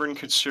stubborn,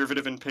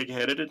 conservative, and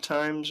pig-headed at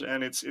times,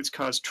 and it's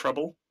caused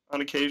trouble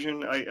on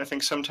occasion. I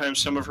think sometimes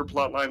some of her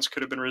plot lines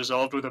could have been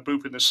resolved with a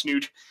boop in the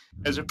snoot,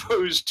 as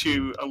opposed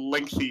to a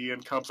lengthy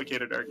and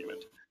complicated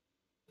argument.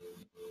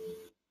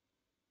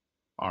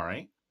 All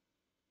right.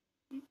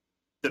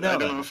 I don't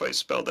know if I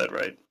spelled that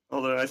right,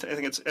 although I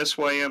think it's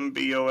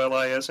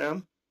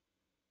SYMBOLISM.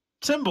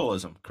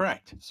 Symbolism,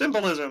 correct.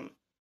 Symbolism.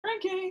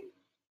 Ranking.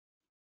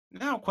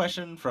 Now,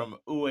 question from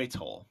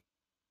Uetol.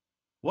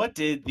 What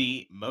did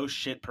the most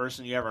shit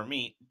person you ever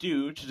meet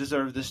do to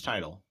deserve this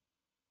title?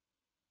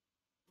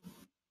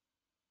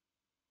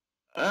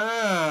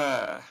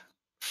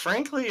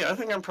 Frankly, I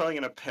think I'm probably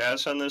going to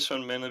pass on this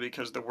one mainly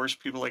because the worst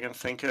people I can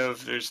think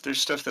of, there's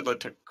stuff that led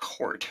to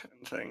court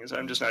and things.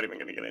 I'm just not even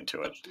going to get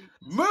into it.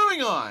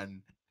 Moving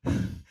on.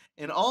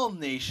 In all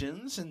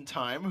nations in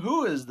time,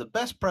 who is the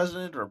best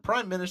president or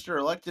prime minister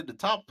elected to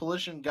top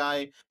politician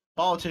guy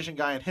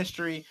in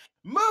history?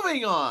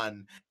 Moving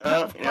on.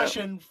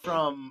 Question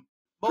from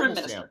Prime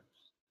Minister.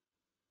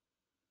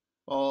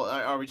 Well,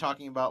 are we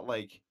talking about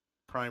like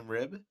prime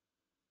rib?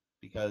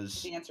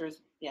 Because the answer is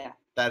yeah.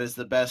 That is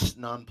the best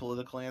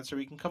non-political answer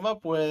we can come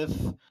up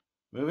with.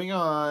 Moving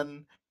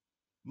on.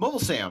 Mobile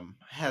Sam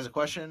has a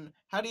question.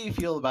 How do you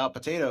feel about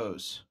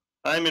potatoes?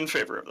 I'm in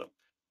favor of them.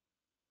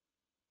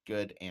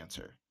 Good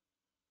answer.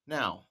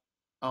 Now,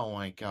 oh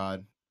my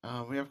god.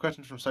 We have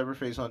questions from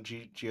Cyberface on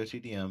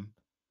GOTDM.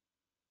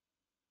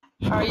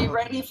 Are you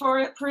ready for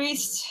it,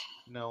 Priest?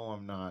 No,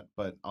 I'm not,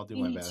 but I'll do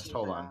my best.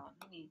 Hold on.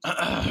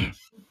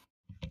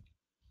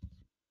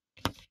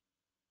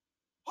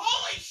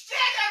 Holy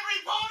shit,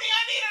 everybody!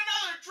 I need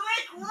another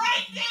drink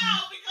right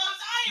now because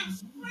I am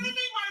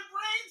screaming my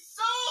brain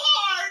so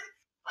hard,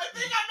 I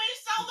think I may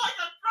sound like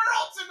a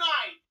girl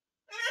tonight.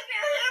 And if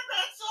you're here,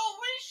 Pencil,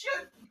 we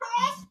should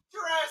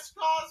cross-dress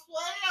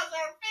cosplay as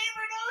our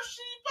favorite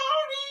Oshi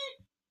pony.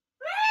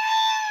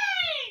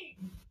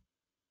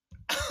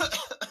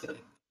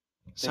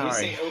 Did we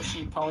say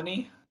Oshi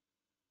pony?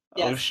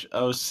 Yes.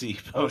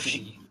 OC pony.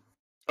 Oshi.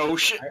 Oh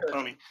shit,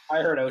 pony.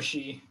 I heard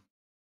Oshi.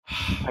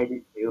 I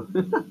did too.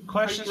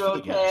 Questions Are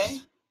you for the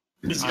okay?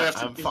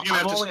 guests. I'm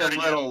only a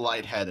little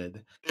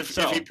lightheaded. If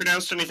he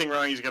pronounced anything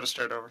wrong, he's got to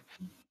start over.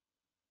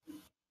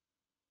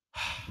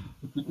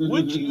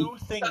 Would you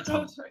think?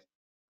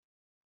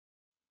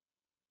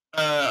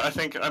 I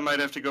think I might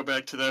have to go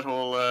back to that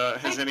whole.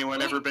 Has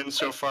anyone ever been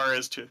so far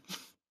as to?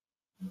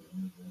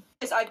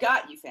 Yes, I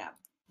got you, fam.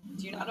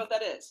 Do you not know what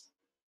that is?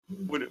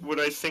 Would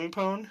I thing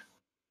pone?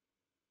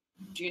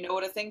 Do you know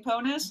what a thing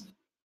pone is?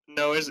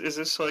 No, is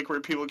this like where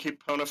people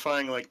keep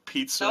ponifying like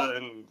pizza Nope.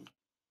 and?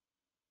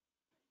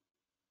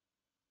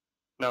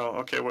 No,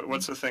 okay.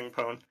 What's a thing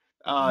pone?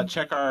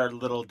 Check our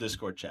little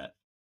Discord chat.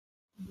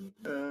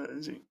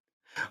 Is he?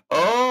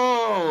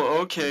 Oh,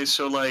 okay.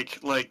 So like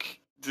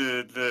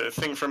the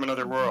thing from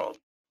another world.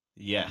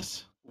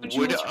 Yes. Would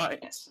you with your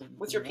penis?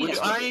 With your penis?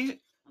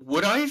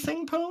 Would I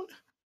thing pone?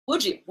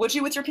 Would you? Would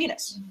you with your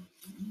penis?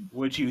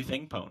 Would you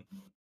think pone?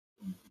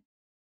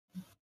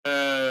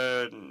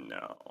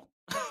 No.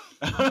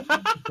 Okay.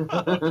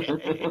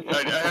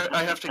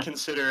 I have to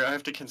consider. I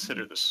have to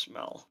consider the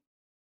smell.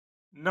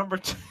 Number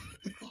 2.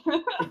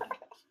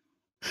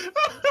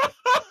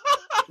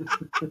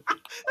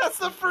 That's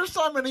the first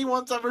time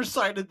anyone's ever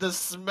cited the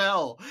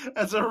smell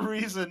as a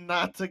reason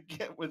not to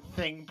get with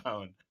Thing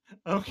Pone.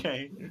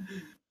 Okay.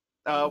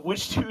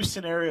 Which 2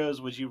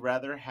 scenarios would you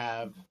rather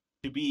have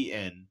to be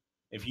in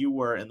if you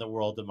were in the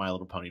world of My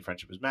Little Pony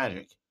Friendship is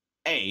Magic?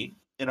 A.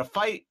 In a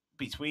fight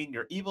between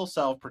your evil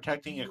self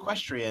protecting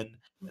Equestrian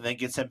and then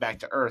gets sent back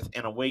to Earth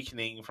and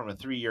awakening from a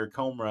 3-year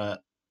coma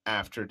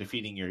after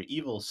defeating your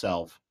evil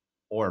self.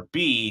 Or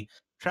B.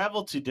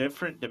 Travel to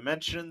different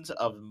dimensions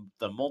of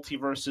the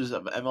multiverses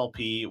of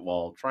MLP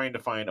while trying to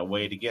find a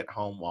way to get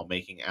home while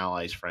making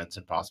allies, friends,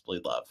 and possibly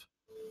love.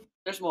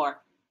 There's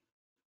more.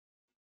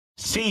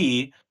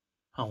 C.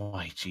 Oh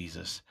my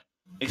Jesus.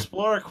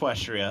 Explore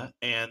Equestria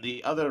and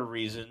the other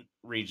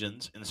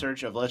regions in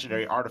search of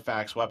legendary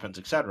artifacts, weapons,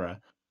 etc.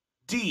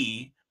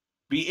 D.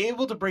 Be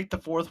able to break the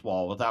 4th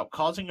wall without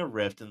causing a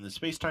rift in the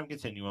space-time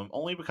continuum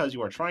only because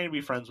you are trying to be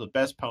friends with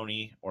Best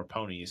Pony or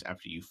ponies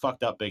after you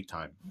fucked up big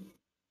time.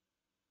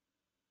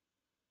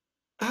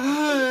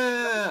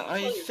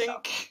 I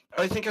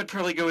think I'd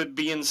probably go with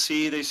B and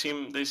C. They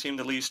seem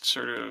the least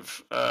sort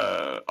of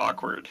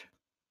awkward.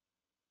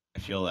 I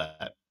feel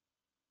that.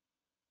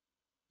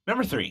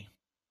 Number 3.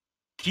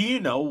 Do you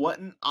know what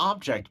an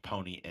object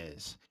pony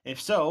is? If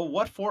so,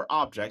 what 4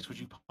 objects would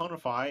you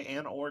ponify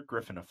and or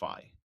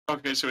griffinify?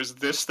 Okay, so is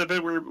this the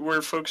bit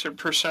where folks are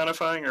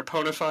personifying or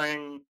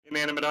ponifying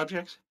inanimate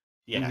objects?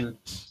 Yes.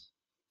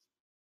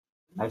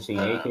 Mm-hmm. I've seen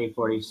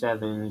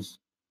AK-47s,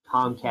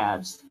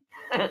 Tomcats.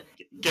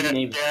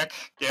 Gak,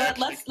 But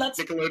let's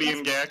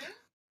Nickelodeon Gak.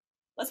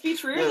 Let's be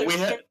true.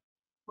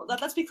 Well,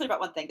 Let's be clear about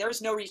one thing. There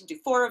is no reason to do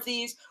 4 of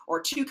these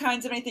or 2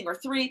 kinds of anything or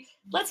 3.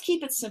 Let's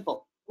keep it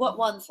simple. What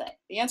one thing?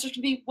 The answer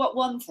can be what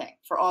one thing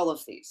for all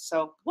of these.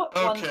 So what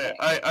one thing?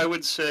 I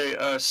would say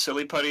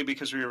Silly Putty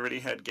because we already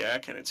had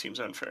Gak and it seems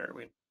unfair.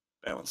 We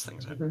balance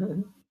things out.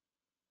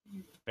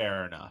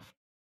 Fair enough.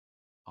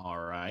 All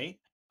right.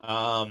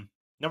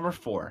 Number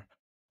 4.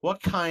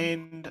 What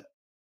kind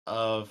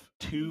of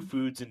 2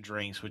 foods and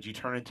drinks would you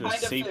turn into a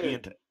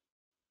sapient?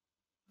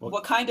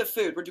 What kind of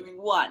food? We're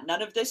doing 1.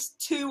 None of this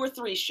 2 or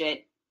 3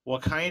 shit.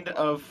 What kind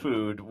of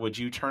food would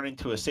you turn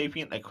into a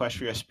sapient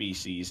Equestria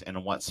species,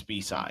 and what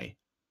speci?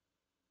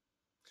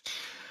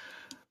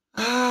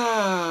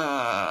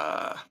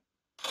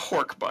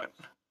 Pork butt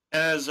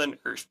as an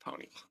earth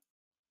pony.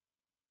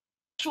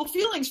 Actual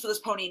feelings for this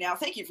pony now.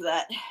 Thank you for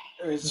that.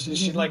 Is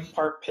she like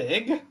part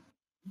pig?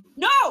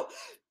 No!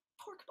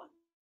 Pork butt.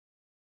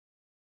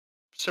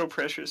 So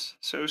precious,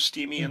 so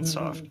steamy and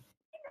soft.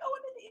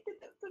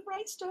 The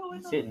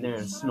rhinestone. Sitting there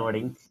and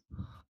snorting.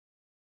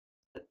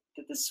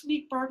 The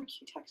sweet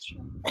barbecue texture.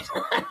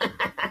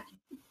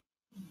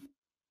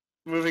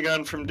 Moving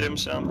on from dim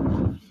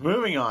sum.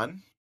 Moving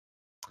on.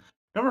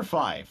 Number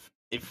 5.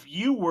 If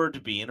you were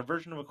to be in a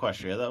version of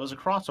Equestria that was a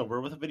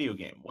crossover with a video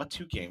game, what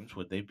 2 games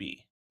would they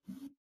be?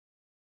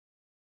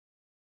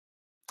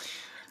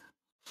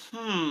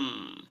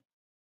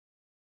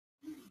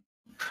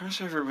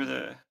 Crossover with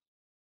a...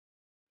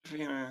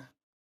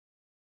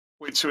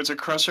 Wait, so it's a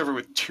crossover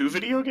with 2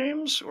 video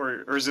games?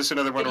 Or is this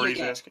another one where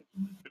he's asking?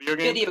 Video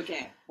game? Video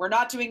game. We're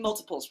not doing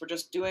multiples. We're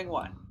just doing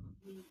 1.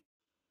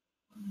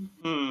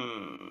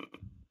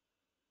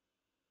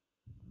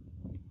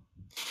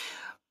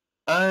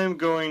 I'm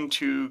going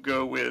to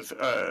go with,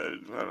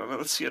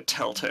 let's see, a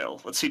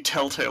Telltale. Let's see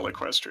Telltale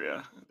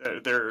Equestria.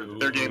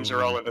 Their games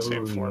are all in the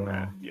same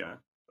format. Yeah.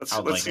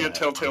 Let's see a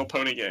Telltale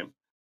pony game.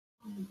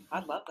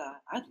 I'd love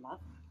that. I'd love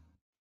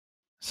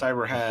that.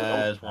 Cyber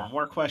has one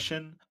more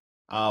question.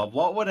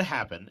 What would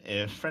happen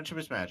if Friendship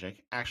is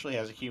Magic actually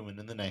has a human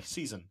in the next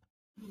season?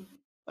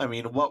 I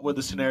mean, what would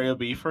the scenario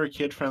be for a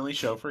kid-friendly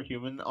show for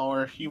human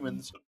or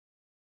humans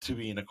to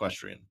be an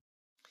equestrian?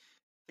 I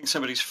think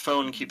somebody's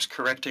phone keeps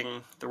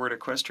correcting the word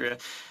Equestria.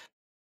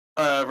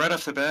 Right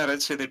off the bat,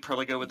 I'd say they'd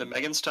probably go with the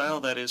Megan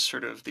style. That is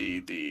sort of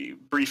the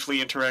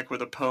briefly interact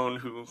with a pwn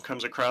who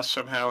comes across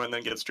somehow and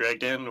then gets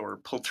dragged in or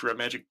pulled through a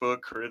magic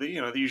book, or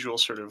the usual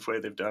sort of way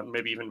they've done,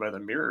 maybe even by the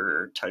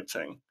mirror type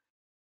thing.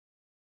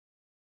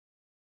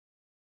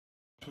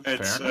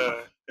 It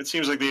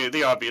seems like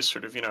the obvious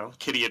sort of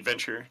kiddie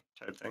adventure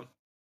type thing.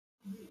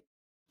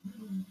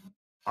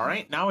 All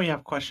right, now we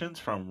have questions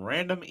from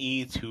Random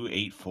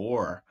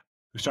E284,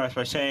 who starts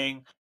by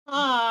saying,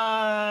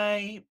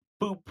 "Hi,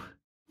 boop.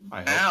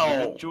 I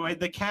hope you enjoyed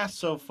the cast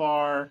so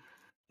far.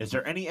 Is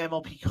there any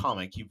MLP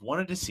comic you've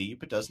wanted to see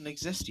but doesn't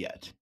exist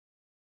yet?"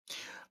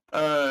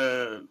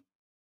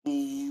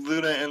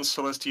 Luna and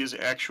Celestia's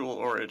actual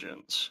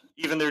origins.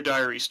 Even their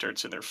diary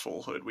starts in their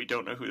foalhood. We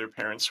don't know who their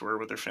parents were,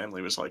 what their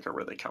family was like, or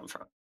where they come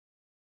from.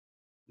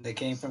 They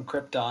came from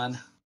Krypton.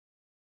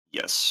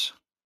 Yes.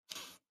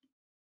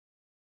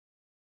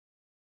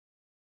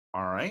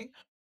 All right.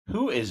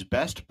 Who is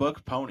best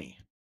book pony?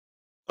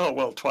 Oh,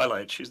 well,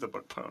 Twilight. She's the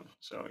book pwn,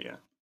 so yeah.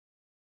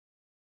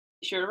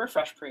 Be sure to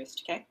refresh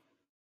Priest, okay?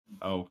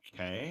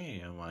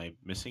 Okay. Am I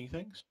missing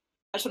things?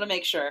 I just want to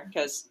make sure,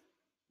 because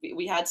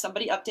we had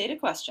somebody update a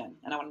question,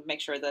 and I want to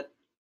make sure that.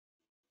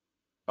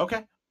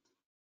 Okay.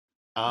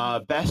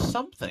 Best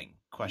something?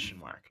 Question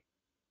mark.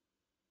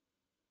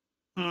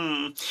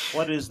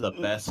 What is the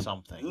best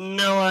something?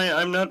 No,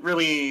 I'm not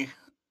really.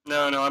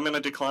 No, I'm gonna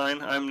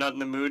decline. I'm not in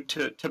the mood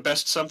to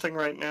best something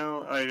right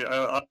now.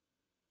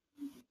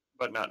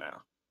 But not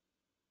now.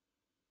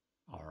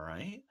 All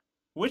right.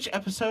 Which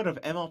episode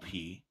of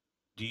MLP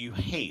do you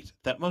hate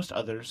that most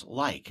others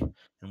like?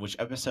 And which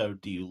episode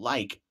do you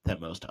like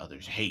that most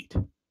others hate?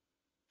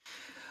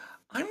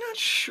 I'm not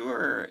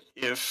sure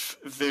if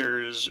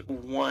there's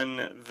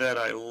one that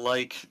I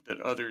like that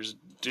others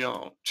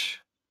don't.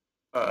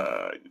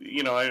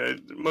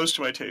 Most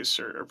of my tastes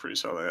are pretty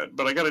solid,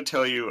 but I gotta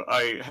tell you,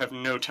 I have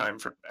no time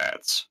for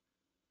bats.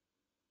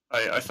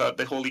 I thought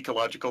the whole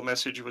ecological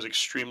message was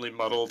extremely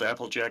muddled.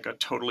 Applejack got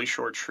totally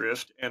short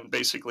shrift, and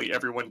basically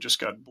everyone just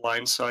got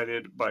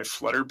blindsided by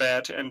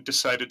Flutterbat and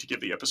decided to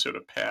give the episode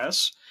a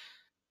pass.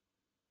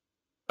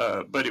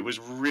 But it was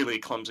really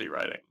clumsy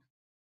writing.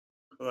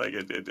 Like,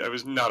 I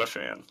was not a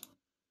fan.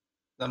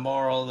 The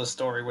moral of the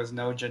story was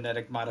no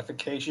genetic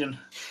modification.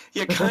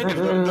 Yeah, kind of.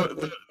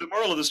 The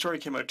moral of the story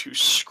came out to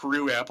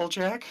screw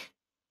Applejack,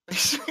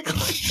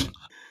 basically.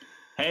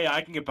 Hey,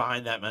 I can get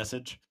behind that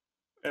message.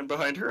 And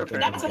behind her, Okay.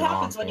 apparently. That's what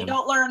happens when you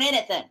don't learn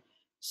anything.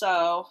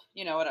 So,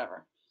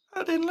 whatever.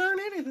 I didn't learn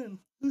anything.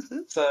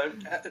 So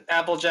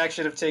Applejack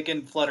should have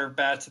taken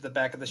Flutterbat to the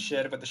back of the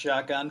shed with the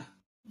shotgun.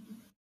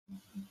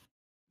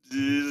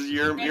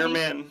 You're a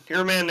man.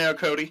 You're a man now,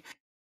 Cody.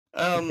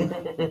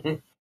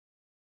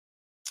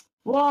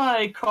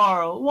 Why,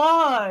 Carl?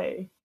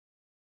 Why?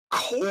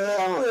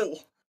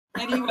 Coral.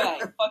 Anyway,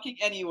 fucking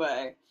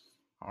anyway.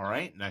 All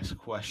right, next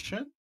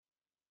question.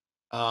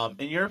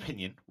 In your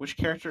opinion, which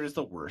character is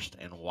the worst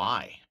and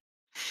why?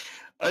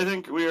 I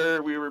think we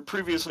were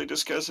previously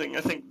discussing.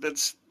 I think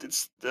it's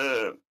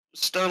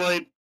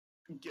Starlight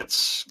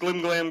gets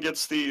Glim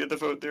gets the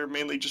vote there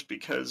mainly just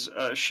because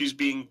she's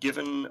being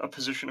given a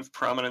position of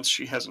prominence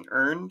she hasn't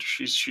earned.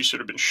 She's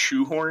sort of been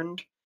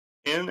shoehorned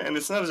in, and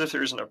it's not as if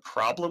there isn't a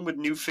problem with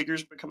new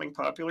figures becoming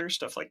popular,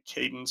 stuff like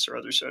Cadence or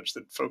other such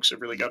that folks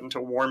have really gotten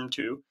to warm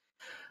to.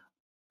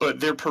 But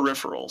they're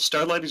peripheral.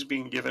 Starlight is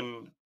being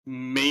given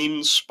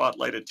main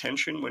spotlight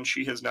attention when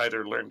she has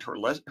neither learned her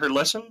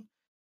lesson,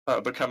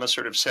 become a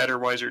sort of sadder,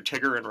 wiser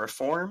Tigger and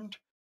reformed,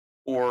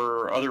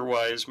 or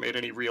otherwise made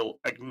any real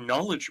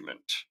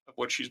acknowledgement of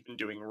what she's been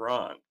doing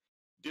wrong.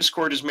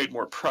 Discord has made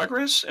more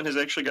progress and has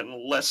actually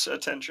gotten less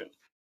attention.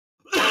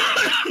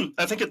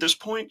 I think at this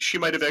point, she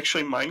might have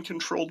actually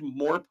mind-controlled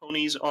more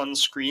ponies on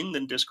screen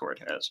than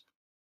Discord has.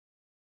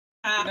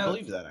 I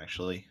believe that,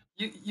 actually.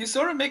 You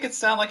sort of make it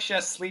sound like she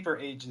has sleeper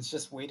agents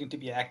just waiting to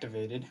be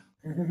activated.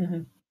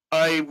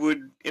 I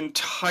would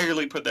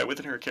entirely put that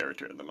within her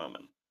character at the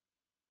moment.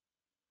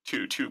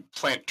 To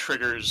plant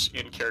triggers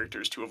in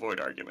characters to avoid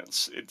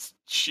arguments.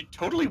 She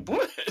totally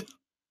would.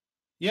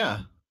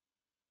 Yeah.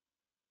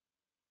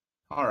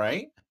 All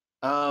right.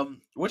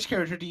 Which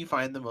character do you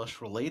find the most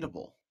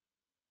relatable?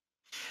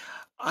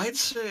 I'd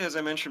say, as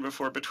I mentioned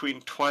before,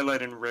 between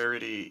Twilight and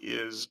Rarity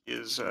is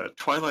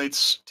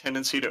Twilight's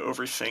tendency to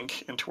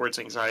overthink and towards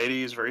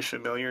anxiety is very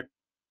familiar.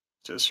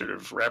 To sort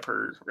of wrap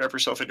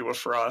herself into a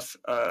froth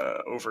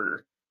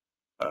over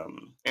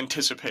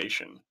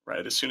anticipation,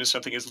 right? As soon as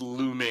something is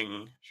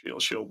looming,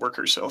 she'll work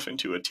herself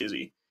into a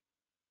tizzy.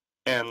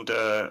 And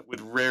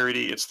with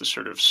Rarity, it's the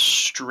sort of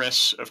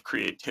stress of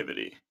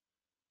creativity.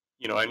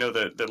 I know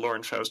that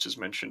Lauren Faust has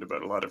mentioned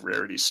about a lot of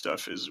Rarity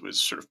stuff was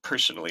sort of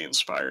personally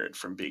inspired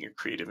from being a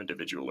creative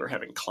individual or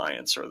having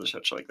clients or other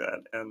such like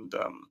that. And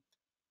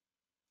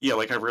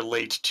I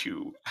relate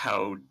to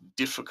how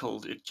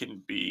difficult it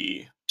can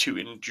be to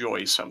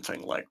enjoy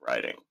something like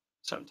writing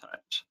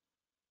sometimes.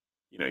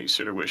 You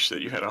sort of wish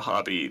that you had a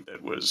hobby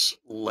that was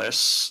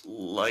less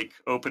like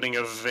opening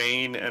a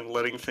vein and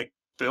letting things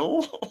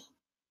spill.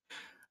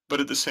 But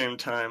at the same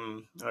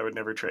time, I would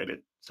never trade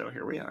it. So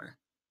here we are.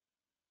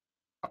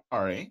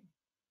 All right.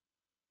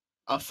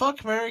 A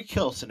fuck, marry,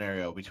 kill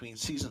scenario between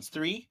seasons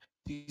 3,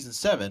 season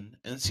 7,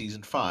 and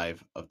season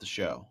 5 of the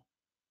show.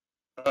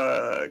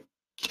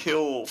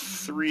 Kill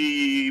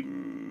 3,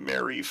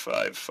 marry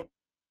 5.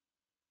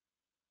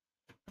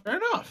 Fair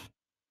enough.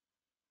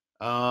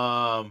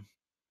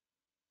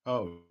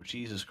 Oh,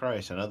 Jesus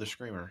Christ, another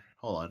screamer.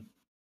 Hold on.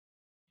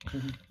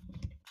 Feel the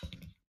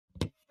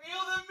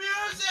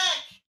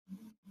music!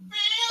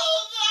 Feel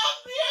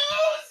the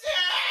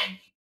music!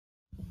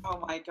 Oh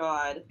my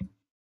god.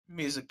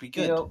 Music be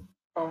good.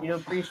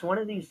 Priest, one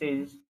of these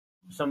days,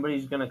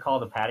 somebody's gonna call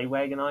the paddy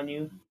wagon on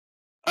you.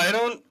 I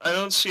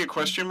don't see a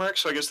question mark,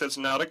 so I guess that's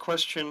not a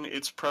question.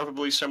 It's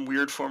probably some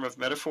weird form of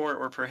metaphor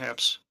or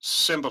perhaps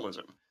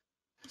symbolism.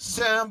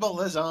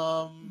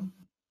 Symbolism.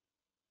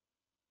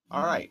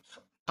 All right.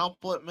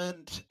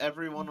 Compliment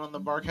everyone on the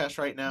Barcast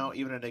right now,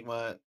 even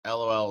Enigma.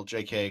 LOL,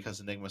 JK,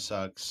 because Enigma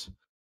sucks.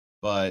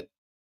 But,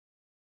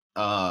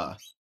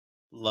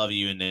 love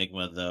you,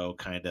 Enigma, though,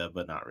 kinda,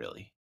 but not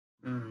really.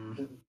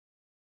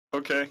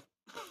 Okay.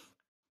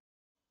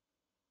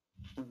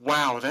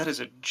 Wow, that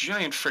is a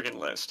giant friggin'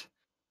 list.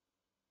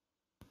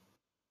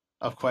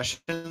 of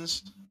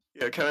questions.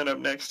 Yeah, coming up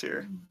next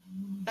here.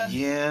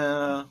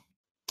 Yeah.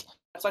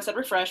 That's why I said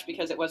refresh,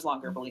 because it was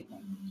longer, believe me.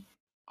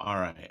 All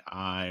right,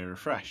 I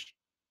refreshed.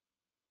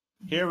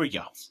 Here we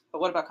go. But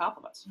what about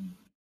compliments?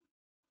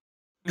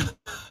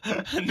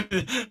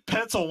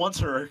 Pencil wants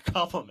her a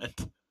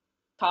compliment.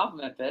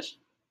 Compliment, bitch.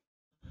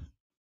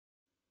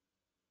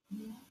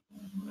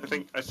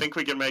 I think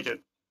we can make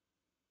it.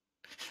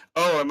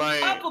 Oh, am I?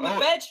 Compliment,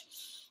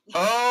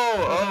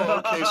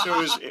 Oh, bitch! okay. So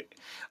it was.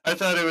 I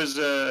thought it was.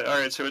 All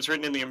right. So it's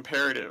written in the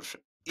imperative.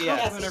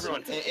 Yes. Compliment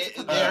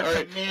everyone. They're all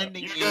right.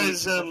 commanding You you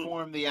guys, to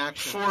perform the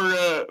action.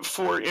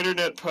 For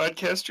internet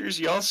podcasters,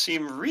 y'all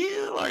seem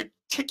real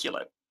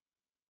articulate.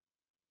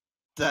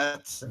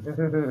 That's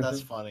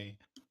funny.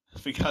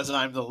 Because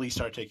I'm the least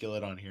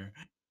articulate on here.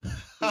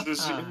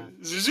 This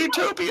is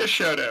Zootopia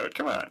shout out.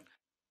 Come on.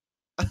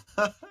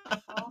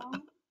 Aw,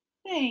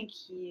 thank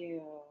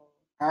you.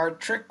 Our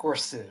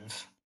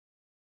trickursive.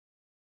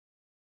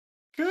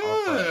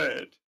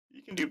 Good.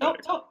 You can do better.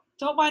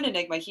 Don't mind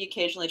Enigma. He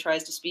occasionally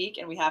tries to speak,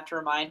 and we have to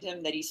remind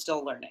him that he's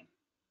still learning.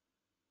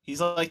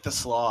 He's like the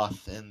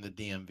sloth in the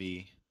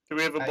DMV. Do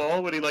we have a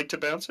ball? Would he like to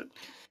bounce it?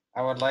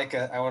 I would like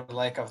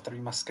a Three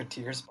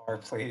Musketeers bar,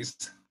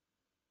 please.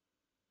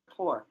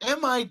 Poor.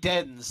 Am I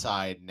Dead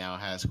Inside now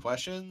has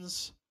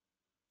questions.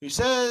 Who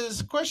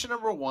says, question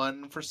number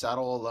 1 for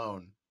Saddle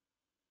Alone.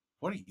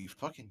 What are you,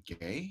 fucking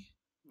gay?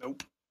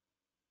 Nope.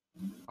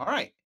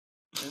 Alright.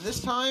 And this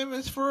time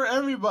it's for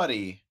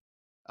everybody.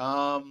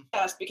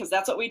 Yes, because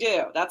that's what we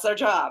do. That's our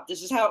job.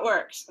 This is how it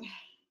works.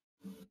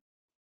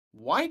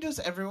 Why does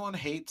everyone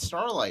hate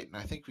Starlight? And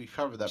I think we've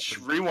covered that.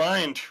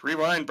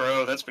 Rewind,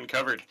 bro. That's been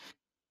covered.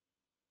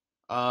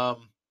 How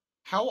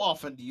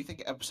often do you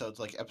think episodes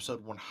like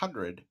episode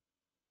 100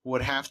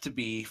 would have to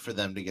be for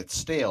them to get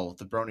stale?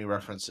 The brony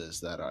references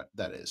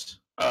that is.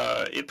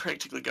 It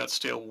practically got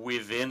stale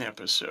within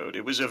episode.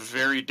 It was a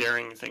very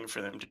daring thing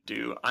for them to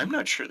do. I'm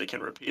not sure they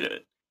can repeat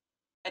it.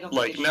 I don't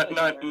Like think they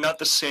should not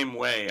the same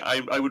way.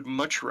 I would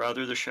much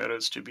rather the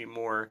shoutouts to be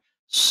more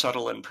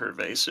subtle and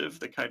pervasive,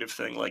 the kind of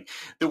thing. Like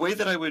the way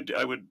that I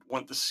would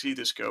want to see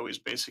this go is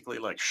basically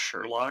like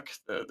Sherlock,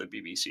 the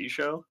BBC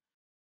show,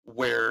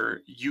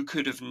 where you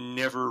could have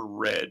never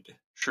read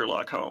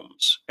Sherlock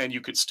Holmes and you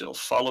could still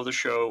follow the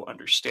show,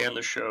 understand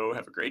the show,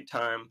 have a great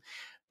time.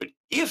 But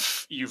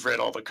if you've read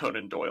all the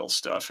Conan Doyle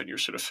stuff and you're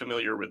sort of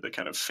familiar with the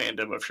kind of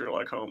fandom of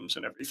Sherlock Holmes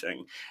and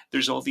everything,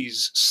 there's all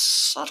these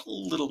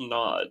subtle little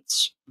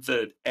nods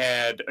that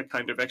add a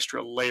kind of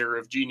extra layer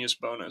of genius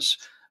bonus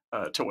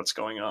to what's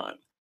going on.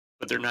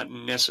 But they're not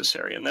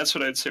necessary. And that's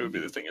what I'd say would be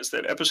the thing, is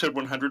that episode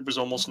 100 was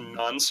almost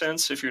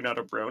nonsense if you're not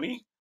a brony.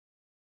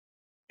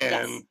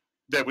 And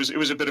Yes. it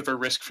was a bit of a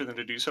risk for them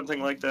to do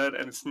something like that,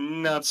 and it's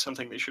not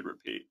something they should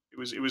repeat.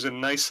 It was a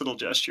nice little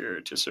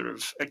gesture to sort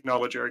of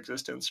acknowledge our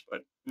existence,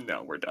 but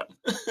no, we're done.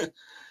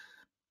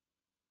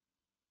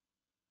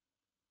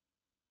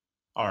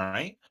 All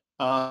right.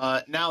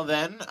 Now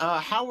then,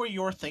 how were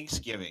your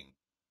Thanksgiving?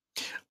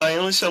 I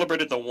only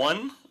celebrated the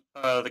one,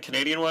 the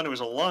Canadian one. It was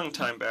a long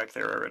time back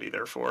there already,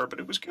 therefore, but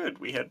it was good.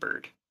 We had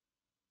bird.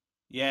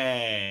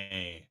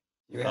 Yay.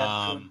 You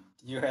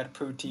had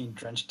poutine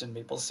drenched in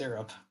maple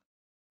syrup.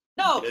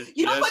 No, Yes,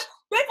 you don't yes.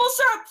 put maple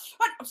syrup.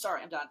 What? I'm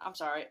sorry. I'm done. I'm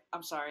sorry. It's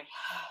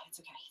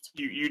okay. It's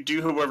okay. You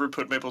do, however,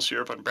 put maple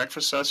syrup on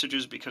breakfast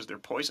sausages because they're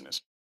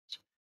poisonous.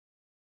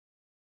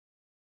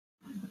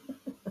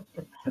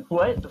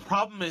 What? The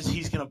problem is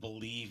he's going to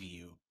believe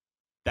you.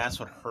 That's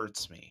what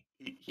hurts me.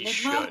 He Enigma?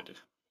 should.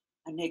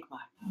 Enigma,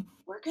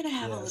 we're gonna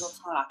have a little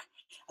talk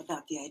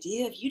about the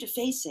idea of you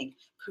defacing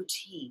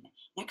poutine.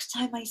 Next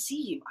time I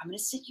see you, I'm gonna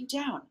sit you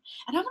down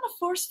and I'm gonna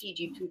force feed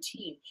you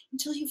poutine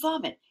until you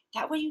vomit.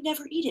 That way you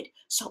never eat it,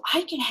 so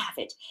I can have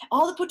it.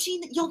 All the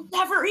poutine that you'll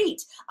never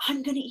eat,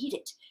 I'm gonna eat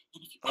it.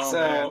 And if you Oh, put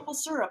man. maple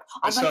syrup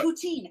I on my saw-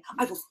 poutine,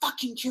 I will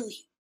fucking kill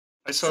you.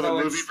 I saw So the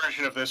movie it's-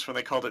 version of this when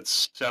they called it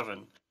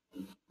Seven.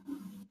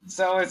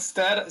 So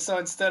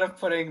instead of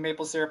putting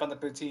maple syrup on the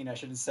poutine, I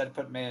should instead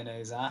put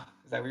mayonnaise, huh?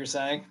 Is that what you're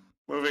saying?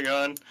 Moving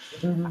on.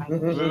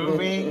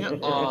 Moving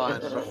on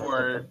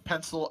before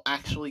Pencil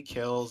actually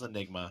kills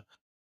Enigma.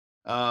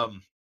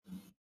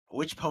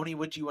 Which pony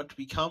would you want to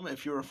become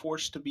if you were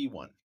forced to be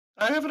one?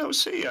 I have an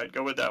OC. I'd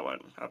go with that one.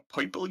 A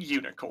purple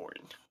unicorn.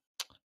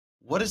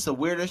 What is the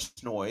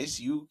weirdest noise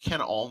you can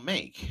all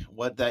make?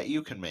 What that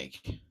you can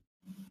make?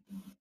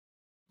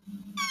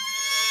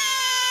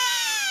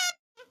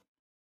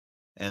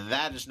 And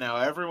that is now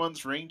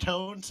everyone's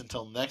ringtones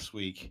until next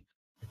week.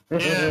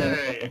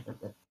 Yay!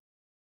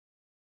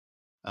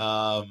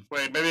 Um,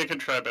 Wait, maybe I can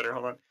try better.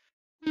 Hold on.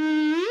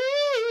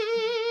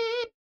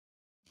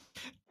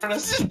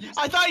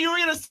 I thought you were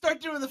gonna start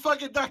doing the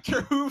fucking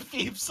Doctor Who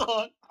theme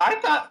song. I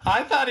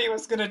thought he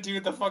was gonna do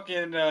the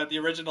fucking the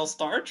original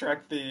Star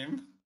Trek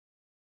theme.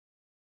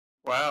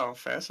 Wow,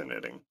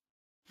 fascinating.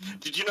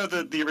 Did you know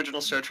that the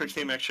original Star Trek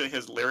theme actually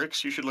has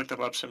lyrics? You should look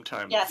them up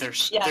sometime.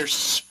 Yes, yes. They're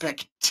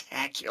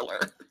spectacular.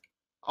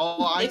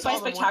 Oh, I If by saw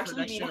the one for spectacular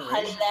Next mean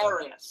Generation.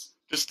 hilarious.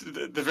 Just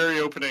the very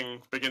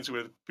opening begins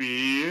with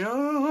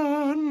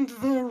 "Beyond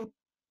the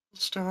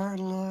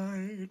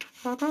Starlight.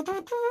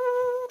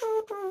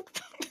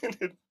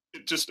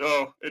 It just,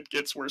 it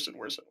gets worse and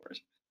worse and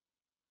worse.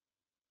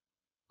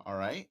 All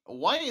right.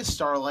 Why is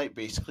Starlight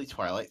basically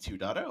Twilight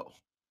 2.0?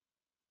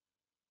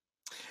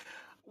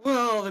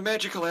 Well, the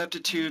magical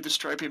aptitude, the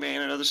stripy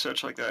mane, and other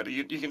such like that,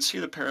 you can see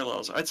the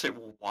parallels. I'd say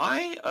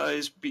why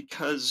is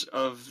because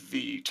of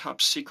the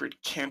top secret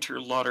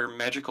Cantor Lauder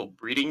magical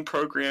breeding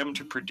program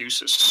to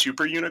produce a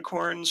super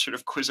unicorn, sort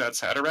of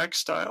Kwisatz Haderach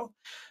style.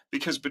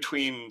 Because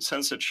between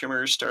Sunset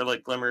Shimmer,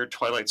 Starlight Glimmer,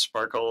 Twilight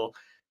Sparkle,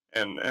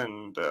 and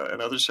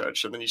other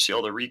such, and then you see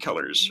all the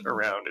recolors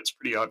around, it's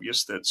pretty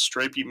obvious that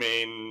stripy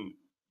mane,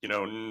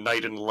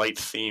 night and light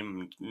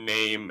themed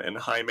name and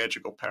high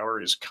magical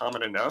power is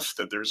common enough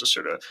that there's a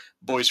sort of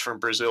boys from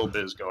Brazil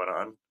biz going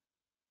on.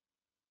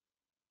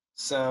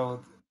 So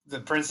the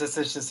princess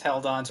has just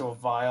held on to a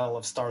vial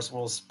of Star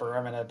Swirl's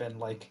sperm and have been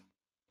like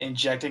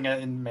injecting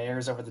it in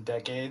mares over the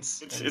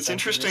decades. It's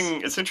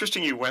interesting. It's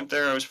interesting you went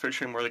there. I was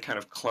picturing more the kind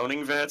of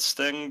cloning vats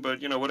thing,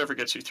 but whatever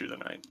gets you through the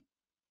night.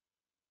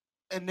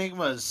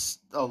 Enigma's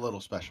a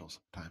little special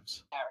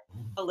sometimes.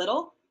 A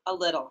little.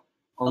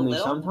 Only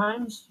little?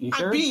 sometimes? You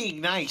sure? I'm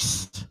being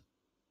nice.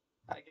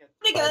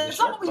 Nigga, that's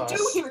not what we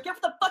do here. Get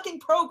for the fucking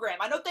program.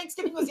 I know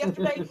Thanksgiving was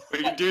yesterday.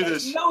 We can do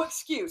There's this. no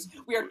excuse.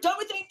 We are done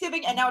with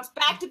Thanksgiving, and now it's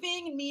back to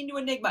being mean to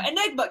Enigma.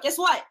 Enigma, guess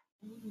what?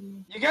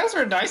 You guys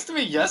were nice to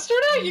me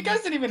yesterday? You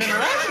guys didn't even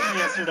interact with me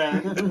yesterday.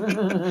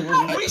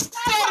 We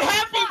said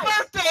happy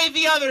birthday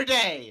the other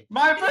day!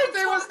 My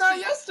birthday was not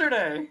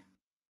yesterday.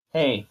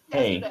 Hey,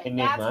 Yesterday. That's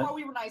Enigma. why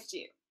we were nice to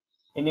you.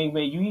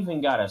 Enigma, you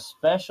even got a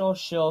special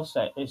shill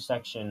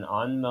section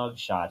on mug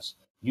shots.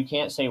 You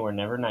can't say we're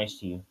never nice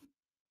to you.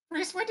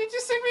 Reese, when did you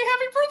sing me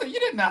happy birthday? You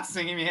did not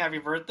sing me happy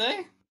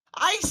birthday.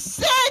 I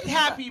said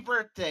happy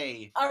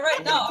birthday! All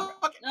right, no,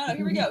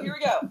 here we go.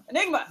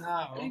 Enigma.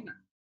 No. Enigma.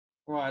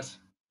 What?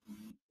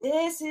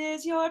 This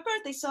is your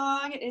birthday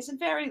song. It isn't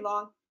very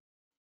long.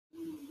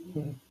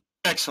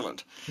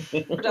 Excellent.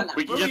 We're done now.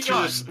 We can get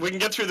through this. We can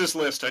get through this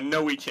list. I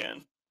know we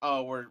can.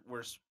 Oh, we're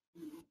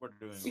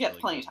doing. We got really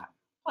plenty good. of time.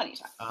 Plenty of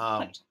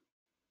time.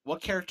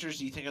 What characters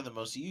do you think are the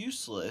most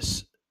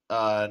useless?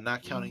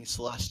 Not counting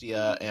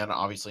Celestia and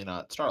obviously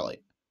not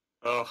Starlight.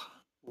 Oh,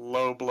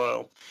 low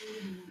blow.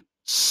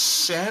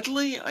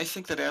 Sadly, I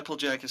think that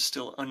Applejack is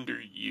still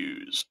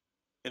underused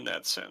in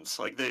that sense.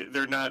 Like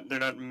they're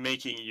not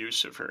making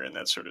use of her in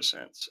that sort of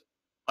sense.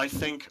 I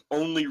think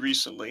only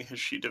recently has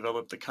she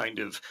developed the kind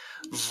of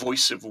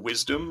voice of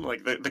wisdom,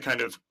 like the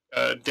kind of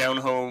down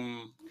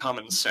home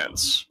common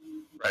sense,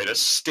 right? A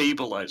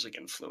stabilizing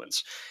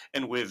influence.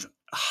 And with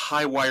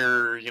high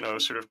wire,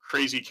 sort of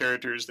crazy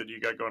characters that you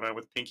got going on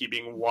with Pinky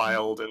being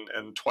wild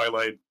and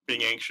Twilight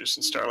being anxious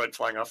and Starlight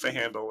flying off the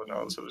handle and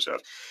all this other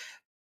stuff,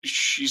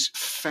 she's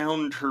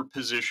found her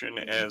position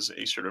as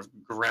a sort of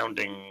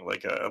grounding,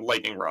 like a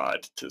lightning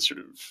rod to sort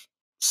of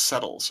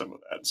settle some of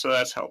that. So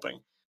that's helping.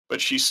 But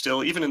she's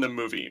still, even in the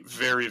movie,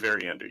 very,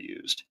 very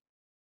underused.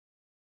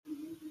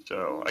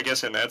 So I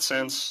guess in that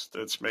sense,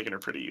 that's making her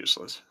pretty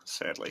useless,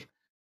 sadly.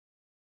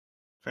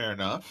 Fair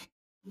enough.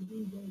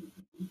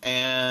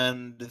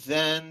 And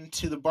then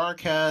to the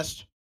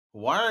Barcast,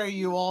 why are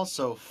you all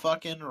so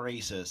fucking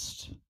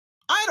racist?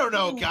 I don't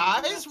know,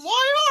 guys.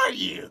 Why are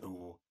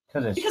you?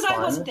 Because I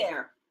wasn't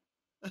there.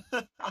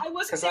 I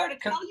wasn't there to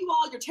tell you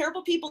all you're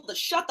terrible people to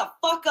shut the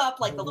fuck up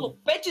like the little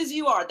bitches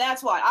you are.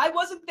 That's why. I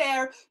wasn't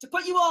there to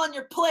put you all in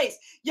your place.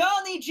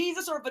 Y'all need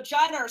Jesus or a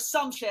vagina or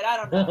some shit. I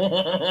don't know.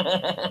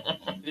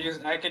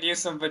 I could use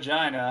some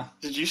vagina.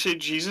 Did you say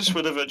Jesus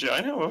with a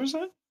vagina? What was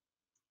that?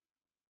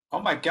 Oh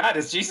my god,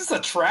 is Jesus a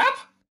trap?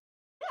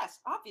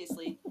 Yes,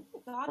 obviously.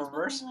 God is both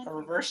Reverse, male and a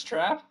female. reverse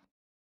trap?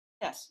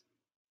 Yes.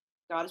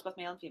 God is both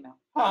male and female.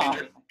 Oh.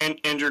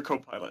 And your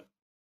co-pilot.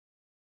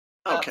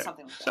 Okay,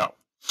 Something like that. so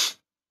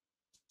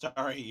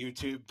Sorry,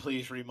 YouTube.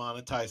 Please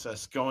remonetize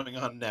us. Going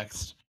on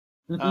next.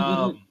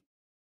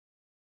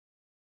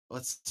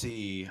 Let's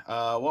see.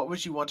 What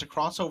would you want to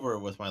cross over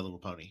with My Little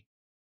Pony?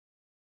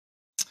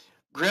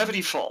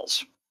 Gravity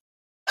Falls.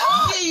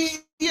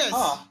 Yes.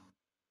 Oh.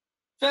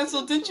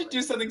 Pencil, didn't you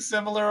do something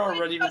similar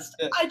already?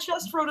 I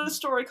just wrote a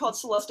story called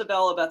Celesta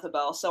Bella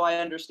Bethabel, so I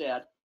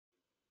understand.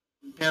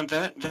 Man,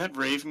 that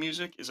rave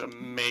music is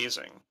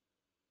amazing.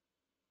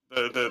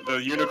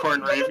 The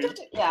unicorn rave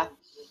music. Yeah.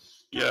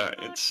 Yeah,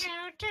 it's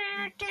yeah,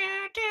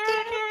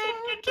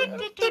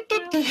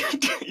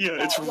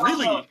 it's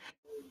really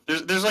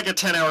there's like a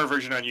 10-hour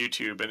version on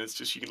YouTube, and it's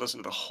just you can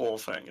listen to the whole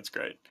thing. It's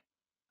great.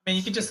 I mean,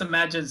 you can just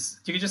imagine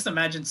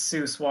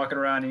Seuss walking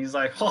around, and he's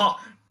like, "Oh,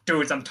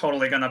 dudes, I'm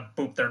totally gonna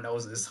boop their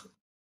noses."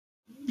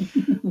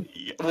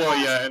 Yeah, well,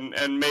 yeah,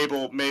 and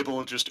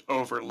Mabel just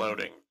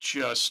overloading.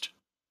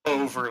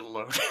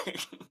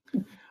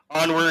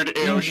 Onward,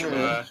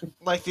 Aoshima.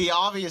 Like the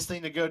obvious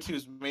thing to go to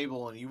is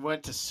Mabel, and you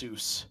went to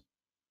Seuss.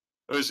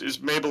 Is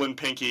Mabel and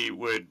Pinky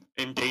would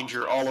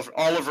endanger all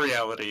of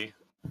reality.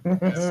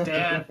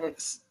 Grunkle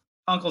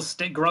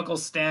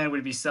Stan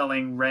would be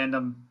selling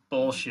random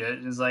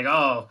bullshit. It's like,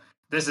 oh,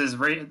 this is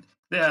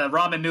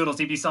ramen noodles.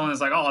 He'd be selling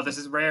this like, oh, this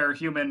is rare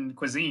human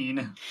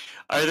cuisine.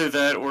 Either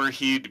that, or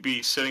he'd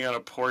be sitting on a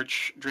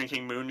porch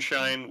drinking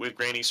moonshine with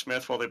Granny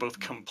Smith while they both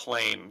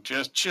complain.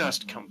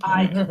 Just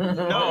complain.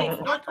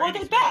 Not or Granny they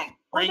Smith. bang.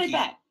 Or they Cranky.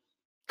 bang.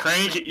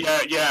 Cranky,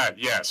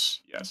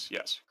 yes,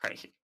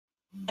 cranky.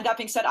 And that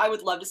being said, I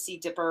would love to see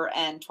Dipper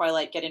and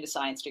Twilight get into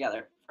science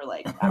together for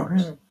like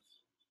hours.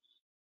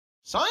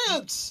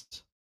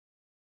 Science!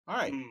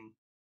 Alright, Hmm.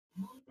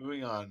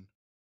 moving on.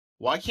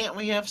 Why can't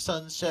we have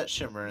Sunset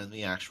Shimmer in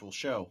the actual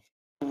show?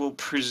 Well,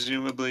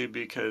 presumably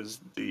because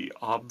the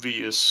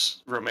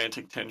obvious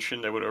romantic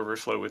tension that would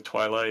overflow with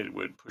Twilight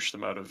would push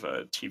them out of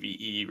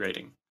TVE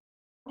rating.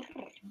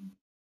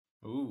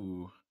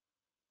 Ooh.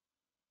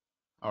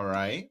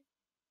 Alright.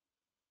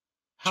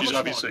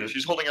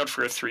 She's holding out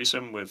for a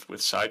threesome with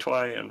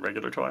Sci-Twi and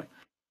regular Twi.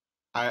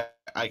 I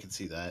can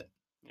see that.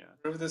 Yeah.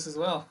 Prove this as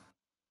well.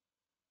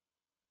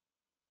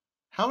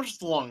 How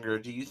much longer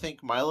do you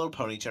think My Little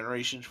Pony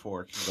Generation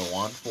 4 can go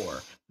on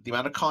for? The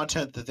amount of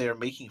content that they are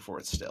making for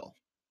it still.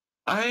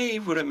 I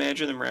would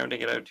imagine them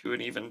rounding it out to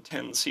an even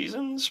 10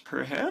 seasons,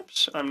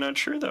 perhaps. I'm not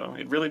sure, though.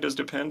 It really does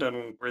depend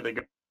on where they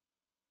go.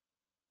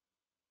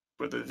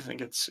 Whether they think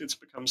it's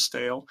become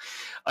stale.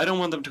 I don't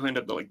want them to end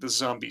up like the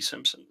Zombie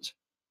Simpsons.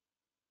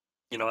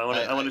 You know, I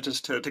want it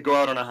just to go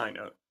out on a high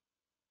note.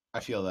 I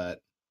feel that.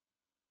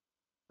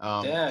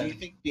 Yeah. Do you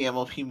think the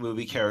MLP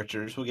movie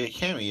characters will get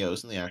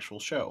cameos in the actual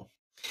show?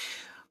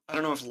 I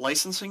don't know if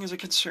licensing is a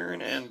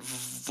concern and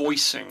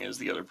voicing is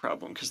the other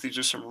problem, because these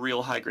are some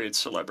real high-grade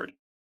celebrity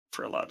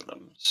for a lot of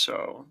them.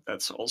 So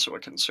that's also a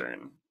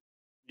concern.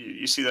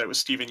 You see that with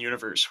Steven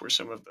Universe, where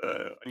some of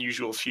the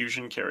unusual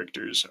fusion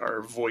characters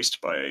are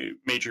voiced by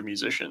major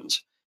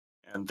musicians,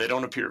 and they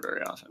don't appear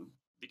very often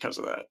because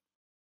of that.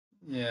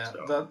 Yeah.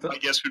 So my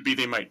guess would be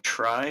they might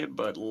try,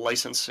 but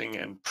licensing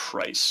and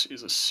price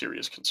is a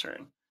serious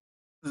concern.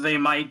 They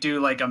might do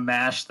like a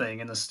MASH thing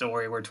in the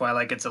story where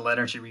Twilight gets a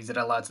letter and she reads it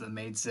out loud to the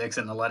maid six,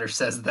 and the letter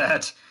says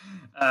that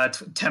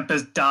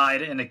Tempest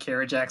died in a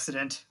carriage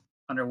accident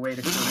on her way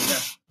to Korea.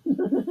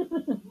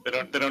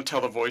 They don't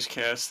tell the voice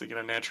cast. They get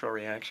a natural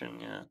reaction.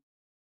 Yeah.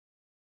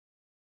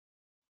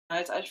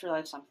 I just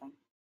realized something.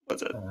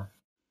 What's it?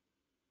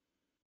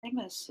 Name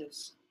is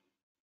Seuss.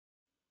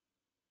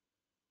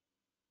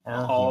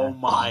 Oh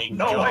my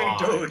No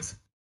god. way, dudes.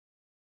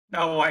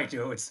 No way,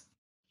 dudes.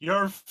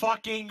 Your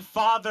fucking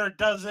father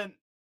doesn't.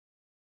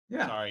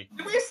 Yeah. Sorry.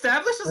 Did we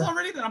establish this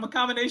already that I'm a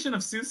combination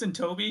of Seuss and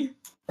Toby?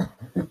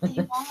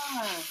 You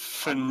are.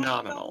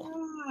 Phenomenal.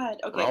 Oh my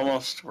God. We're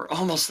Okay. we're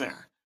almost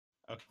there.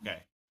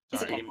 Okay.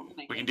 It's Sorry.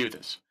 okay. We can do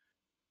this.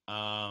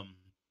 How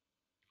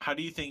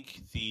do you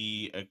think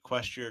the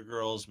Equestria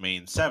Girls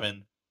main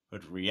 7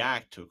 would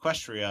react to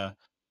Equestria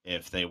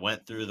if they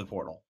went through the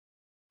portal?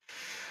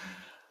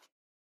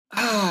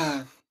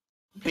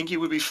 Pinky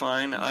would be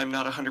fine. I'm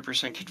not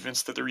 100%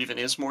 convinced that there even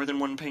is more than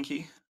one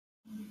Pinky.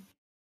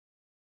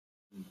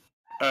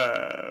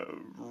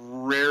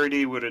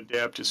 Rarity would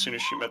adapt as soon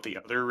as she met the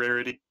other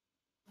Rarity.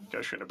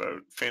 Discussion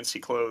about fancy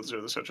clothes or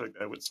the such like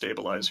that would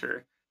stabilize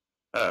her.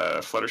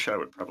 Fluttershy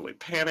would probably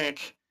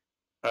panic.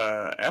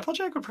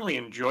 Applejack would probably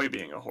enjoy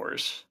being a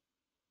horse.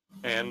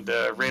 And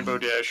Rainbow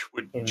Dash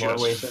would In more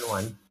ways than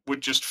one.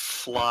 would just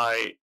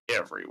fly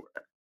everywhere.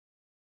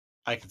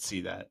 I can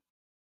see that.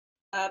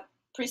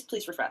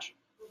 Please refresh.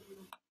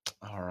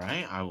 All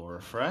right, I will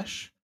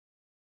refresh.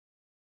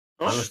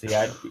 Honestly,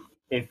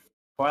 if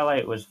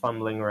Twilight was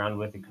fumbling around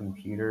with a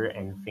computer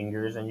and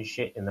fingers and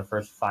shit in the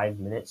first 5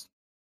 minutes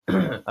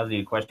of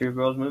the Equestria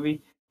Girls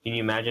movie, can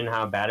you imagine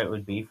how bad it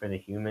would be for the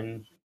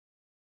human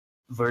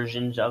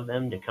versions of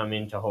them to come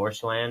into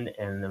Horseland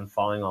and them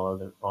falling all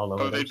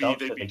over themselves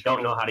because they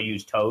don't know how to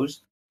use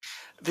toes?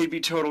 They'd be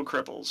total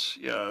cripples.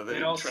 Yeah,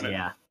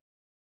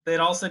 They'd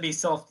also be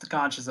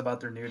self-conscious about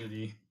their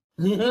nudity.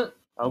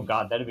 Oh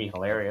god, that'd be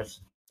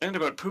hilarious. And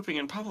about pooping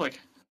in public.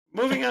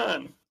 Moving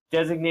on.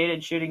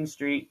 Designated shooting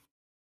street.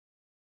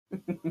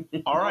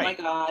 All right. Oh my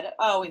god.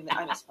 Oh,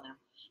 I missed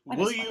one.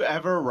 Will you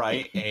ever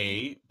write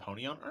a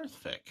Pony on Earth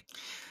fic?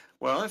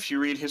 Well, if you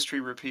read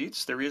History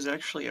Repeats, there is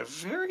actually a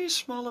very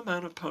small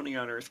amount of Pony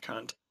on Earth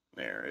content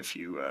there if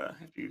you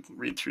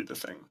read through the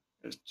thing.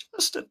 There's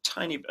just a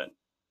tiny bit.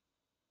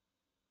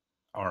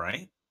 All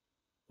right.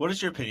 What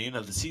is your opinion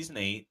of the season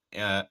 8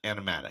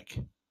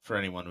 animatic for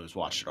anyone who's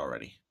watched it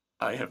already?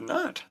 I have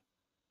not.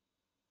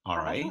 All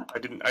right. I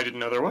didn't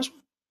know there was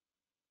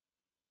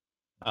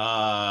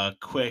one.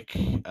 Quick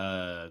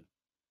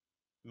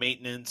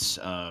maintenance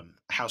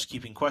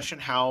housekeeping question.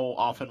 How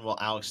often will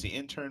Alex the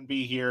intern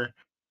be here?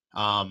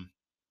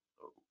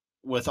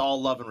 With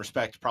all love and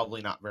respect,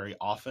 probably not very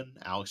often.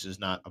 Alex is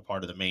not a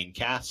part of the main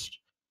cast.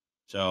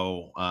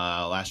 So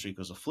last week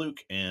was a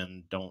fluke,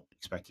 and don't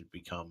expect it to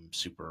become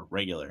super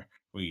regular.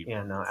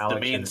 Alex the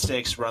main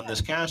 6 run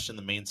this cast, and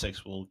the main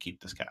 6 will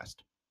keep this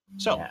cast.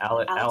 So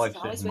Alex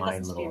is my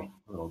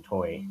little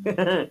toy.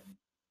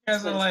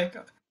 Guys are like,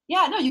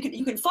 yeah, no,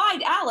 you can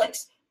find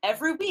Alex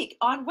every week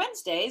on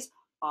Wednesdays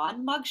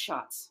on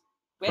Mugshots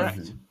with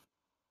correct.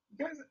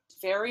 You guys,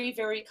 Very,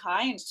 very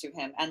kind to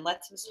him and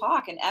lets him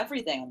talk and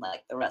everything,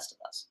 like the rest of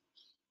us.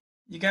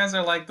 you guys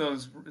are like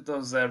those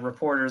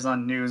reporters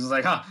on news. It's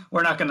like, huh,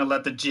 we're not going to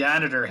let the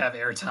janitor have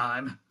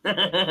airtime.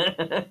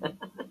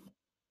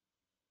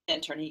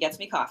 Intern, he gets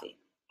me coffee.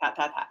 Pat,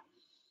 pat, pat.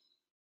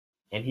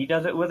 And he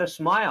does it with a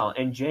smile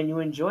and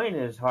genuine joy in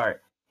his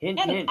heart. Hint,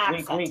 And an hint, wink,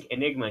 accent. wink.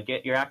 Enigma,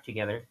 get your act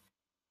together.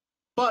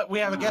 But we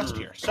have a guest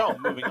here. So,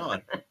 moving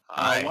on.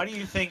 Hi. Why do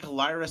you think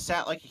Lyra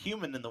sat like a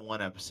human in the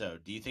one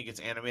episode? Do you think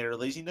it's animator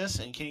laziness?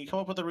 And can you come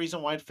up with a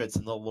reason why it fits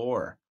in the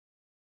lore?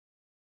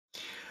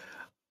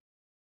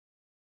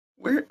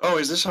 Where? Oh,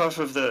 is this off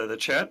of the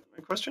chat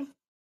question?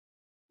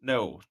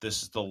 No,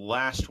 this is the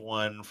last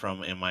one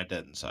from Am I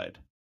Dead Inside?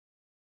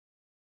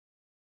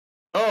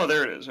 Oh,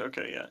 there it is.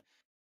 Okay, yeah.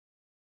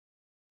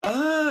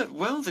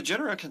 Well, the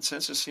general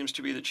consensus seems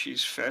to be that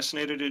she's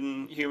fascinated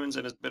in humans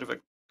and is a bit of a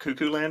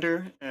cuckoo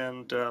lander,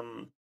 and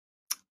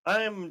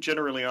I'm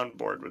generally on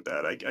board with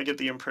that. I get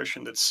the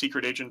impression that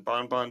Secret Agent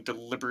Bonbon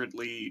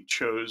deliberately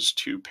chose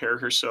to pair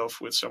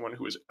herself with someone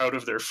who is out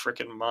of their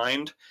frickin'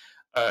 mind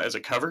as a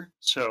cover,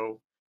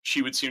 so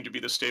she would seem to be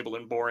the stable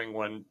and boring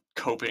one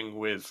coping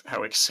with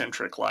how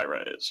eccentric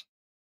Lyra is.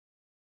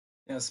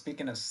 Yeah,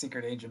 speaking of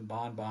Secret Agent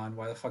Bonbon,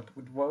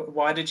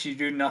 why did she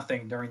do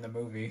nothing during the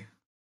movie?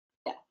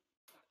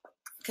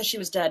 Because she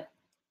was dead.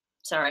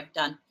 Sorry,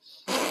 done.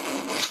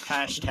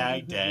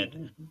 Hashtag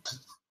dead.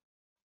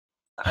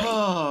 Sorry.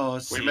 Oh,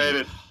 let's We see. made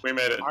it. We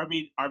made it.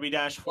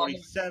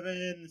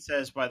 RB-47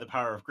 says by the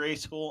power of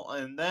Grayskull,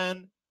 and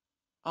then,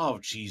 oh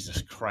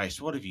Jesus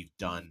Christ, what have you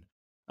done?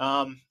 We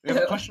have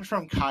a question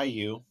from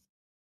Caillou.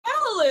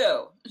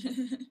 Callaloo!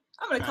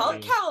 I'm going to call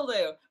it Callaloo.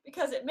 Callaloo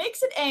because it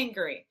makes it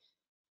angry.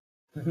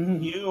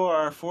 You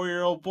are a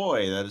 4-year-old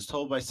boy that is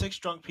told by 6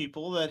 drunk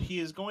people that he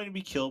is going to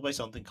be killed by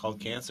something called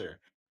cancer.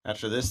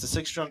 After this, the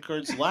 6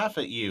 drunkards laugh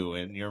at you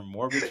and your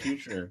morbid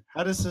future.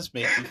 How does this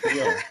make you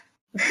feel?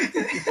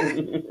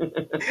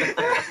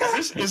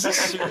 Is this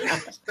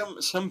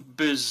seriously some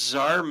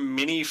bizarre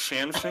mini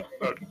fanfic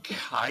about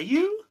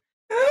Caillou?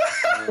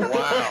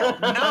 Wow.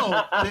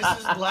 No, this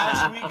is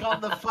last week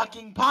on the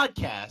fucking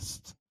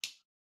podcast.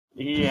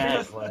 Yeah,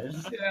 it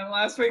was. Yeah,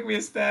 last week we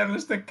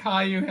established that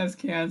Caillou has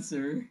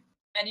cancer.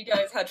 And you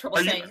guys had trouble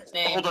saying his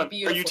name. Hold on. Are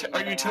you beautifully,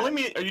 might I telling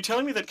me? Are you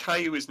telling me that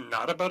Caillou is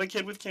not about a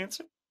kid with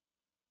cancer?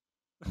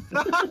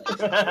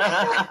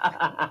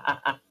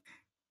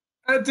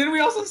 Didn't we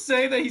also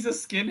say that he's a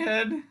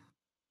skinhead?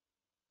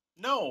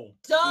 No.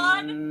 add.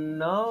 Done.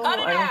 No, Cut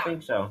it I don't out.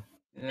 think so.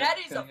 Yeah, That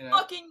is a cutting it out.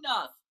 fucking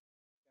enough.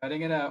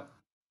 Cutting it out.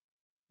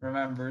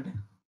 Remembered.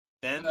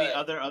 Then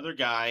Good. the other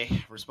guy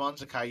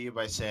responds to Caillou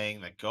by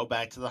saying that go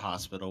back to the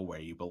hospital where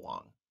you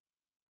belong.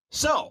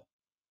 So,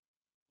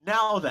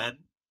 now then,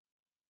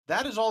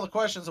 that is all the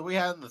questions that we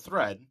had in the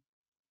thread.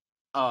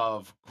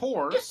 Of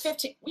course.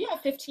 We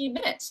have 15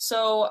 minutes.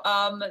 So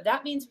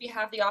that means we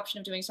have the option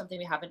of doing something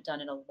we haven't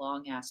done in a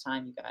long ass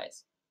time, you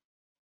guys.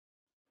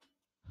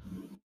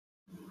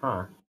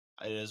 Huh.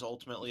 It is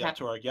ultimately up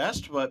to our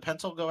guest, but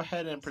Pencil, go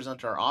ahead and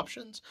present our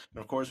options.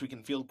 And of course, we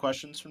can field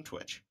questions from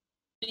Twitch.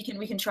 We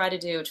can try to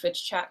do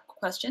Twitch chat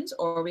questions,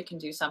 or we can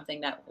do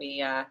something that we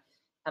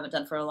haven't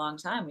done for a long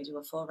time. We do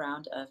a full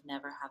round of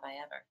Never Have I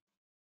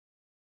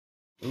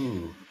Ever.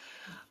 Ooh.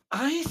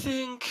 I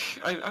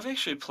think I've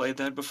actually played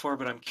that before,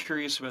 but I'm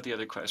curious about the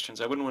other questions.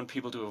 I wouldn't want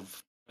people to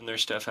have run their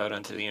stuff out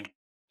onto the internet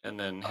and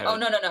then have. Oh,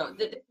 no.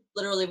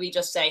 Literally, we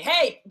just say,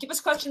 "Hey, give us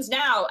questions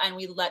now," and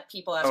we let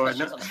people ask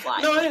questions on the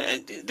fly. No,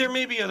 there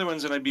may be other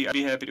ones that I'd be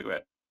happy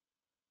to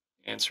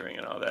answering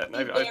and all that. And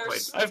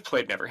I've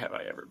played Never Have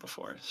I Ever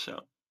before, so.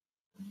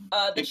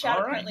 The chat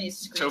All right. apparently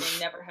is So screaming,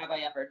 "Never have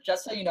I ever!"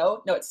 Just so you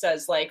know, no, it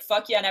says like,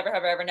 "Fuck yeah, never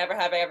have I ever, never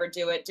have I ever,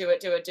 do it, do it,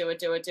 do it, do it,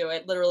 do it, do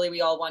it." Literally, we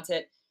all want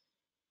it.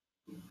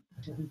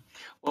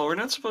 Well, we're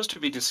not supposed to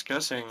be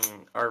discussing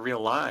our real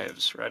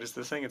lives, right? Is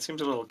the thing? It seems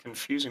a little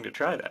confusing to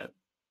try that.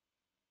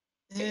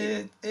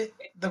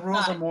 The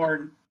rules are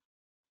more.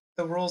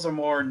 The rules are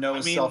more no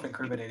I mean,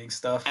 self-incriminating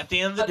stuff. At the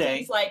end of the day,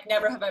 Things like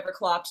 "Never have I ever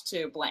clopped"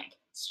 to blank,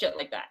 shit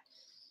like that.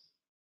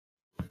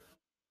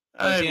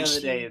 at the end of the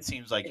day, it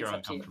seems like It's you're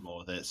up to you. uncomfortable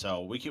with it.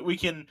 So we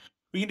can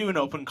do an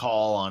open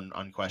call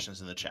on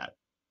questions in the chat.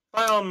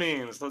 By all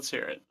means, let's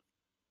hear it.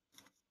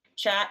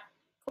 Chat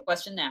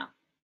question now.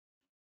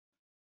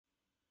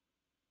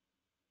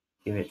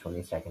 Give it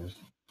 20 seconds.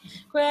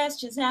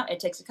 Questions now. It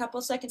takes a couple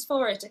seconds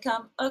for it to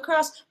come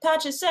across.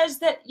 Patches says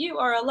that you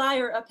are a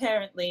liar,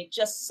 apparently.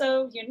 Just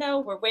so you know,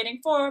 we're waiting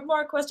for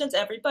more questions.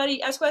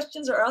 Everybody ask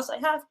questions, or else I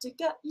have to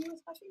gut you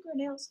with my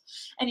fingernails.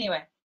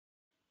 Anyway.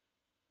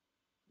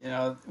 You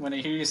know, when I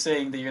hear you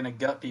saying that you're gonna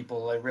gut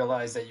people, I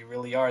realize that you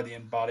really are the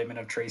embodiment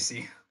of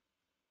Tracy.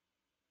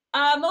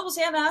 Mobile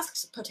Sam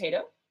asks,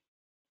 potato.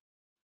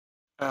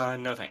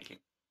 No, thank you.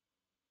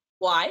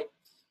 Why?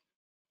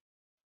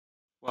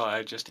 Well,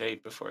 I just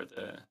ate before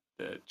the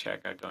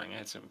chat got going. I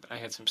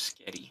had some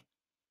sketty.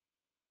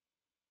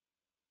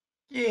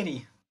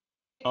 Kitty.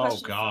 Oh,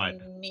 question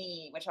God. from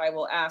me, which I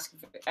will answer.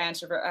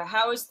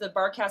 How is the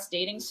Barcast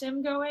dating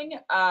sim going?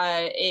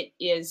 It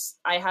is.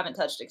 I haven't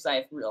touched it because I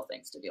have real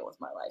things to deal with in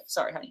my life.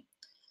 Sorry, honey.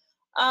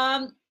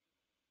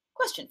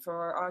 Question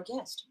for our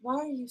guest: why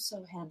are you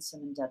so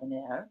handsome and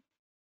debonair?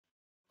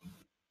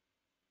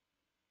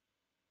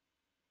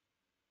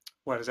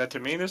 What is that to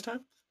me this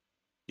time?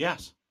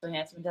 Yes. So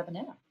handsome and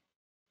debonair.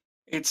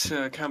 It's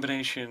a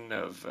combination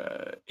of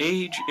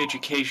age,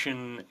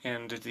 education,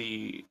 and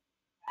the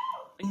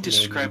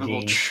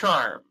indescribable genes.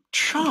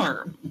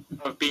 charm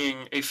of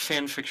being a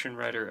fan fiction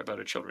writer about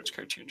a children's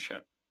cartoon show.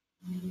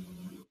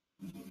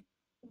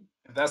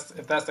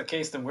 If that's the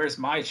case, then where's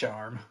my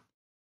charm?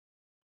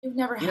 You've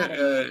never Yeah, had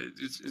it.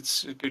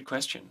 it's a good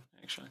question,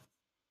 actually.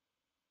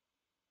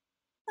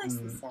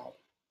 Nicely said.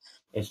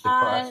 It's to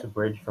cross the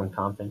bridge from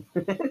Compton.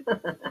 In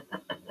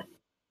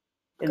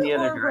the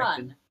other or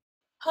direction. run.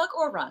 Hug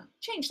or run.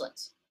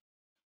 Changelings.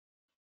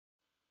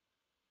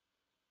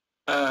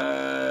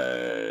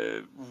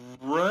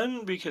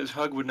 Run, because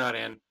Hug would not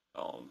end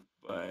well,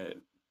 but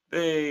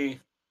they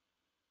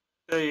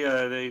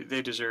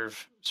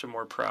deserve some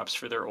more props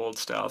for their old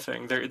style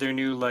thing. Their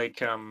new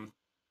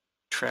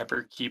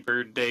Trapper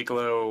Keeper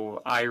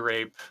Dayglow eye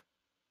rape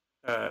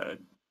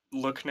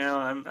look now.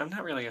 I'm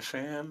not really a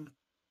fan.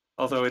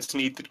 Although it's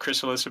neat that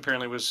Chrysalis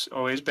apparently was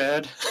always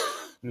bad.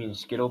 You mean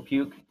Skittle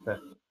puke?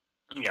 But...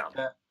 yeah.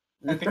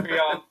 I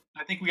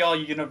think we all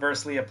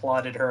universally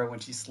applauded her when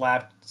she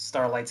slapped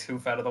Starlight's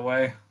hoof out of the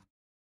way.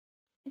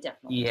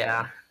 Definitely.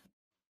 Yeah.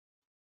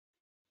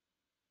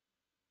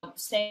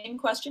 Same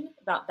question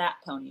about bat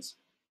ponies.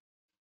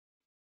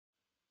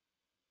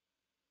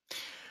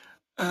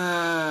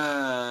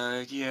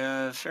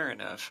 Yeah, fair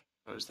enough.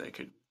 Suppose they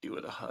could do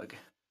with a hug.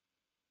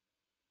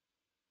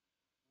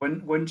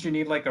 Wouldn't you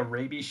need like a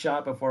rabies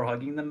shot before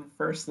hugging them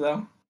first,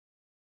 though?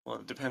 Well,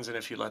 it depends on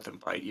if you let them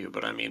bite you,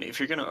 but I mean, if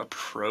you're going to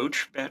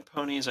approach bat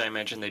ponies, I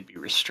imagine they'd be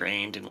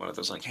restrained in one of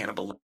those like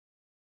Hannibal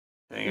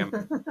thing.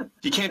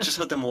 You can't just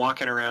let them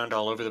walking around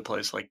all over the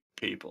place like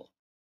people.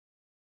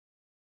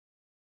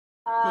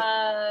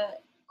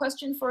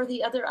 Question for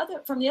the other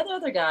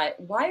guy.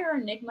 Why are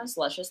Enigma's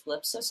luscious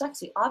lips so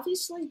sexy?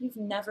 Obviously, you've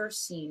never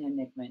seen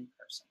Enigma in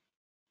person.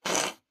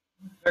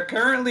 They're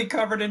currently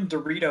covered in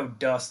Dorito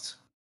dust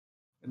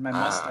in my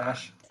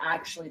mustache.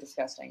 Actually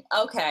disgusting.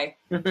 Okay.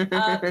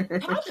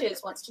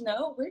 Patches wants to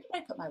know, where did I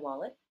put my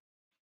wallet?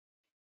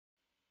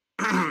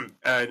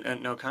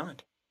 No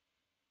comment.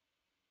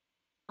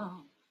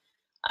 Oh.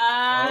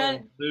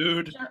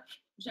 Dude.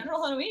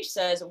 General Hanuish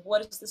says,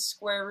 what is the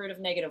square root of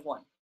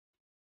 -1?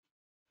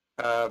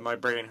 My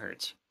brain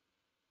hurts.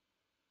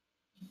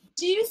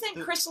 Do you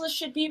think Chrysalis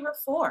should be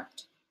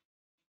reformed?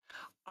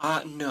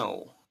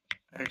 No.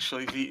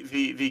 Actually,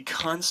 the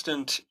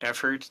constant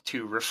effort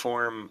to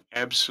reform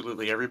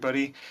absolutely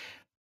everybody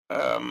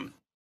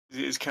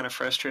is kind of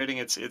frustrating.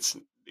 It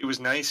was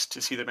nice to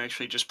see them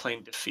actually just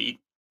plain defeat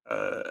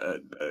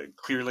a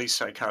clearly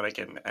psychotic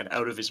and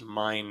out of his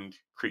mind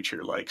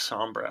creature like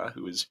Sombra,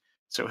 who was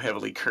so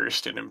heavily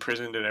cursed and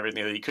imprisoned and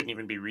everything that he couldn't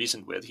even be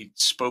reasoned with. He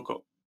spoke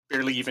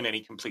barely even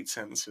any complete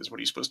sentences. What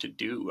are you supposed to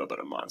do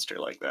about a monster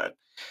like that?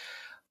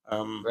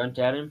 Grunt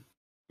at him?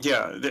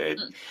 Yeah,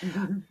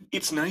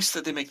 it's nice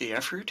that they make the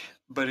effort,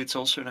 but it's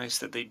also nice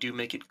that they do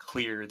make it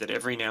clear that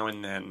every now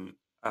and then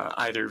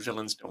either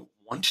villains don't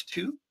want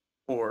to,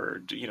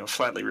 or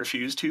flatly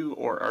refuse to,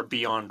 or are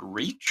beyond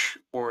reach,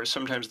 or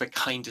sometimes the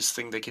kindest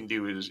thing they can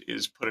do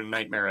is put a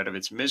nightmare out of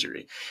its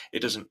misery. It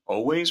doesn't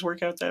always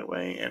work out that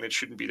way, and it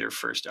shouldn't be their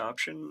first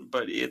option.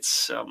 But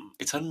it's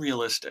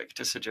unrealistic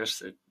to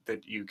suggest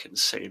that you can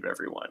save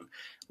everyone.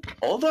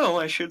 Although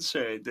I should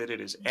say that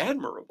it is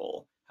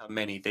admirable how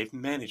many they've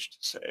managed to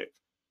save.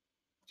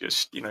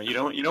 Just you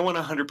don't want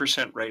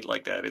 100% right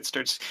like that. It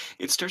starts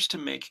to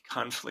make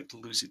conflict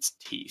lose its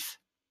teeth.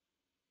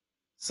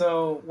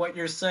 So what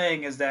you're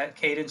saying is that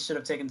Cadence should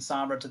have taken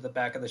Sombra to the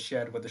back of the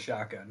shed with a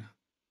shotgun.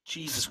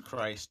 Jesus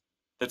Christ.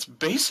 That's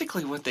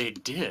basically what they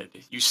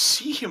did. You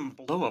see him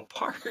blow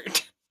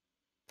apart.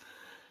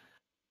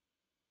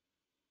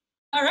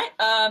 All right.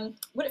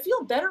 Would it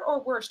feel better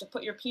or worse to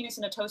put your penis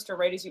in a toaster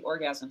right as you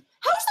orgasm?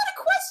 How is that a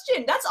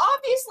question? That's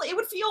obviously it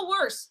would feel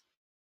worse.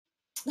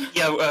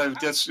 Yeah,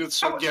 that's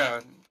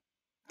yeah.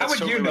 How would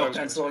you know,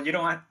 Pencil?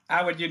 Pencil?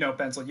 How would you know,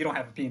 Pencil? You don't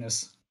have a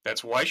penis.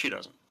 That's why she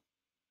doesn't.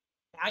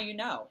 Now you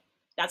know.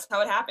 That's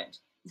how it happened.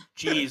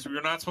 Jeez,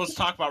 we're not supposed to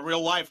talk about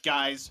real life,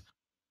 guys.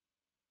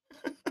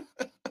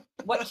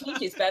 What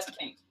kink is best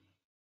kink?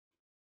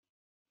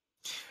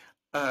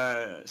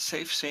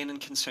 Safe, sane, and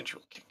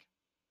consensual kink.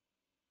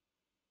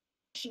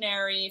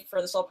 Dictionary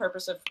for the sole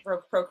purpose of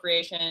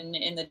procreation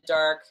in the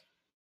dark.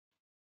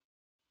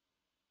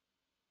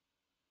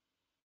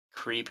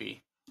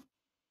 Creepy.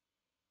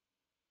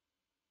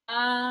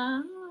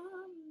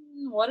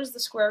 What is the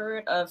square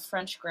root of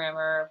French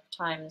grammar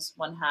times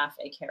 1/2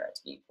 a caret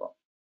equal?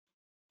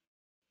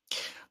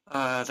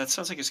 That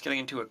sounds like it's getting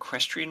into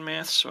equestrian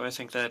math, so I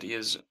think that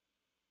is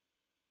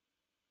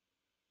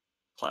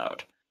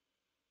cloud.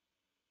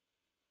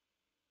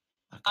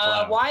 A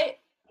cloud.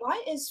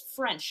 Why is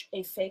French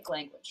a fake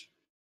language?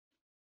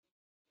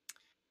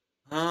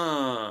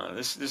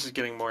 This is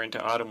getting more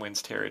into Autumn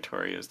Winds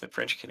territory as the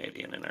French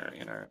Canadian in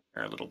our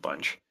little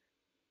bunch.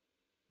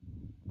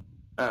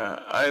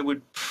 I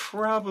would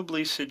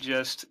probably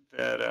suggest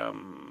that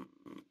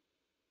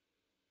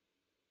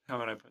how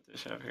would I put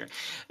this out here?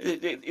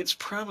 It's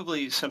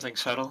probably something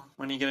subtle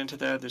when you get into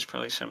that. There's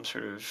probably some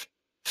sort of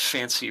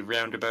fancy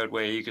roundabout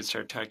way you could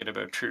start talking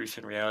about truth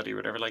and reality or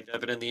whatever like that.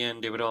 But in the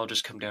end, it would all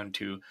just come down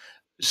to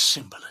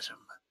symbolism.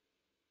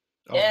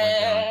 Oh my god.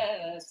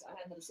 Yes, I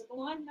had another sip of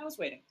wine. I was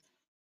waiting.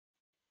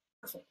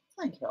 Perfect.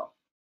 Thank you.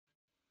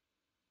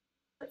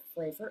 What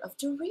flavor of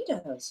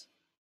Doritos?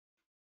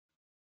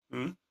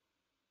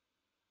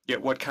 Yeah,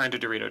 what kind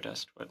of Dorito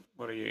dust?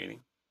 What are you eating?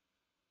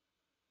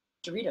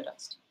 Dorito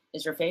dust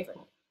is your favorite.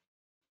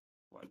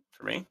 What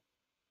for me?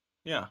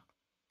 Yeah.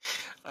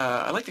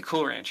 I like the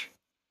Cool Ranch.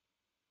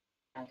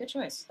 Yeah, good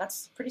choice.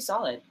 That's pretty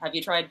solid. Have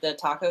you tried the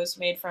tacos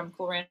made from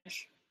Cool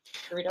Ranch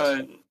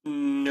Doritos?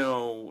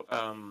 No.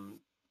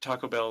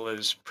 Taco Bell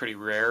is pretty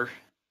rare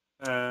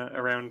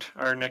around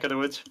our neck of the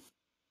woods.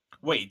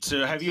 Wait,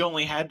 so have you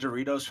only had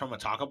Doritos from a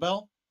Taco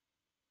Bell?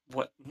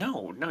 What?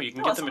 No, you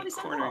can No, get them somebody at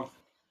said corner. no.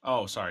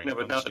 Oh, sorry. No,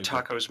 but I'm not the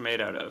stupid. tacos made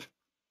out of.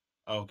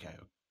 Okay.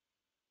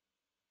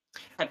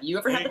 Have you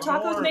ever had the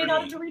tacos made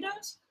out of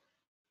Doritos?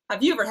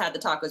 Have you ever had the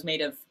tacos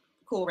made of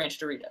Cool Ranch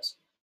Doritos?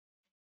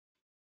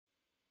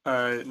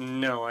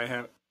 No, I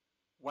have.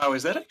 Wow,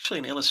 is that actually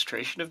an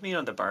illustration of me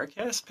on the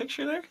Barcast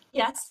picture there?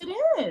 Yes, it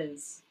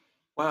is.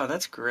 Wow,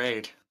 that's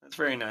great. That's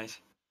very nice.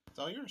 It's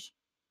all yours.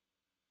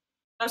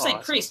 I was saying,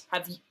 Awesome.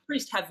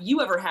 Priest, have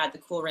you ever had the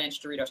Cool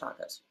Ranch Dorito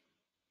tacos?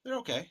 They're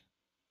okay.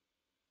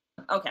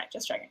 Okay,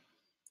 just checking.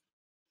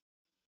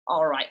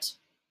 All right.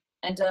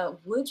 And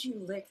would you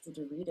lick the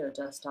Dorito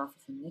dust off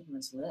of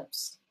Enigma's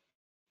lips?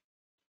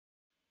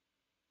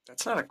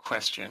 That's not a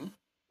question.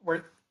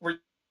 Were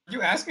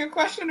you asking a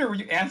question or were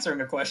you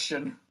answering a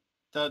question?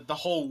 The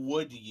whole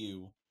would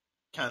you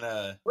kind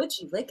of. Would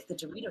you lick the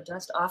Dorito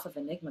dust off of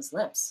Enigma's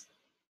lips?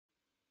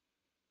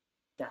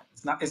 Yeah.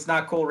 It's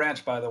not Cool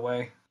Ranch, by the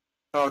way.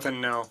 Oh,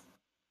 then no.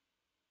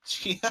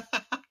 That's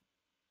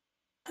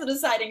the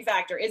deciding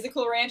factor. Is it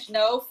Cool Ranch?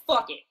 No.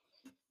 Fuck it.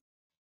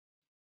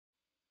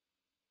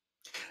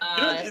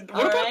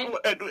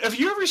 Have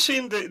you ever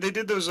seen they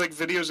did those like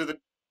videos of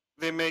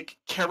they make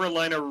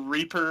Carolina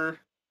Reaper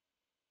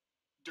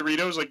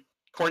Doritos, like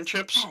corn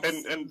chips,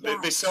 Yes, and yes.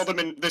 they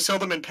sell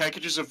them in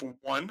packages of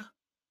one.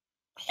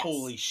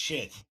 Holy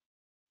shit.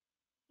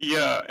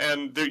 Yeah,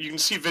 and you can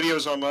see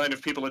videos online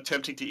of people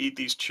attempting to eat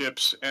these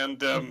chips, and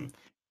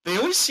they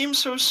always seem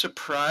so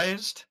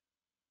surprised.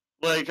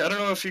 Like, I don't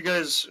know if you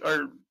guys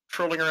are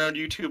trolling around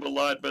YouTube a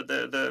lot, but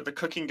the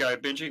cooking guy,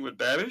 Binging with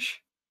Babish,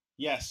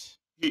 Yes.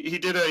 he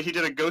did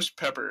a ghost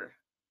pepper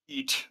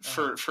eat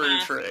for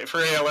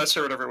ALS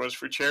or whatever it was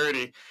for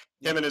charity.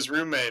 Him and his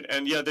roommate,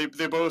 and yeah, they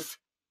both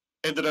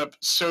ended up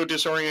so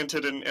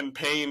disoriented and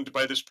pained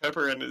by this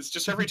pepper, and it's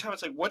just every time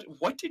it's like,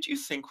 what did you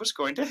think was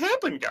going to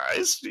happen,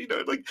 guys? You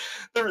know, like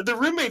the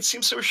roommate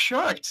seemed so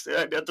shocked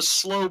at the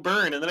slow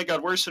burn, and then it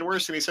got worse and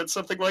worse, and he said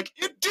something like,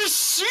 "It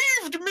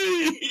deceived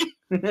me."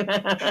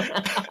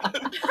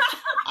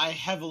 I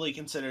heavily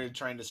considered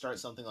trying to start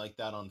something like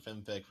that on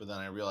FimFic, but then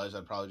I realized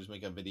I'd probably just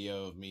make a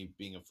video of me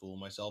being a fool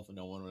myself, and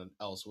no one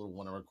else would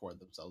want to record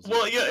themselves.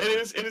 Well, yeah,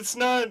 it's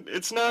not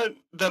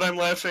that I'm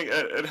laughing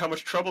at how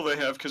much trouble they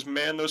have, because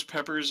man, those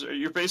peppers,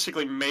 you're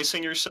basically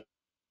macing yourself.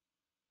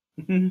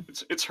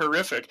 It's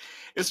horrific.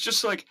 It's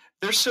just like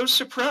they're so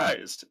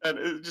surprised, and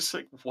it's just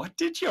like, what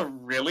did you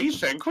really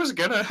think was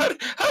gonna? How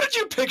did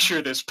you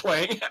picture this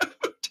playing out?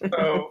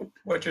 So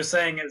what you're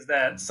saying is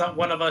that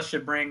one of us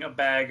should bring a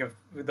bag of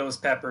those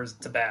peppers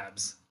to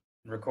Babs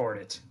and record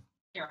it.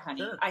 Here,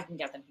 honey. Sure. I can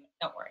get them here.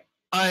 Don't worry.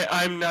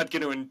 I'm not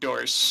going to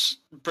endorse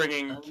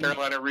bringing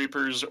Carolina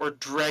Reapers or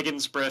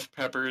Dragon's Breath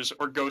peppers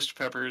or Ghost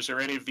peppers or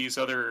any of these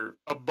other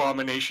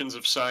abominations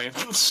of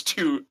science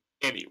to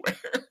anywhere.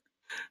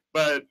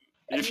 But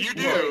if you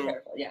do,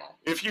 yeah.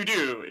 if you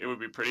do, it would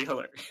be pretty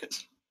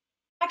hilarious.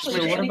 Actually, So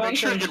what Jamie, about Make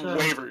sure to get those,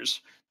 waivers.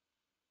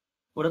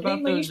 What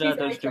about Maybe you those should be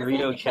very those careful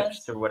Dorito because-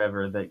 chips or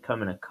whatever that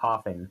come in a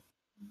coffin?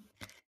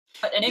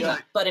 But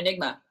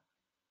Enigma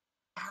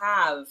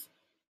have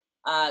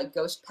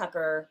ghost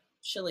pepper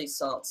chili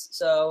salts.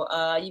 So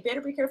you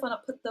better be careful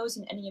not put those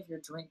in any of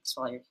your drinks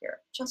while you're here.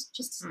 Just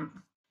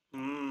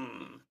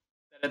Mm.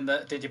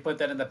 Did you put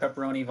that in the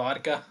pepperoni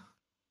vodka?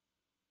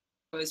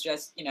 it was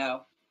just, an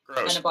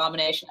Gross.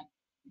 abomination.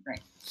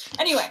 Drink.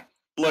 Anyway,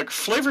 Look,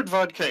 flavored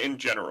vodka in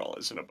general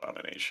is an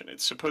abomination.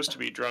 It's supposed to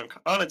be drunk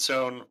on its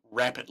own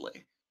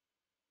rapidly.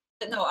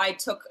 no, I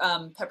took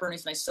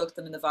pepperonis and I soaked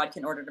them in the vodka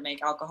in order to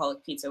make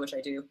alcoholic pizza, which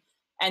I do.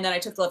 And then I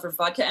took the leftover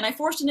vodka and I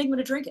forced Enigma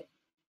to drink it.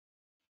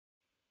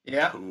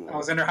 Yeah, Cool. I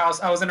was in her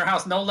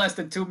house no less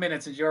than 2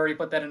 minutes, and you already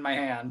put that in my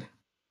hand.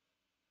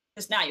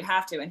 Just now you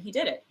have to, and he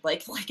did it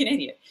like an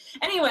idiot.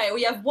 Anyway,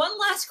 we have one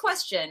last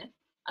question,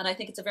 and I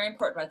think it's a very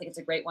important one. I think it's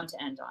a great one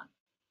to end on.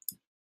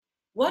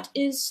 What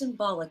is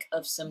symbolic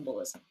of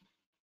symbolism?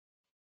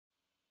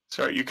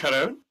 Sorry, you cut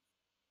out?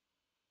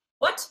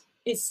 What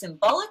is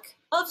symbolic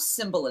of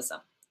symbolism?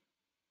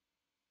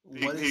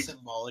 What is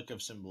symbolic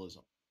of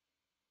symbolism?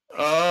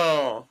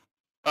 Oh,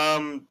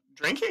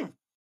 drinking.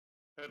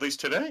 At least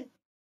today.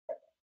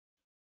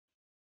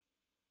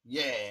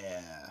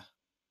 Yeah.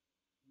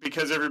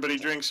 Because everybody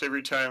drinks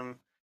every time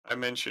I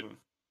mention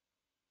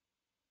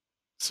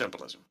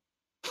symbolism.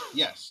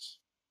 Yes,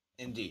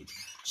 indeed.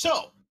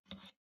 So,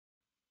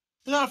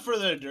 without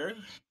further ado,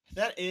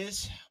 that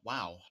is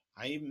wow.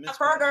 I missed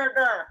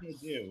to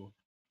do.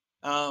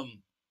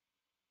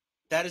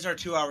 That is our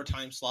 2-hour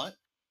time slot.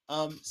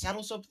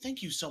 Saddlesoap,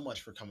 thank you so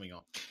much for coming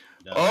on.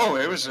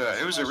 It was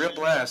a real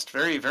blast.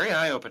 Very, very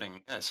eye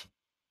opening. Yes.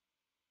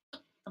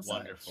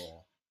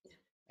 Wonderful.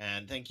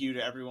 And thank you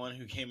to everyone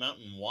who came out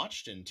and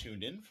watched and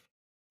tuned in.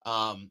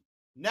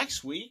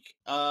 Next week,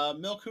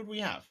 Milk, who do we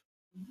have?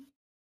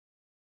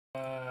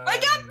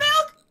 Wake up,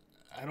 Milk!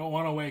 I don't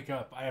want to wake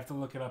up. I have to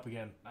look it up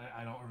again.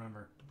 I don't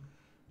remember.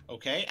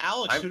 Okay,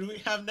 Alex, who do we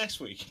have next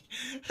week?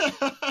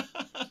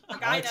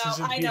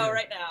 I know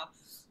right now.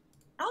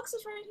 Alex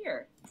is right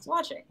here. He's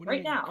watching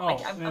right now.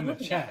 I'm in the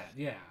looking chat. at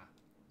him. Yeah.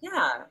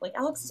 Yeah, like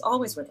Alex is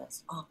always with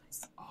us.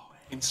 Always.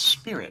 In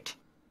spirit.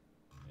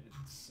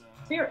 It's,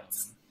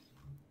 Spirits.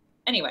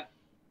 Anyway.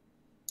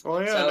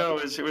 Well, yeah,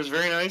 it was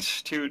very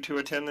nice to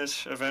attend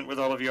this event with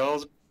all of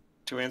y'all,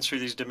 to answer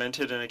these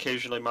demented and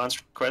occasionally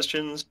monstrous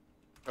questions.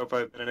 Hope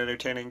I've been an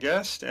entertaining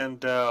guest,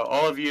 and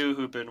all of you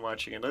who've been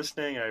watching and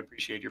listening, I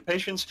appreciate your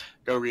patience.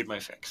 Go read my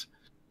fics.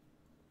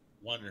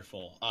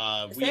 Wonderful.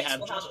 We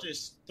have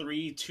Justice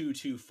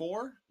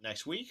 3224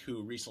 next week,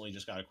 who recently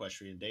just got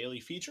Equestrian Daily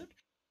featured.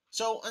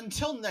 So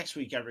until next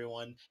week,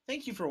 everyone,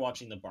 thank you for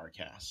watching the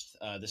Barcast.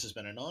 This has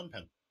been a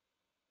non-pen.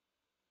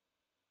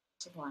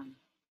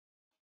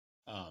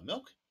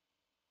 Milk?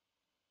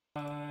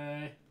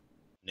 Bye.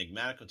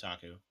 Enigmatic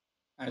Otaku.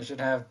 I should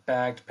have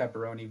bagged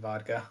pepperoni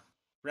vodka.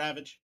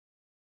 Ravage.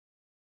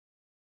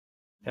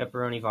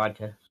 Pepperoni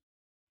vodka.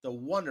 The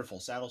wonderful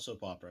Saddlesoap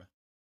Opera.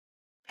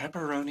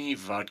 Pepperoni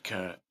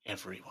vodka,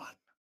 everyone.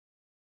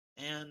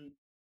 And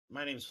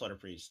my name is Flutter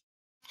Priest.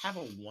 Have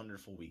a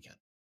wonderful weekend.